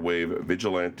Orchid, Airwave,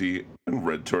 Vigilante, and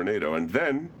Red Tornado. And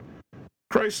then,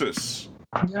 Crisis.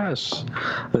 Yes.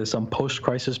 There's some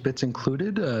post-crisis bits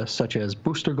included, such as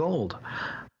Booster Gold.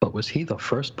 But was he the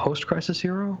first post-crisis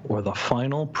hero or the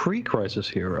final pre-crisis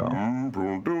hero? I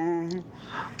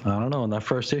don't know. In that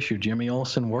first issue, Jimmy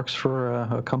Olsen works for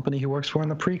a company he works for in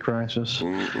the pre-crisis.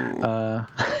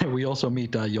 We also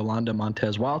meet Yolanda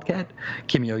Montez Wildcat,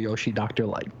 Kimio Yoshi, Dr.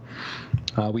 Light.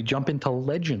 We jump into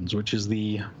Legends, which is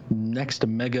the next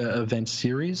mega event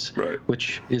series,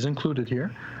 which is included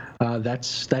here.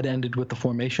 That ended with the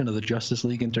formation of the Justice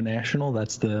League International.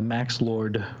 That's the Max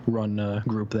Lord run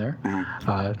group there.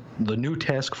 The new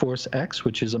Task Force X,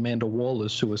 which is Amanda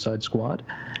Waller's Suicide Squad,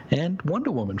 and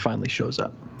Wonder Woman finally shows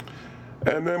up.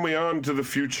 And then we on to the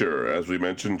future. As we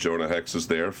mentioned, Jonah Hex is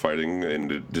there fighting in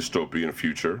the dystopian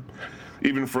future.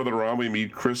 Even further on, we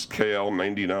meet Chris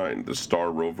KL-99, the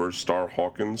Star Rover, Star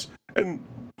Hawkins, and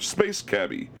Space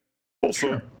Cabbie.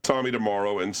 Also, Tommy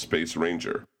Tomorrow and Space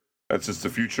Ranger. And since the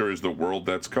future is the world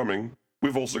that's coming,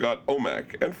 we've also got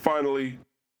OMAC. And finally,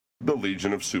 the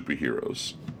Legion of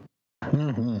Superheroes.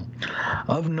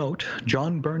 Of note,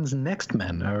 John Byrne's Next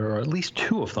Men, or at least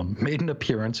two of them, made an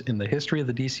appearance in the History of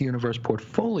the DC Universe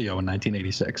portfolio in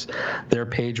 1986. Their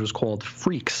page was called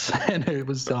Freaks, and it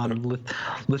was on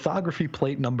lithography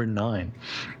plate number 9.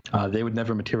 They would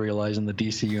never materialize in the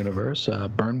DC Universe.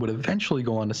 Byrne would eventually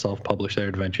go on to self-publish their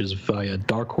adventures via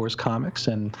Dark Horse Comics,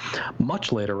 and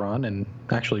much later on, and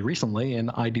actually recently, in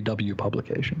IDW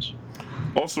publications.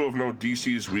 Also of note,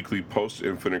 DC's weekly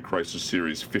post-Infinite Crisis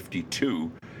series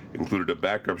 52 included a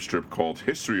backup strip called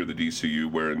History of the DCU,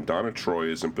 wherein Donna Troy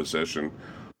is in possession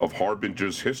of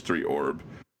Harbinger's History Orb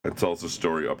and tells the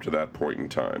story up to that point in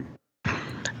time.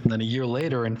 And then a year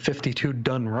later, in 52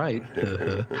 Done Right,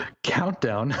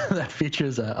 Countdown, that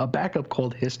features a backup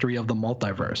called History of the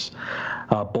Multiverse.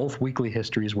 Both weekly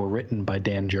histories were written by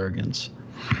Dan Jurgens.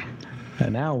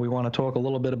 And now we want to talk a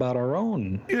little bit about our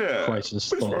own crisis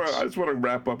thoughts. I just want to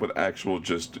wrap up with actual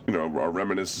our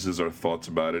reminiscences, our thoughts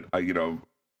about it.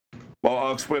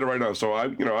 I'll explain it right now. So I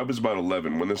was about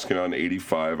 11 when this came out in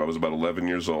 85. I was about 11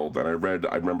 years old, and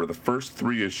I remember the first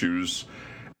 3 issues,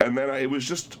 and then it was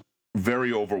just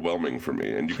very overwhelming for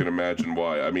me, and you can imagine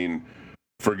why. I mean,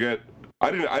 I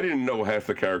didn't know half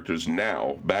the characters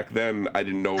now. Back then, I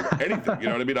didn't know anything. You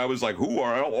know what I mean? I was like, who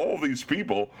are all these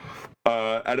people?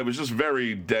 And it was just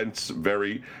very dense, And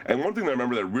one thing that I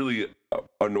remember that really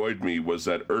annoyed me was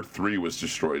that Earth 3 was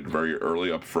destroyed very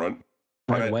early up front.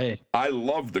 Right away. I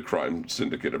loved the Crime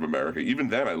Syndicate of America. Even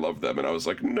then, I loved them. And I was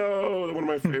like, no, they're one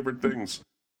of my favorite things.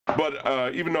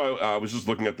 But even though I was just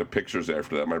looking at the pictures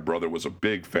after that, my brother was a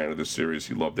big fan of this series.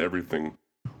 He loved everything,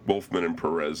 Wolfman and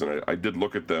Perez. And I did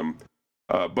look at them.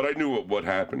 But I knew what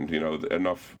happened,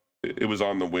 enough. It was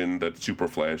on the wind that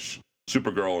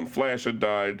Supergirl and Flash had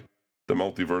died. The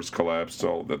multiverse collapsed,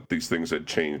 so that these things had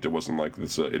changed. It wasn't like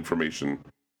this information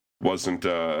wasn't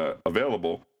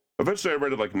available. Eventually, I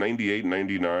read it like 98,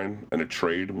 99, and a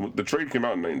trade. The trade came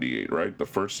out in 98, right? The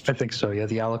first? I think so, yeah,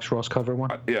 the Alex Ross cover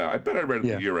one. I bet I read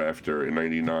it the year after, in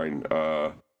 99.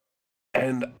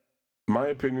 And my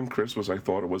opinion, Chris, was I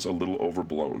thought it was a little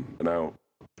overblown. Now,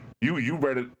 you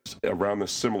read it around the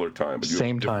similar time. But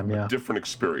Same time, yeah. Different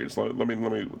experience. Let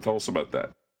me tell us about that.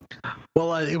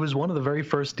 Well, it was one of the very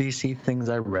first DC things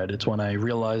I read. It's when I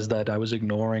realized that I was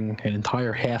ignoring an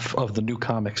entire half of the New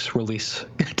Comics release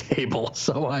table.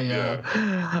 So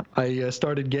I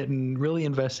started getting really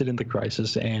invested in the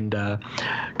Crisis. And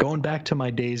going back to my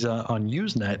days on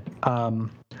Usenet,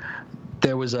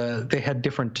 they had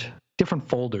different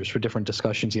folders for different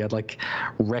discussions. You had like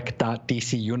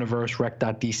rec.dc universe,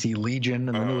 rec.dc legion,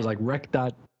 and then there was like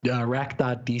rec.dc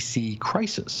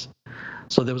crisis.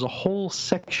 So there was a whole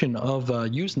section of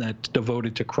Usenet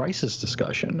devoted to crisis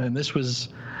discussion, and this was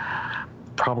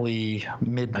probably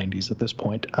mid-90s at this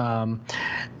point.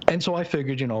 And so I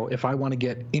figured, if I want to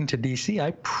get into DC,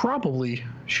 I probably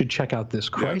should check out this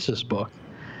Crisis book.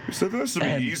 So this would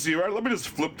be easy, right? Let me just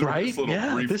flip through this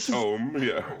little brief tome.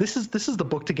 This is the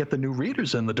book to get the new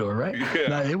readers in the door, right? Yeah.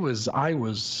 Now, I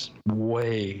was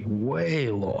way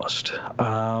lost.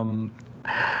 And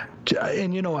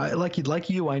like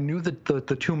you, I knew that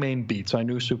the two main beats. I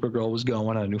knew Supergirl was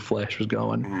going. I knew Flash was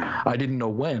going. I didn't know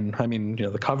when. I mean,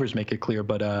 the covers make it clear,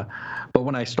 but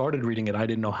when I started reading it, I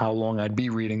didn't know how long I'd be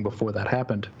reading before that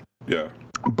happened. Yeah.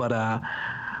 But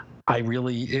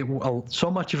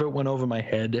so much of it went over my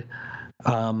head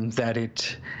that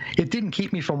it didn't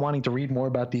keep me from wanting to read more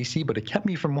about DC, but it kept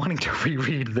me from wanting to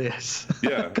reread this.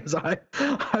 Yeah. Because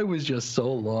I was just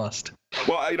so lost.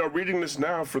 Well, reading this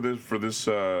now for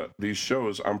these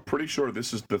shows, I'm pretty sure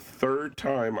this is the third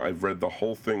time I've read the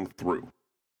whole thing through.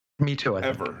 Me too.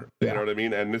 Ever. Yeah. You know what I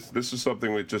mean? And this is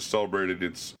something we just celebrated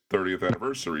its 30th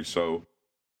anniversary, so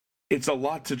it's a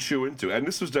lot to chew into. And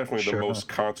this was definitely the most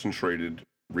concentrated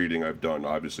reading I've done,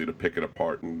 obviously, to pick it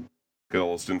apart and get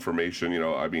all this information.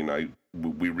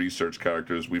 We research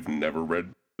characters. We've never read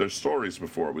their stories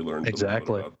before. We learned a little bit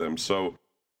about them. So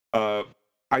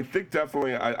I think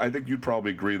definitely, I think you'd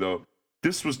probably agree, though,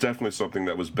 this was definitely something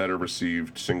that was better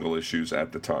received single issues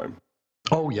at the time.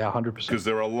 Oh, yeah, 100%. Because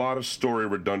there are a lot of story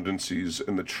redundancies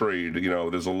in the trade.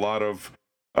 There's a lot of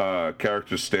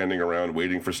characters standing around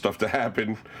waiting for stuff to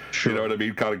happen. Sure. You know what I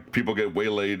mean? Kind of people get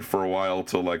waylaid for a while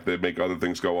till they make other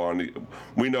things go on.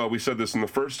 We said this in the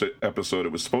first episode,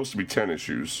 it was supposed to be 10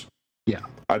 issues. Yeah.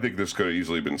 I think this could have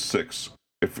easily been 6.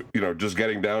 If, just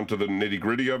getting down to the nitty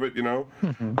gritty of it,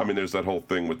 Mm-hmm. I mean, there's that whole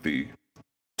thing with the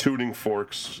tuning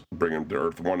forks, bringing the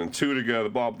Earth 1 and 2 together,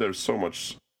 Bob, there's so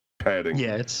much padding.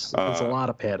 Yeah, it's a lot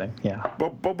of padding, yeah.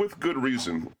 But with good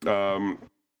reason.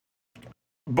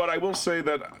 But I will say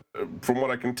that, from what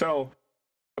I can tell,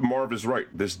 Marv is right.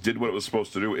 This did what it was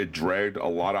supposed to do. It dragged a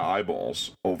lot of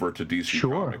eyeballs over to DC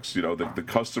Comics. The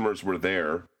customers were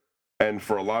there. And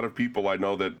for a lot of people, I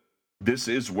know that this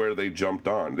is where they jumped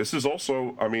on. This is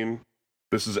also,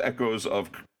 this is echoes of,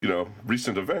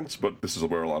 recent events, but this is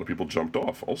where a lot of people jumped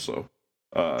off also.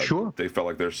 They felt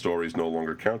like their stories no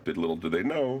longer counted. Little do they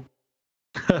know,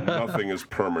 nothing is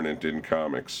permanent in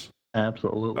comics.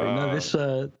 Absolutely. No,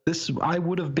 this I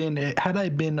would have been, had I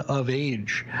been of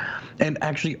age and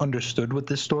actually understood what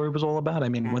this story was all about. I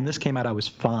mean, when this came out, I was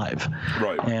 5.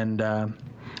 Right. And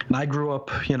I grew up,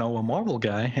 a Marvel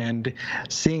guy, and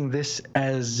seeing this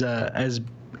as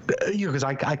because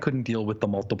I couldn't deal with the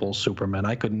multiple Supermen.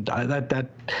 I couldn't. That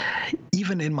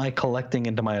even in my collecting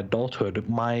into my adulthood,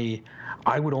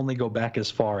 I would only go back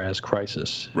as far as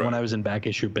Crisis when I was in back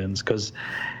issue bins, because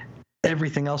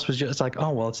everything else was just like, oh,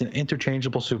 well, it's an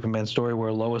interchangeable Superman story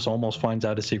where Lois almost finds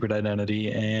out his secret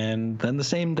identity, and then the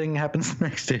same thing happens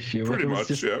next issue. Pretty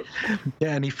much, yeah.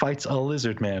 Yeah, and he fights a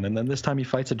lizard man, and then this time he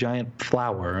fights a giant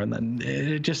flower, and then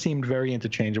it just seemed very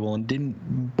interchangeable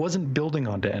and wasn't building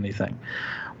onto anything.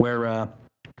 Where,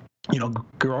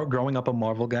 growing up a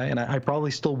Marvel guy, and I probably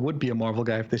still would be a Marvel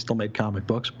guy if they still made comic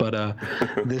books, but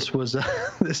this was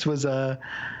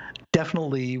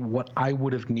definitely what I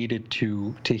would have needed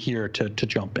to hear to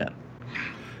jump in.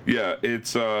 Yeah, it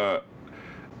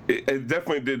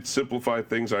definitely did simplify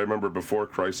things. I remember before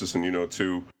Crisis, and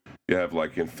too, you have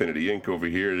like Infinity Inc. over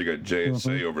here, you got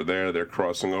JSA over there, they're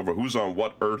crossing over. Who's on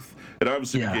what Earth? It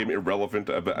obviously became irrelevant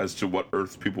as to what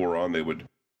Earth people were on. They would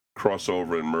cross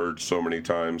over and merge so many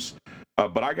times.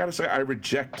 But I gotta say, I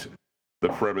reject the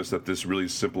premise that this really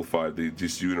simplified the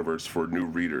DC Universe for new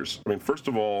readers. I mean, first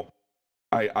of all,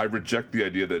 I reject the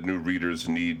idea that new readers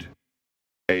need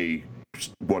a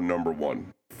number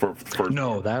one.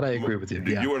 No, that I agree with you.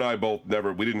 Yeah. You and I both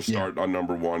we didn't start on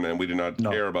number 1, and we did not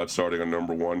care about starting on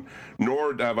number 1,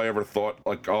 nor have I ever thought,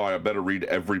 like, oh, I better read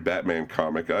every Batman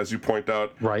comic. As you point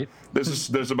out,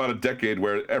 there's about a decade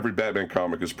where every Batman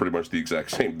comic is pretty much the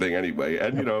exact same thing anyway,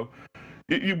 and,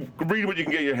 you read what you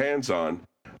can get your hands on.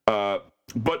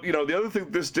 But, the other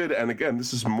thing this did, and again,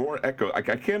 this is more echo, I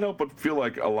can't help but feel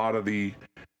like a lot of the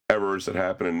errors that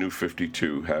happened in New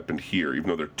 52 happened here, even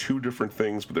though they're 2 different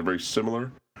things, but they're very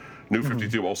similar. New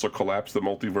 52 also collapsed the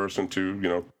multiverse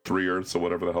into, 3 Earths or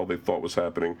whatever the hell they thought was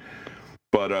happening.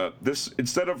 But this,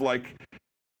 instead of like,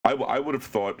 I would have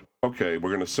thought, okay,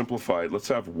 we're going to simplify it. Let's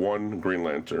have 1 Green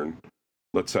Lantern.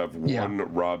 Let's have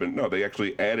 1 Robin. No, they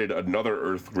actually added another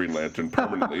Earth Green Lantern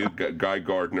permanently, Guy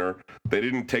Gardner. They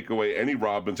didn't take away any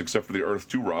Robins except for the Earth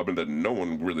 2 Robin that no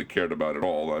one really cared about at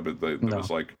all. It was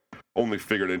like only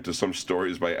figured into some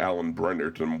stories by Alan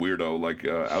Brennert and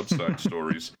weirdo outside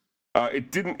stories.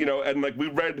 It didn't, and like we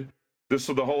read this,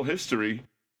 so the whole history,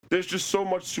 there's just so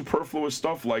much superfluous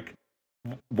stuff. Like,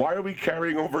 why are we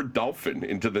carrying over Dolphin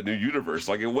into the new universe?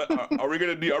 Like, are we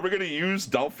gonna use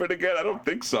Dolphin again? I don't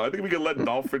think so. I think we can let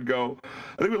Dolphin go.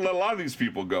 I think we can let a lot of these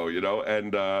people go, you know,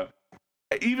 and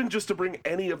even just to bring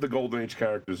any of the Golden Age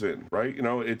characters in, right? You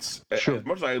know, it's sure. As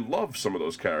much as I love some of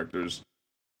those characters,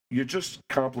 you just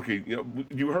complicate. You know,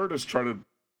 you heard us try to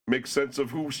make sense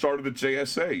of who started the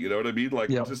JSA. You know what I mean? Like,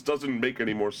 It just doesn't make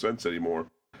any more sense anymore.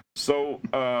 So,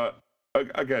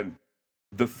 again,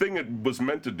 the thing it was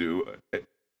meant to do,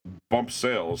 bump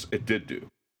sales, it did do.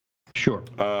 Sure.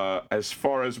 As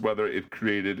far as whether it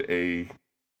created a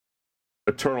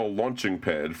eternal launching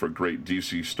pad for great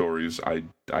DC stories, I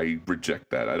reject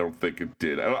that. I don't think it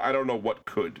did. I don't know what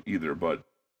could either, but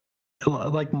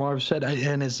like Marv said,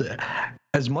 and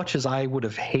as much as I would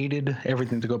have hated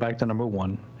everything to go back to number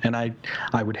one, and I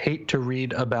would hate to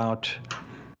read about,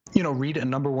 you know, read a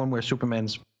number one where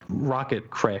Superman's rocket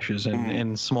crashes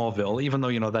in Smallville, even though,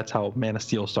 you know, that's how Man of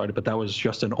Steel started, but that was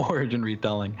just an origin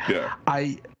retelling. Yeah.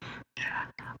 I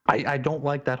don't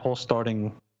like that whole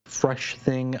starting fresh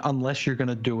thing unless you're going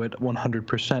to do it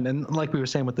 100%. And like we were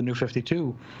saying with the New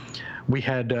 52, we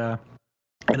had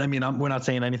and I mean, we're not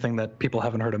saying anything that people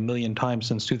haven't heard a million times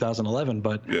since 2011,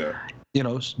 but you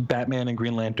know, Batman and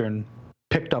Green Lantern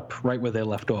picked up right where they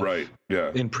left off. Right.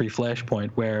 Yeah. In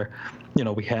pre-Flashpoint, where, you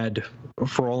know, we had,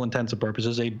 for all intents and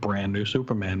purposes, a brand new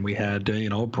Superman. We had, you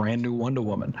know, a brand new Wonder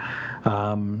Woman.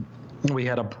 We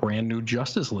had a brand new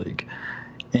Justice League,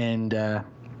 and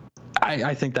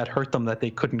I think that hurt them that they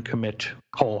couldn't commit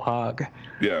whole hog.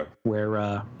 Yeah.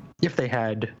 Where if they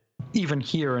had, even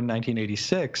here in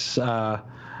 1986,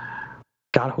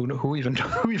 God, who even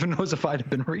knows if I'd have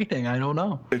been reading? I don't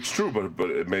know. It's true, but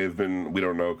it may have been. We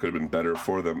don't know. It could have been better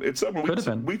for them. It's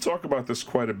something we talk about this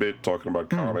quite a bit, talking about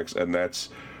comics, and that's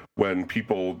when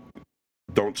people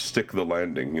don't stick the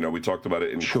landing. You know, we talked about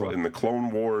it in the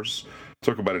Clone Wars.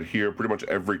 Talk about it here. Pretty much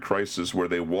every crisis where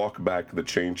they walk back the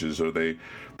changes, or they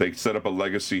set up a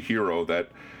legacy hero that,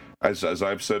 as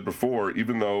I've said before,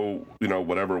 even though, you know,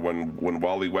 whatever, when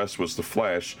Wally West was the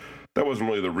Flash, that wasn't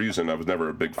really the reason. I was never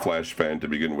a big Flash fan to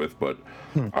begin with, but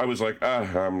I was like,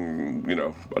 I'm, you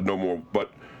know, no more.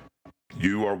 But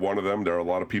you are one of them. There are a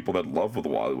lot of people that love the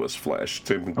Wally West Flash.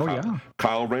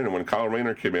 Kyle Rayner. When Kyle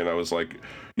Rayner came in, I was like,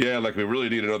 yeah, like, we really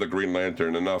need another Green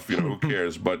Lantern. Enough, you know, who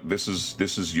cares? But this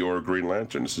is your Green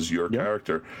Lantern. This is your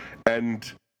character,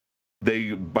 and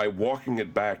they, by walking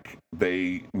it back,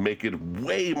 they make it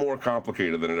way more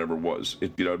complicated than it ever was.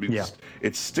 It, you know,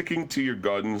 it's sticking to your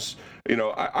guns. You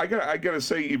know, I gotta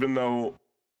say, even though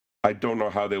I don't know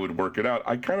how they would work it out,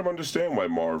 I kind of understand why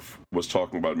Marv was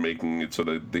talking about making it so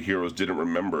that the heroes didn't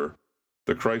remember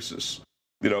the crisis.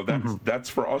 You know, that's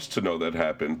for us to know that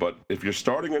happened. But if you're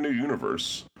starting a new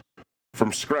universe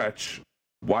from scratch,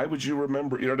 why would you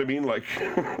remember? You know what I mean? Like,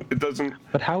 it doesn't.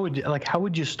 But how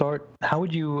would you start? How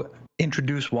would you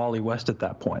introduce Wally West at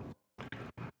that point?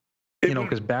 You know,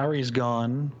 because Barry's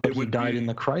gone, but he died in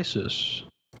the crisis.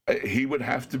 He would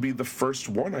have to be the first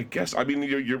one, I guess. I mean,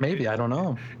 you're maybe, I don't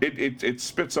know. It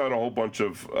spits out a whole bunch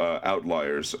of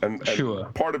outliers, and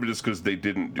part of it is because they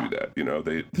didn't do that. You know,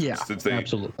 since they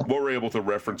absolutely were able to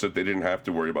reference it, they didn't have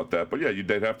to worry about that. But yeah,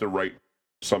 they'd have to write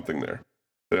something there.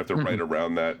 They'd have to write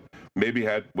around that. Maybe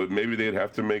they'd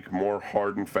have to make more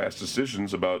hard and fast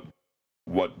decisions about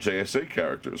what JSA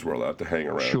characters were allowed to hang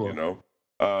around. Sure. You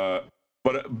know,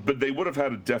 but they would have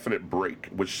had a definite break,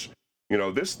 which, you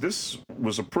know, this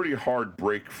was a pretty hard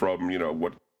break from, you know,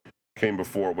 what came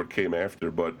before, what came after.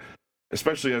 But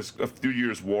especially as a few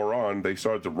years wore on, they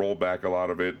started to roll back a lot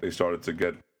of it. They started to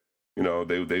get, you know,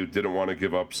 they didn't want to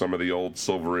give up some of the old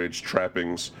Silver Age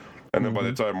trappings. And then by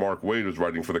the time Mark Waid was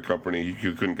writing for the company,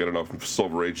 he couldn't get enough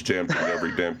Silver Age jammed in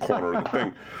every damn corner of the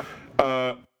thing.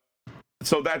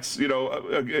 So that's, you know,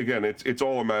 again, it's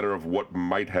all a matter of what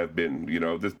might have been. You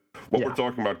know, we're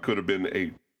talking about could have been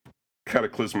a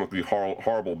cataclysmically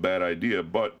horrible bad idea,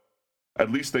 but at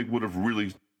least they would have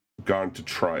really gone to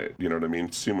try it. You know what I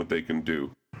mean? Seen what they can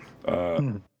do.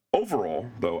 Overall,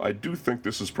 though, I do think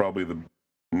this is probably the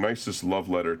nicest love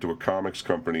letter to a comics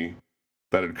company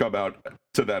that had come out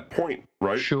to that point,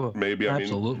 right? Sure. Maybe.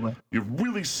 Absolutely. I mean, you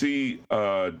really see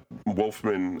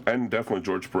Wolfman and definitely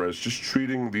George Perez just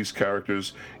treating these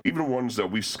characters, even ones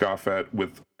that we scoff at,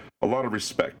 with a lot of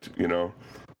respect, you know?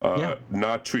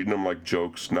 Not treating them like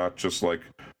jokes, not just like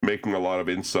making a lot of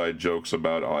inside jokes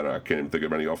about, I can't even think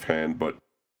of any offhand, but,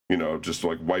 you know, just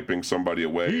like wiping somebody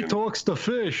away. He talks to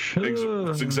fish.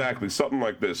 Exactly. Something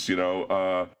like this, you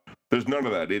know? There's none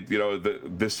of that.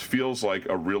 This feels like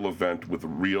a real event with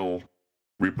real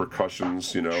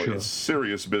repercussions. You know, It's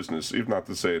serious business. Even not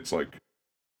to say it's like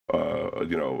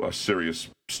a serious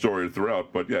story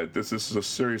throughout. But yeah, this is a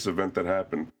serious event that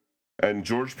happened. And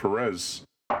George Perez,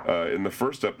 in the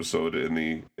first episode, in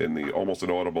the almost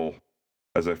inaudible,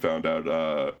 as I found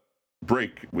out,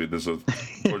 break,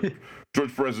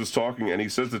 George Perez is talking, and he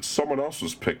says that someone else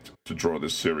was picked to draw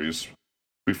this series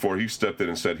before he stepped in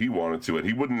and said he wanted to, and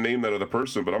he wouldn't name that other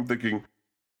person. But I'm thinking,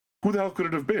 who the hell could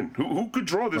it have been? Who could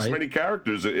draw this many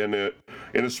characters in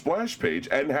a splash page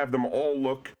and have them all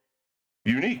look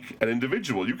unique and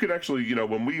individual? You could actually,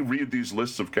 when we read these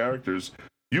lists of characters,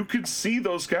 you could see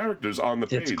those characters on the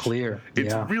page. It's clear.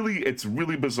 It's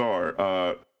really bizarre.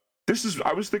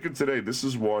 I was thinking today, this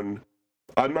is one.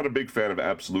 I'm not a big fan of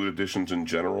absolute editions in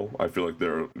general. I feel like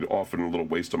they're often a little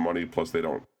waste of money. Plus, they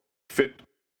don't fit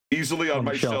easily on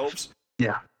my shelves.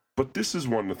 Yeah. But this is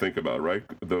one to think about, right?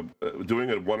 Doing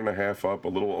it 1.5 up, a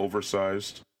little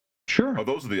oversized. Sure. Oh,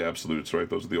 those are the absolutes, right?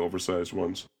 Those are the oversized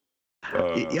ones.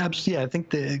 I think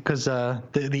because I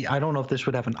don't know if this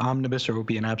would have an omnibus or it would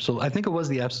be an absolute. I think it was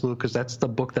the absolute because that's the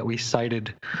book that we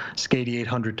cited Skady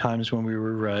 800 times when we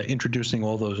were introducing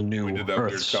all those new We did that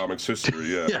Earths. Weird Comics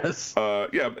history, yeah. Yes.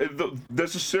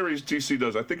 There's a series DC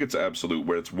does. I think it's absolute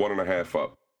where it's 1.5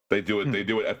 up. They do it. They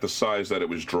do it at the size that it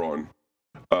was drawn.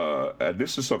 And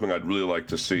this is something I'd really like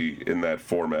to see in that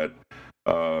format,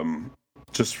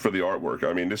 just for the artwork.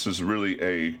 I mean, this is really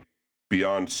a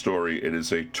beyond story. It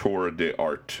is a tour de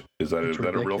art. Is that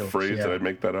a real phrase? Yeah. Did I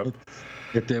make that up?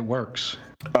 It works.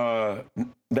 Now,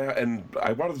 and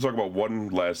I wanted to talk about one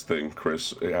last thing,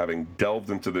 Chris. Having delved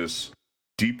into this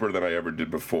deeper than I ever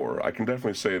did before, I can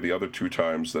definitely say the other 2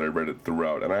 times that I read it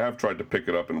throughout, and I have tried to pick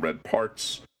it up and read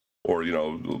parts. Or,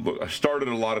 I started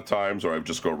a lot of times, or I would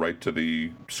just go right to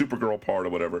the Supergirl part or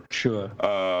whatever. Sure.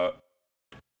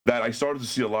 That I started to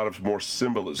see a lot of more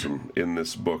symbolism in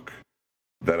this book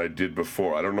than I did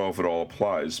before. I don't know if it all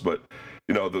applies, but,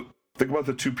 think about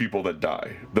the 2 people that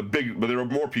die. But there are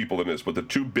more people than this, but the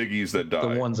 2 biggies that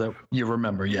die. The ones that you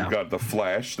remember, yeah. You got the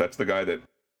Flash. That's the guy that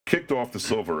kicked off the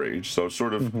Silver Age. So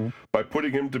sort of by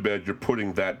putting him to bed, you're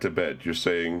putting that to bed. You're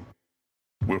saying,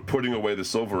 we're putting away the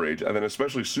Silver Age. And then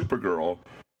especially Supergirl,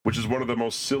 which is one of the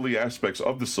most silly aspects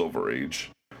of the Silver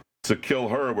Age. To kill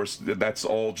her, that's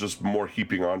all just more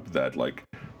heaping onto that. Like,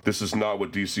 this is not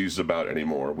what DC is about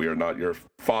anymore. We are not your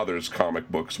father's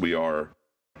comic books. We are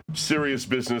serious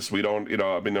business. We don't,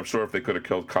 I'm sure if they could have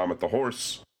killed Comet the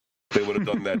Horse, they would have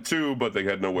done that too, but they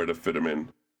had nowhere to fit him in.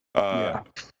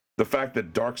 The fact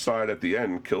that Darkseid at the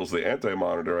end kills the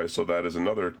Anti-Monitor, I saw that as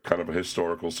another kind of a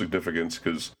historical significance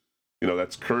because,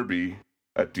 that's Kirby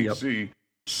at DC. Yep.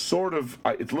 Sort of,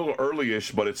 it's a little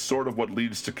early-ish, but it's sort of what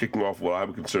leads to kicking off what I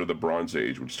would consider the Bronze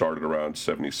Age, which started around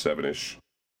 77-ish,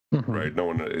 right? No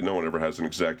one ever has an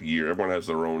exact year. Everyone has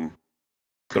their own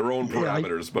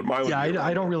parameters. But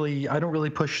I don't really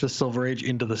push the Silver Age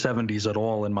into the 70s at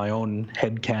all in my own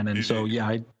head canon.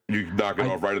 You knock it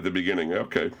off right at the beginning.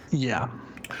 Okay. Yeah.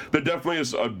 There definitely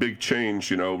is a big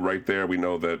change. Right there, we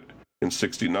know that in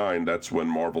 '69, that's when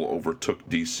Marvel overtook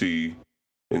DC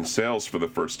in sales for the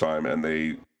first time, and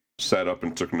they sat up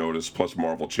and took notice. Plus,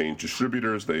 Marvel changed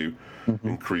distributors; they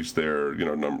increased their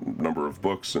number of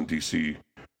books, and DC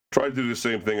tried to do the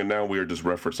same thing. And now we are just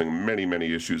referencing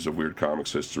many issues of Weird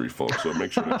Comics history, folks. So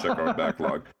make sure to check our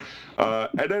backlog.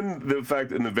 And then the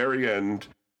fact, in the very end,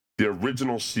 the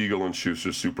original Siegel and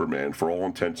Schuster Superman, for all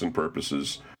intents and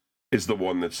purposes, is the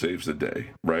one that saves the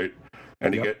day, right?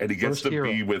 And he gets to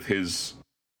be with his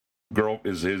girl.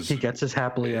 He gets his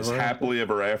happily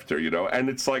ever after, And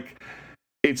it's like,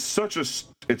 it's such a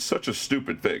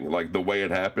stupid thing, like the way it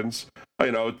happens.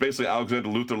 It's basically Alexander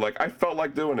Luthor, like, I felt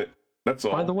like doing it. That's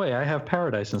all. By the way, I have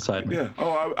Paradise inside me. Yeah.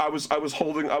 Oh, I was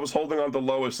holding on to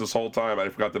Lois this whole time. I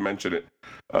forgot to mention it.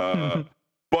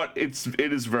 But it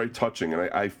is very touching, and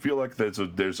I feel like there's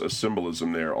a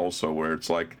symbolism there also, where it's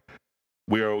like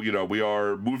we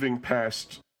are moving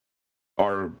past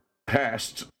our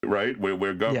past, right?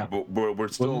 We're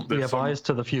still, we have eyes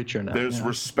to the future now. There's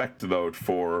respect though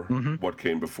for what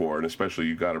came before, and especially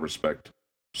you got to respect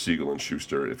Siegel and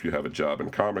Schuster. If you have a job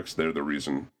in comics, they're the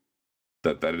reason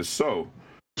that is so.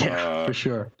 Yeah, for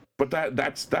sure. But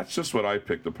that's just what I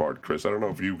picked apart, Chris. I don't know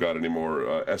if you got any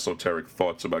more esoteric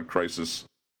thoughts about Crisis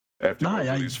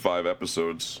after these 5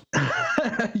 episodes.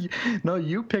 No,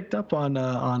 you picked up on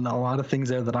a lot of things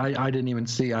there that I didn't even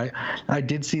see. I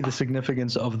did see the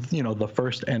significance of the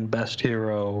first and best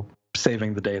hero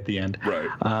saving the day at the end.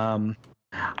 Right.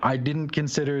 I didn't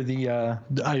consider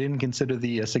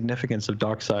the significance of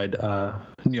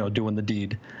Darkseid, doing the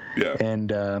deed. Yeah.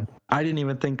 And I didn't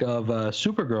even think of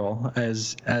Supergirl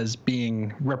as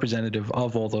being representative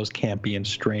of all those campy and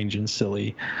strange and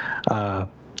silly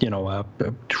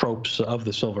tropes of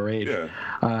the Silver Age.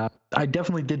 Yeah. I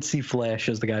definitely did see Flash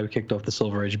as the guy who kicked off the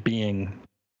Silver Age being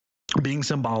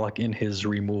symbolic in his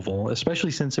removal,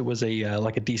 especially since it was a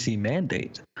DC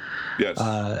mandate. Yes.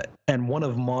 And one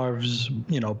of Marv's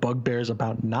bugbears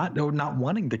about not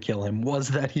wanting to kill him was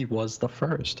that he was the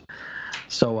first.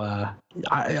 So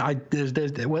there's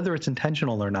whether it's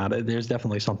intentional or not, there's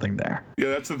definitely something there.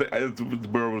 Yeah, that's the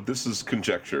thing. This is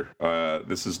conjecture.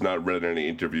 This is not read in any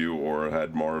interview or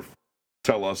had Marv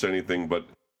tell us anything, but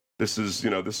this is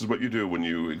what you do when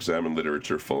you examine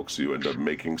literature, folks. You end up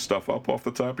making stuff up off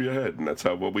the top of your head, and that's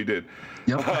what we did.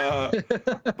 Yep.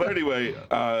 But anyway,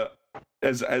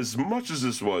 as much as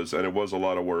this was, and it was a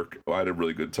lot of work, I had a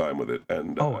really good time with it.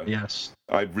 And yes,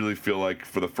 I really feel like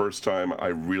for the first time, I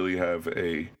really have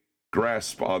a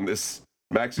grasp on this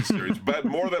maxi series, but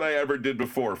more than I ever did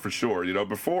before, for sure.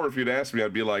 Before, if you'd asked me,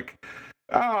 I'd be like,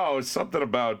 oh, it's something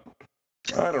about,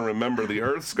 I don't remember, the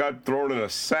Earths got thrown in a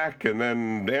sack, and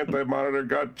then Anti-Monitor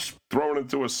got thrown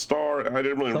into a star. I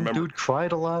didn't really remember. Some dude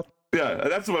cried a lot. Yeah,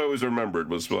 that's what I always remembered,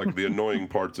 was like the annoying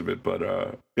parts of it. But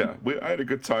I had a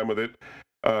good time with it.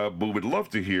 But we'd love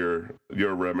to hear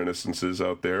your reminiscences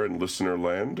out there in listener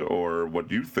land, or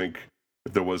what you think,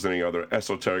 if there was any other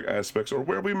esoteric aspects, or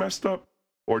where we messed up,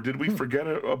 or did we forget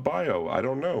a bio? I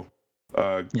don't know.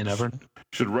 You never know.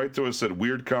 Should write to us at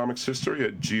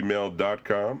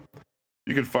weirdcomicshistory@gmail.com.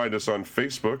 You can find us on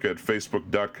Facebook at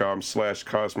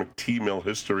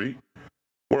facebook.com/CosmicTMillHistory.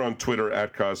 We're on Twitter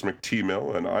at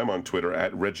CosmicTMill, and I'm on Twitter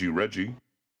at ReggieReggie.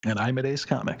 And I'm at Ace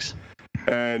Comics.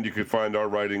 And you can find our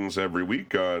writings every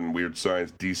week on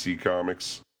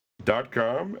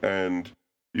WeirdScienceDCComics.com, and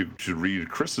you should read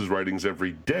Chris's writings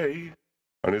every day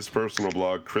on his personal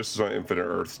blog,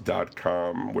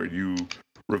 ChrisIsOnInfiniteEarths.com, where you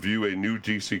review a new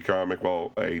DC comic,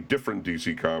 well, a different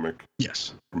DC comic.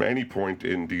 Yes. From any point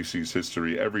in DC's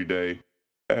history every day.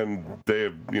 And they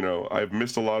have, I've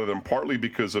missed a lot of them, partly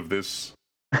because of this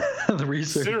the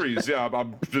research series. Yeah,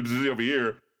 I'm busy over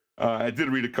here. I did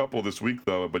read a couple this week,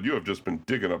 though, but you have just been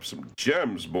digging up some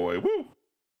gems, boy. Woo!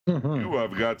 Mm-hmm. You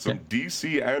have got some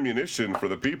DC ammunition for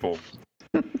the people.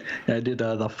 I did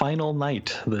the final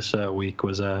night this week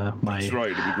was my. That's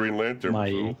right, the Green Lantern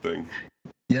whole thing.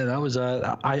 Yeah, that was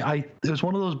it was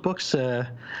one of those books that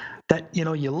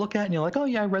you look at and you're like, oh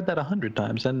yeah, I read that 100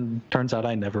 times, and turns out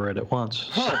I never read it once.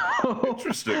 Huh. So,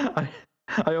 interesting.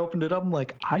 I opened it up, I'm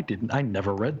like, I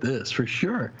never read this for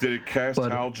sure. Did it cast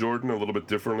Hal Jordan a little bit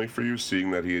differently for you,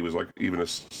 seeing that he was like he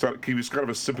was kind of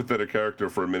a sympathetic character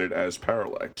for a minute as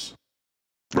Parallax?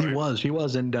 Right. He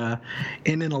was, and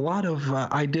in a lot of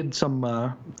I did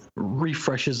some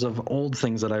refreshes of old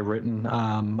things that I've written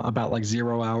about like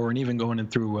Zero Hour, and even going in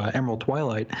through Emerald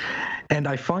Twilight, and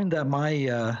I find that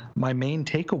my main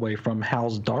takeaway from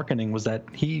Hal's darkening was that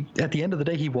he, at the end of the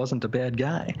day, he wasn't a bad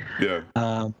guy. Yeah.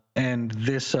 And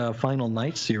this Final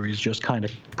Night series just kind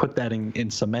of put that in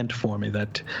cement for me,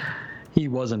 that he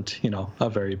wasn't, a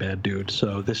very bad dude.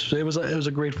 So it was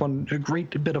a great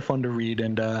bit of fun to read.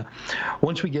 And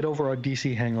once we get over our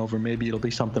DC hangover, maybe it'll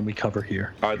be something we cover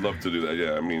here. I'd love to do that.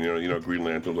 Yeah, I mean, Green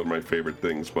Lantern's one of my favorite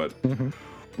things, but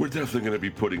we're definitely going to be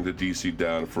putting the DC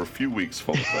down for a few weeks,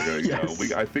 folks.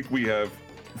 Yes. I think we have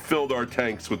filled our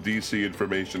tanks with DC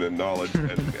information and knowledge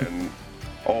and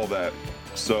all that.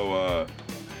 So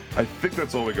I think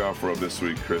that's all we got for him this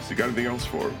week, Chris. You got anything else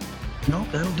for him? No,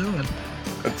 that'll do it.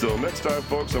 Until next time,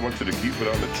 folks, I want you to keep it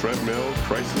on the treadmill,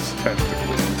 crisis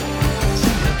tactically.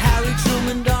 Harry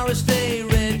Truman, Doris Day,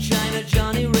 Red China,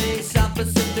 Johnny Ray, South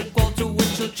Pacific.